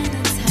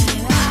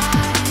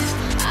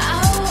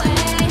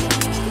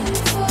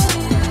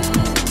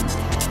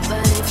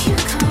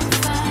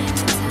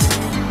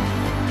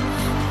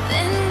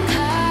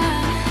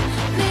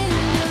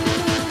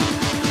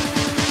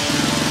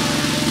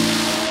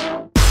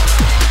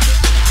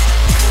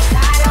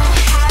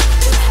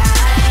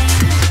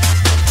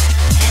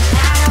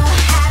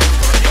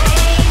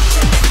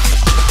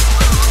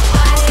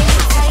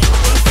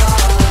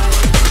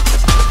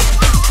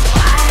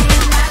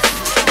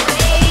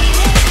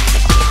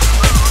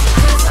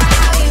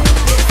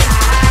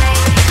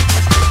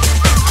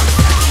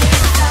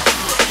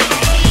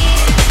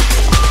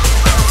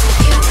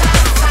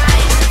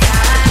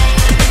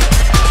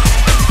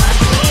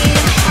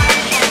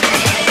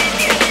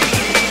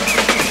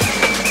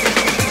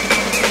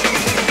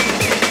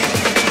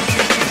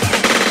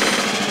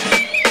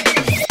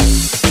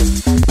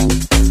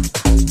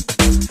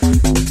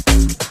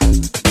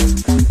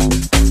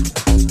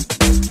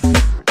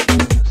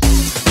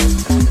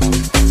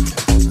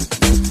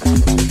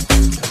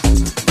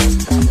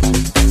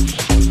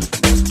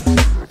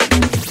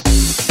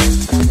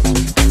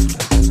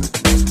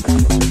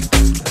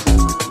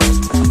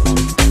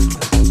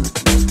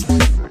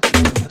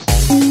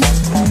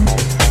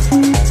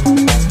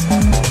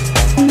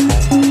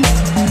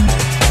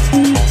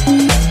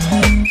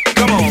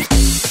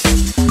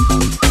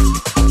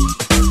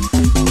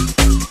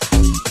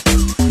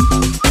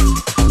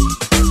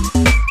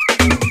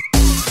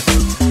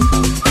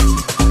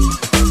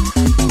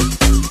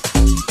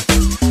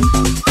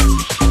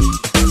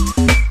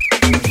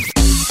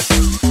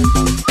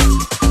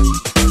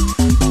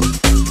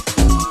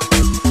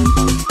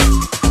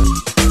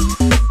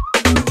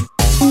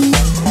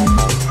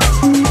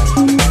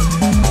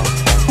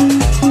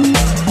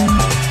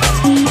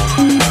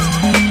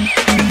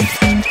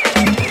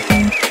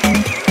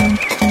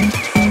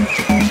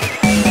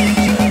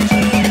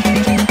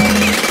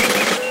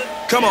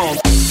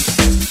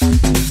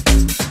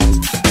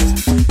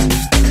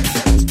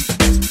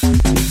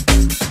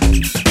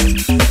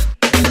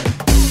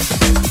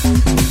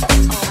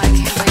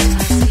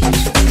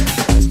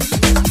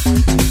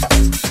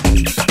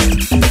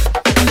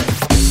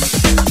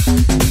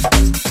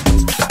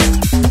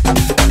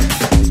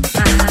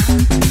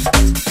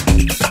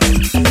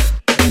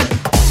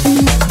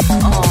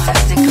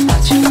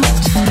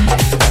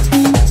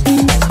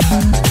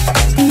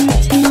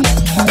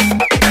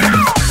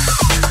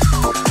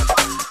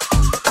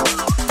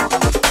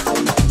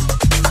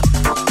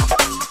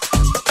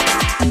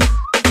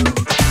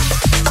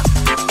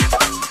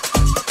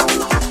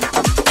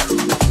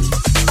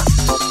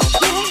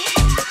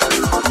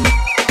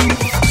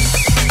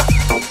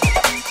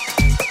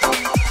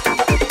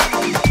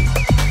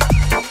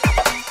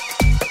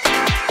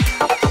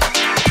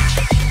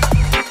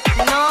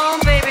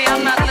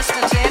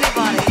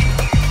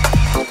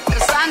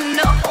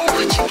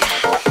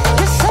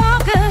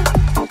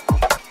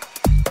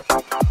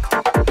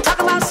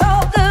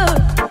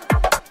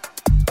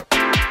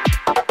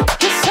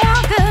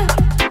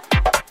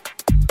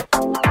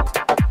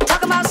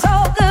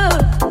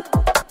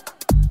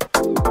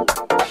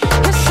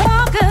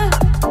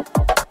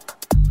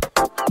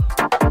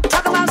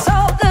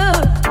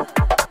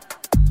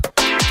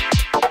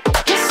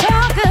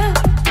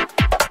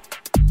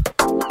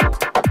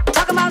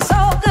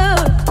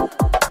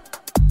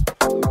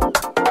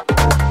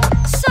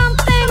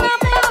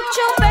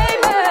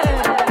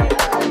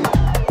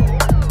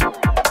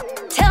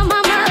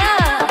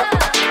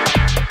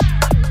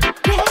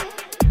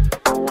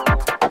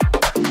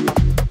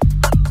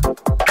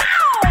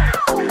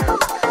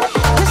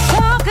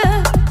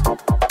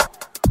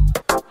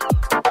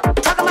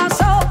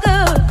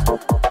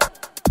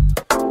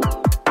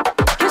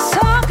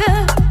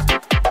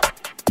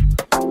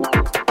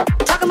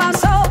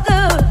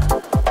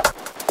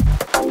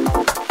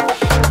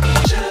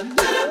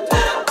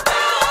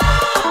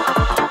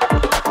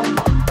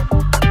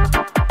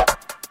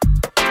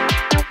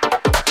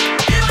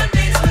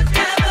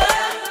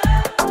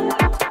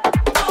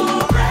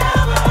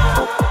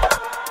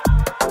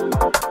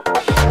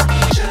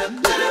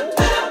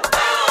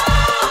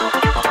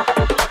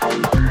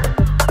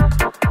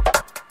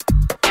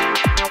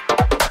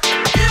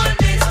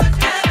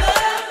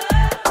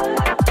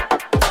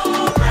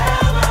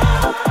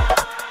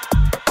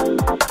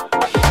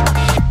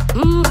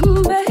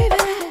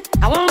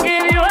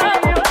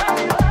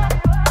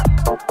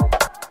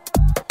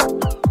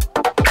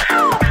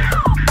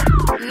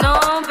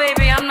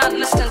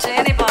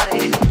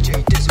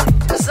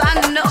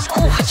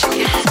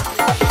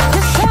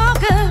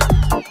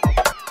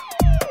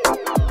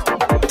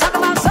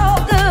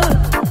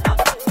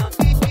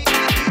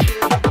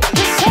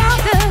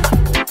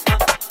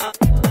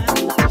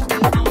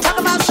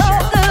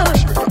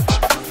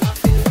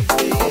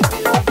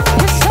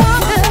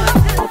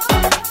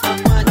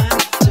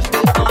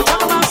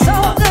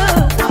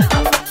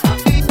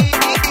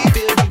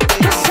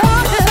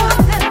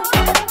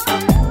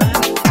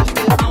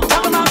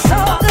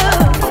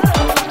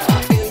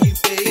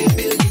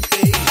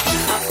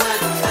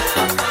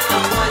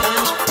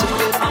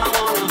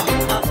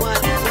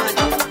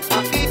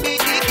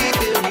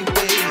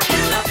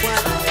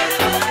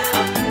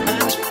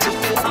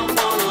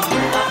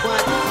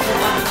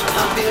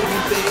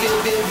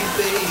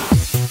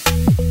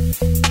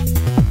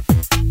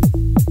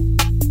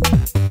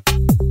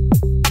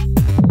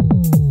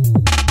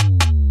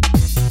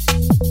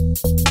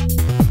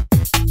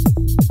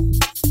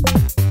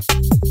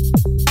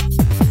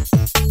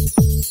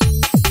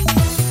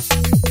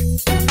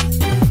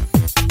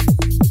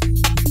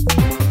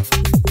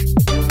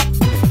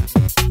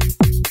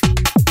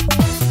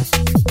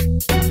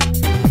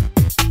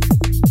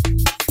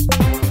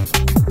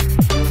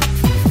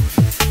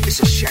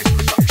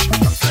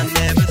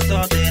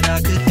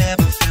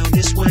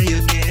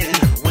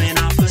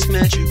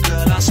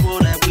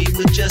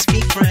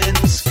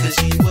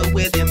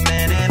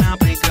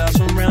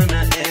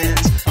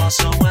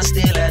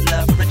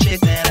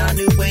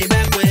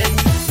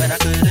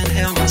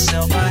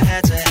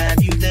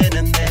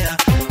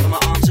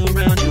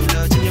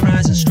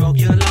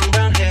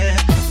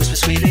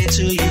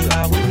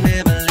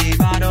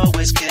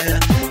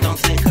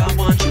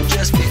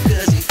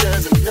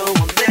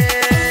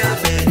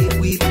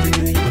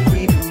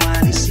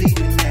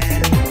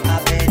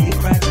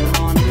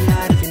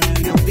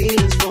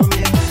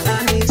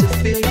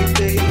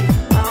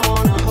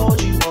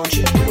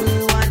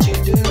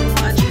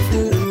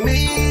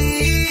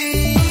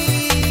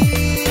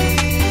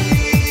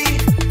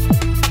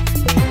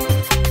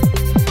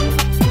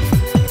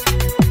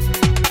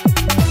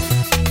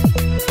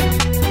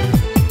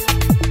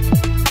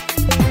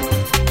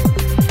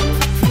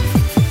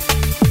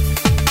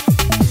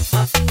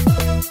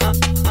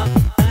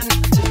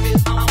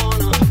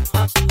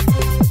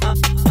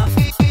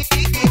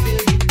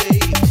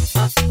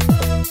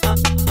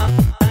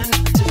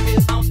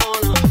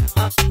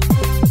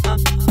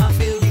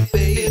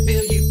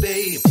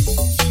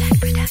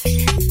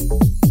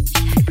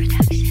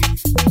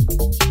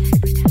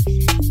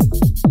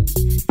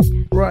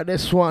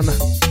 this one.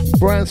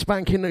 Brand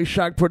spanking new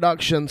Shag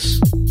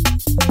Productions.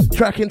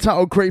 Track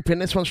entitled Creeping.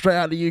 This one straight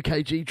out of the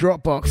UKG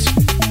Dropbox.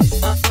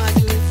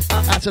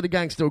 Out to the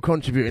gang still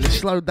contributing. It's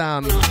slowed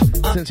down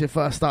since it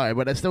first started,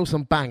 but there's still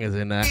some bangers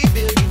in there.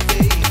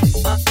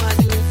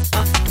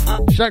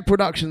 Shag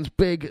Productions,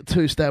 big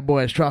two-step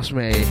boys, trust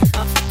me.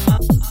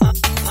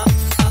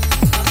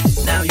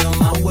 Now you're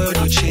my world,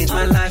 you changed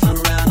my life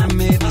around and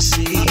made me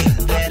see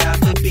that I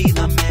could be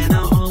the man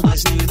I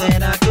always knew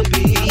that I could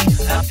be.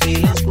 Our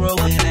feelings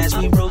growing as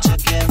we roll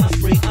together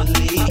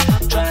frequently.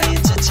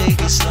 Trying to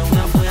take it slow,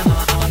 now wear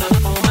my heart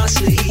up on my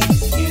sleeve.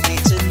 You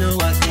need to know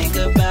I think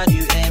about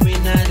you every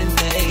night and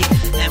day.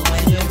 And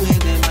when you're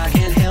with him, I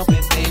can't help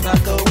it, babe, I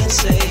go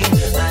insane.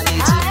 I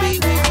need to be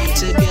with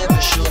you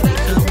together, surely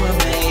come with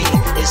me.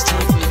 It's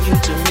time for you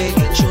to make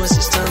a choice,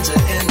 it's time to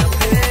end the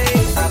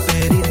pain. I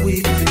bet he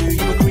weep if he knew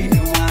you were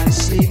grieving while he's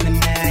sleeping,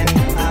 man.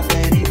 I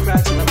bet he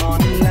cried till the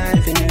morning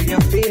light if he knew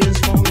your feelings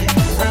for me.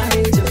 I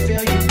need to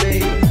feel you,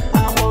 babe. I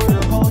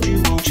wanna hold you,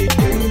 won't you do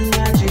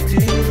what you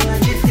do, what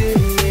you do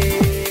me?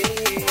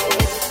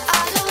 I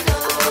don't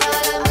know what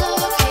I'm looking for.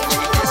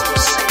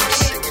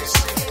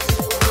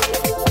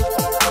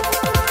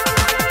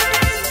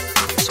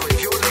 So if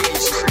your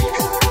lady's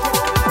creeping,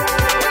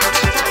 let's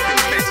sit up in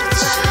bed and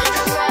sleep.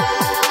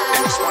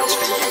 And this one's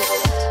for you.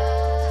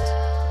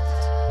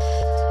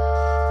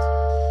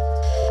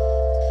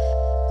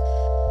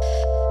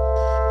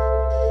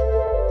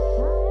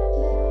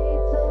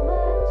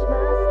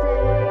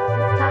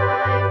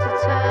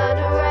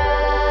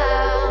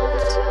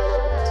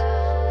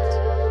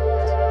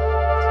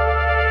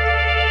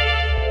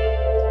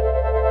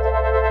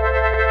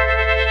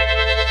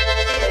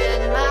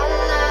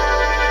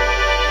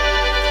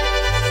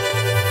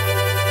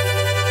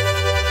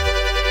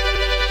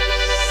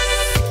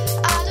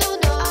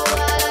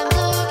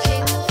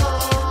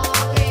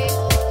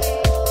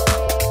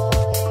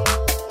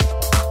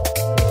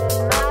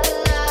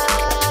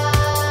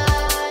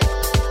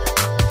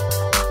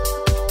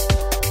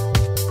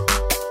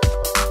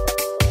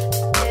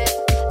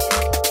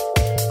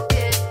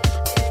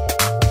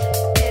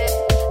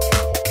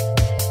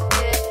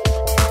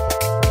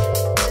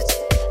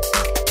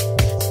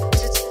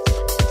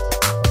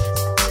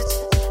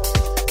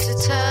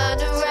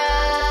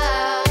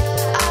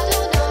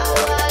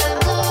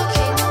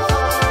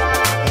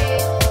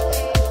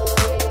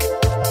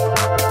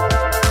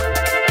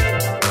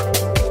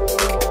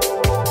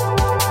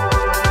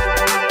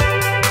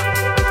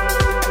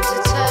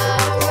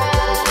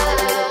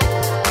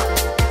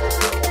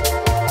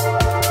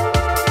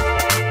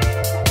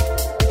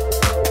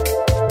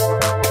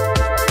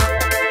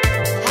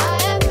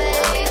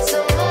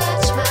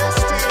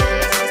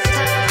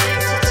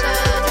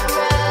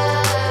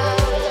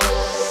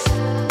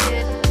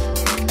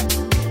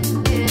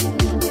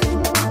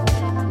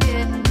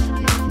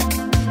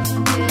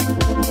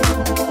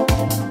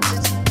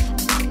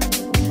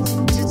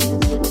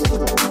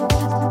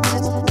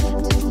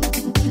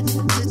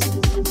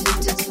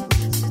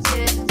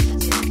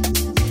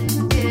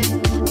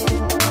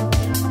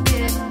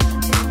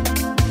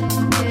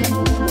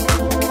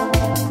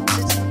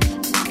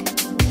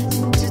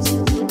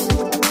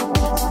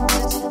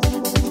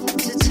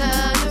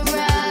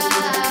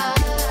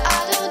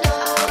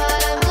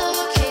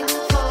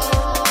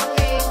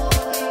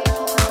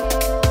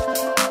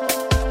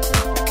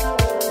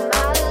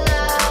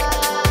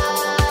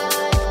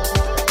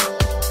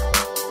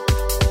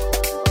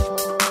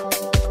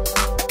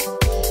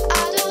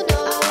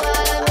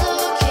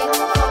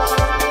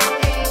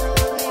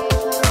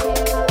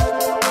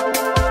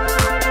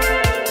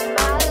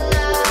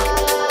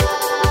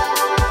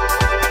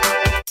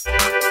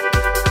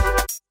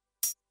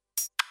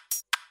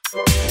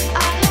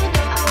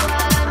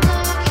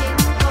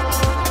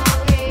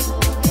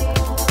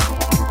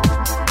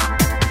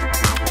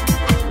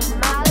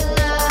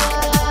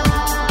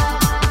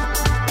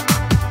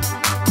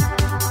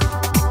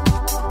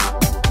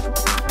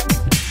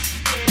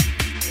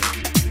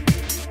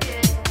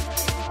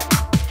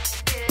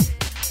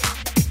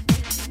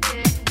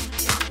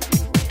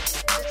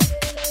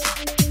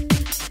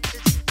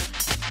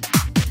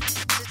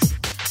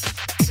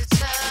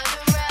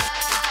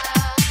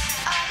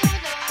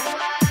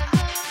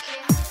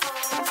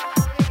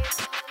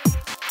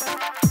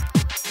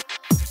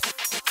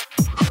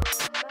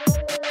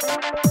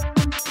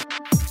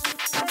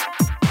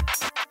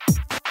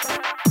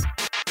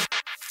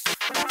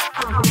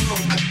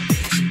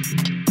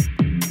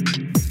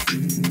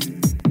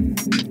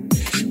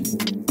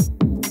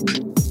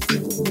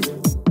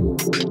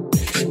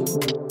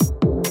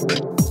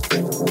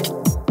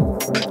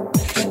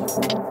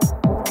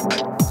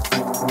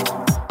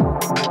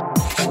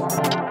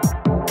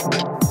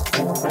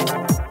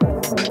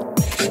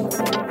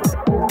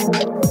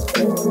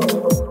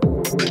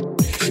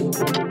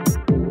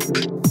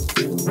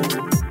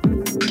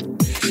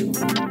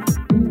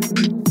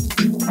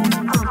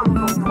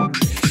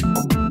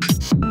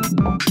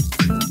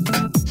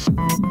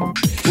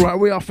 Right,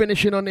 we are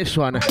finishing on this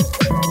one.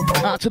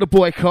 Out to the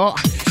boycott.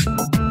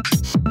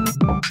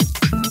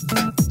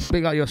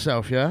 Big up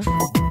yourself, yeah?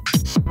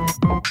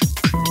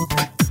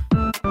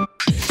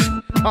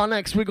 Up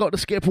next, we got the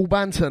Skipple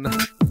Banton.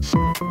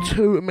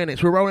 2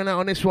 minutes. We're rolling out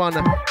on this one.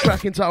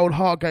 Track entitled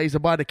Heartgazer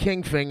by the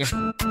King Thing.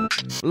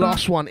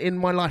 Last one, In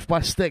My Life by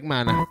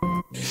Stickman.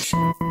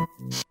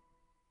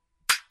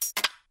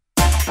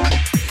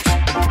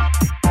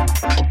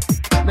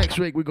 Next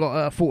week, we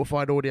got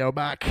Fortified Audio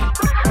back.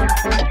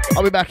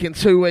 I'll be back in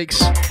 2 weeks.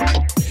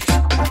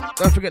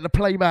 Don't forget the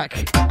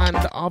playback and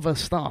other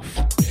stuff.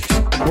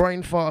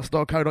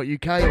 Brainfast.co.uk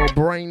or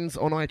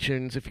Brainz on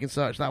iTunes if you can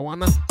search that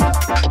one.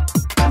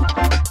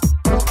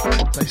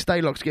 So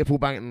stay locked, Skipple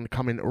Banton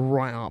coming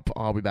right up.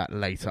 I'll be back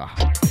later.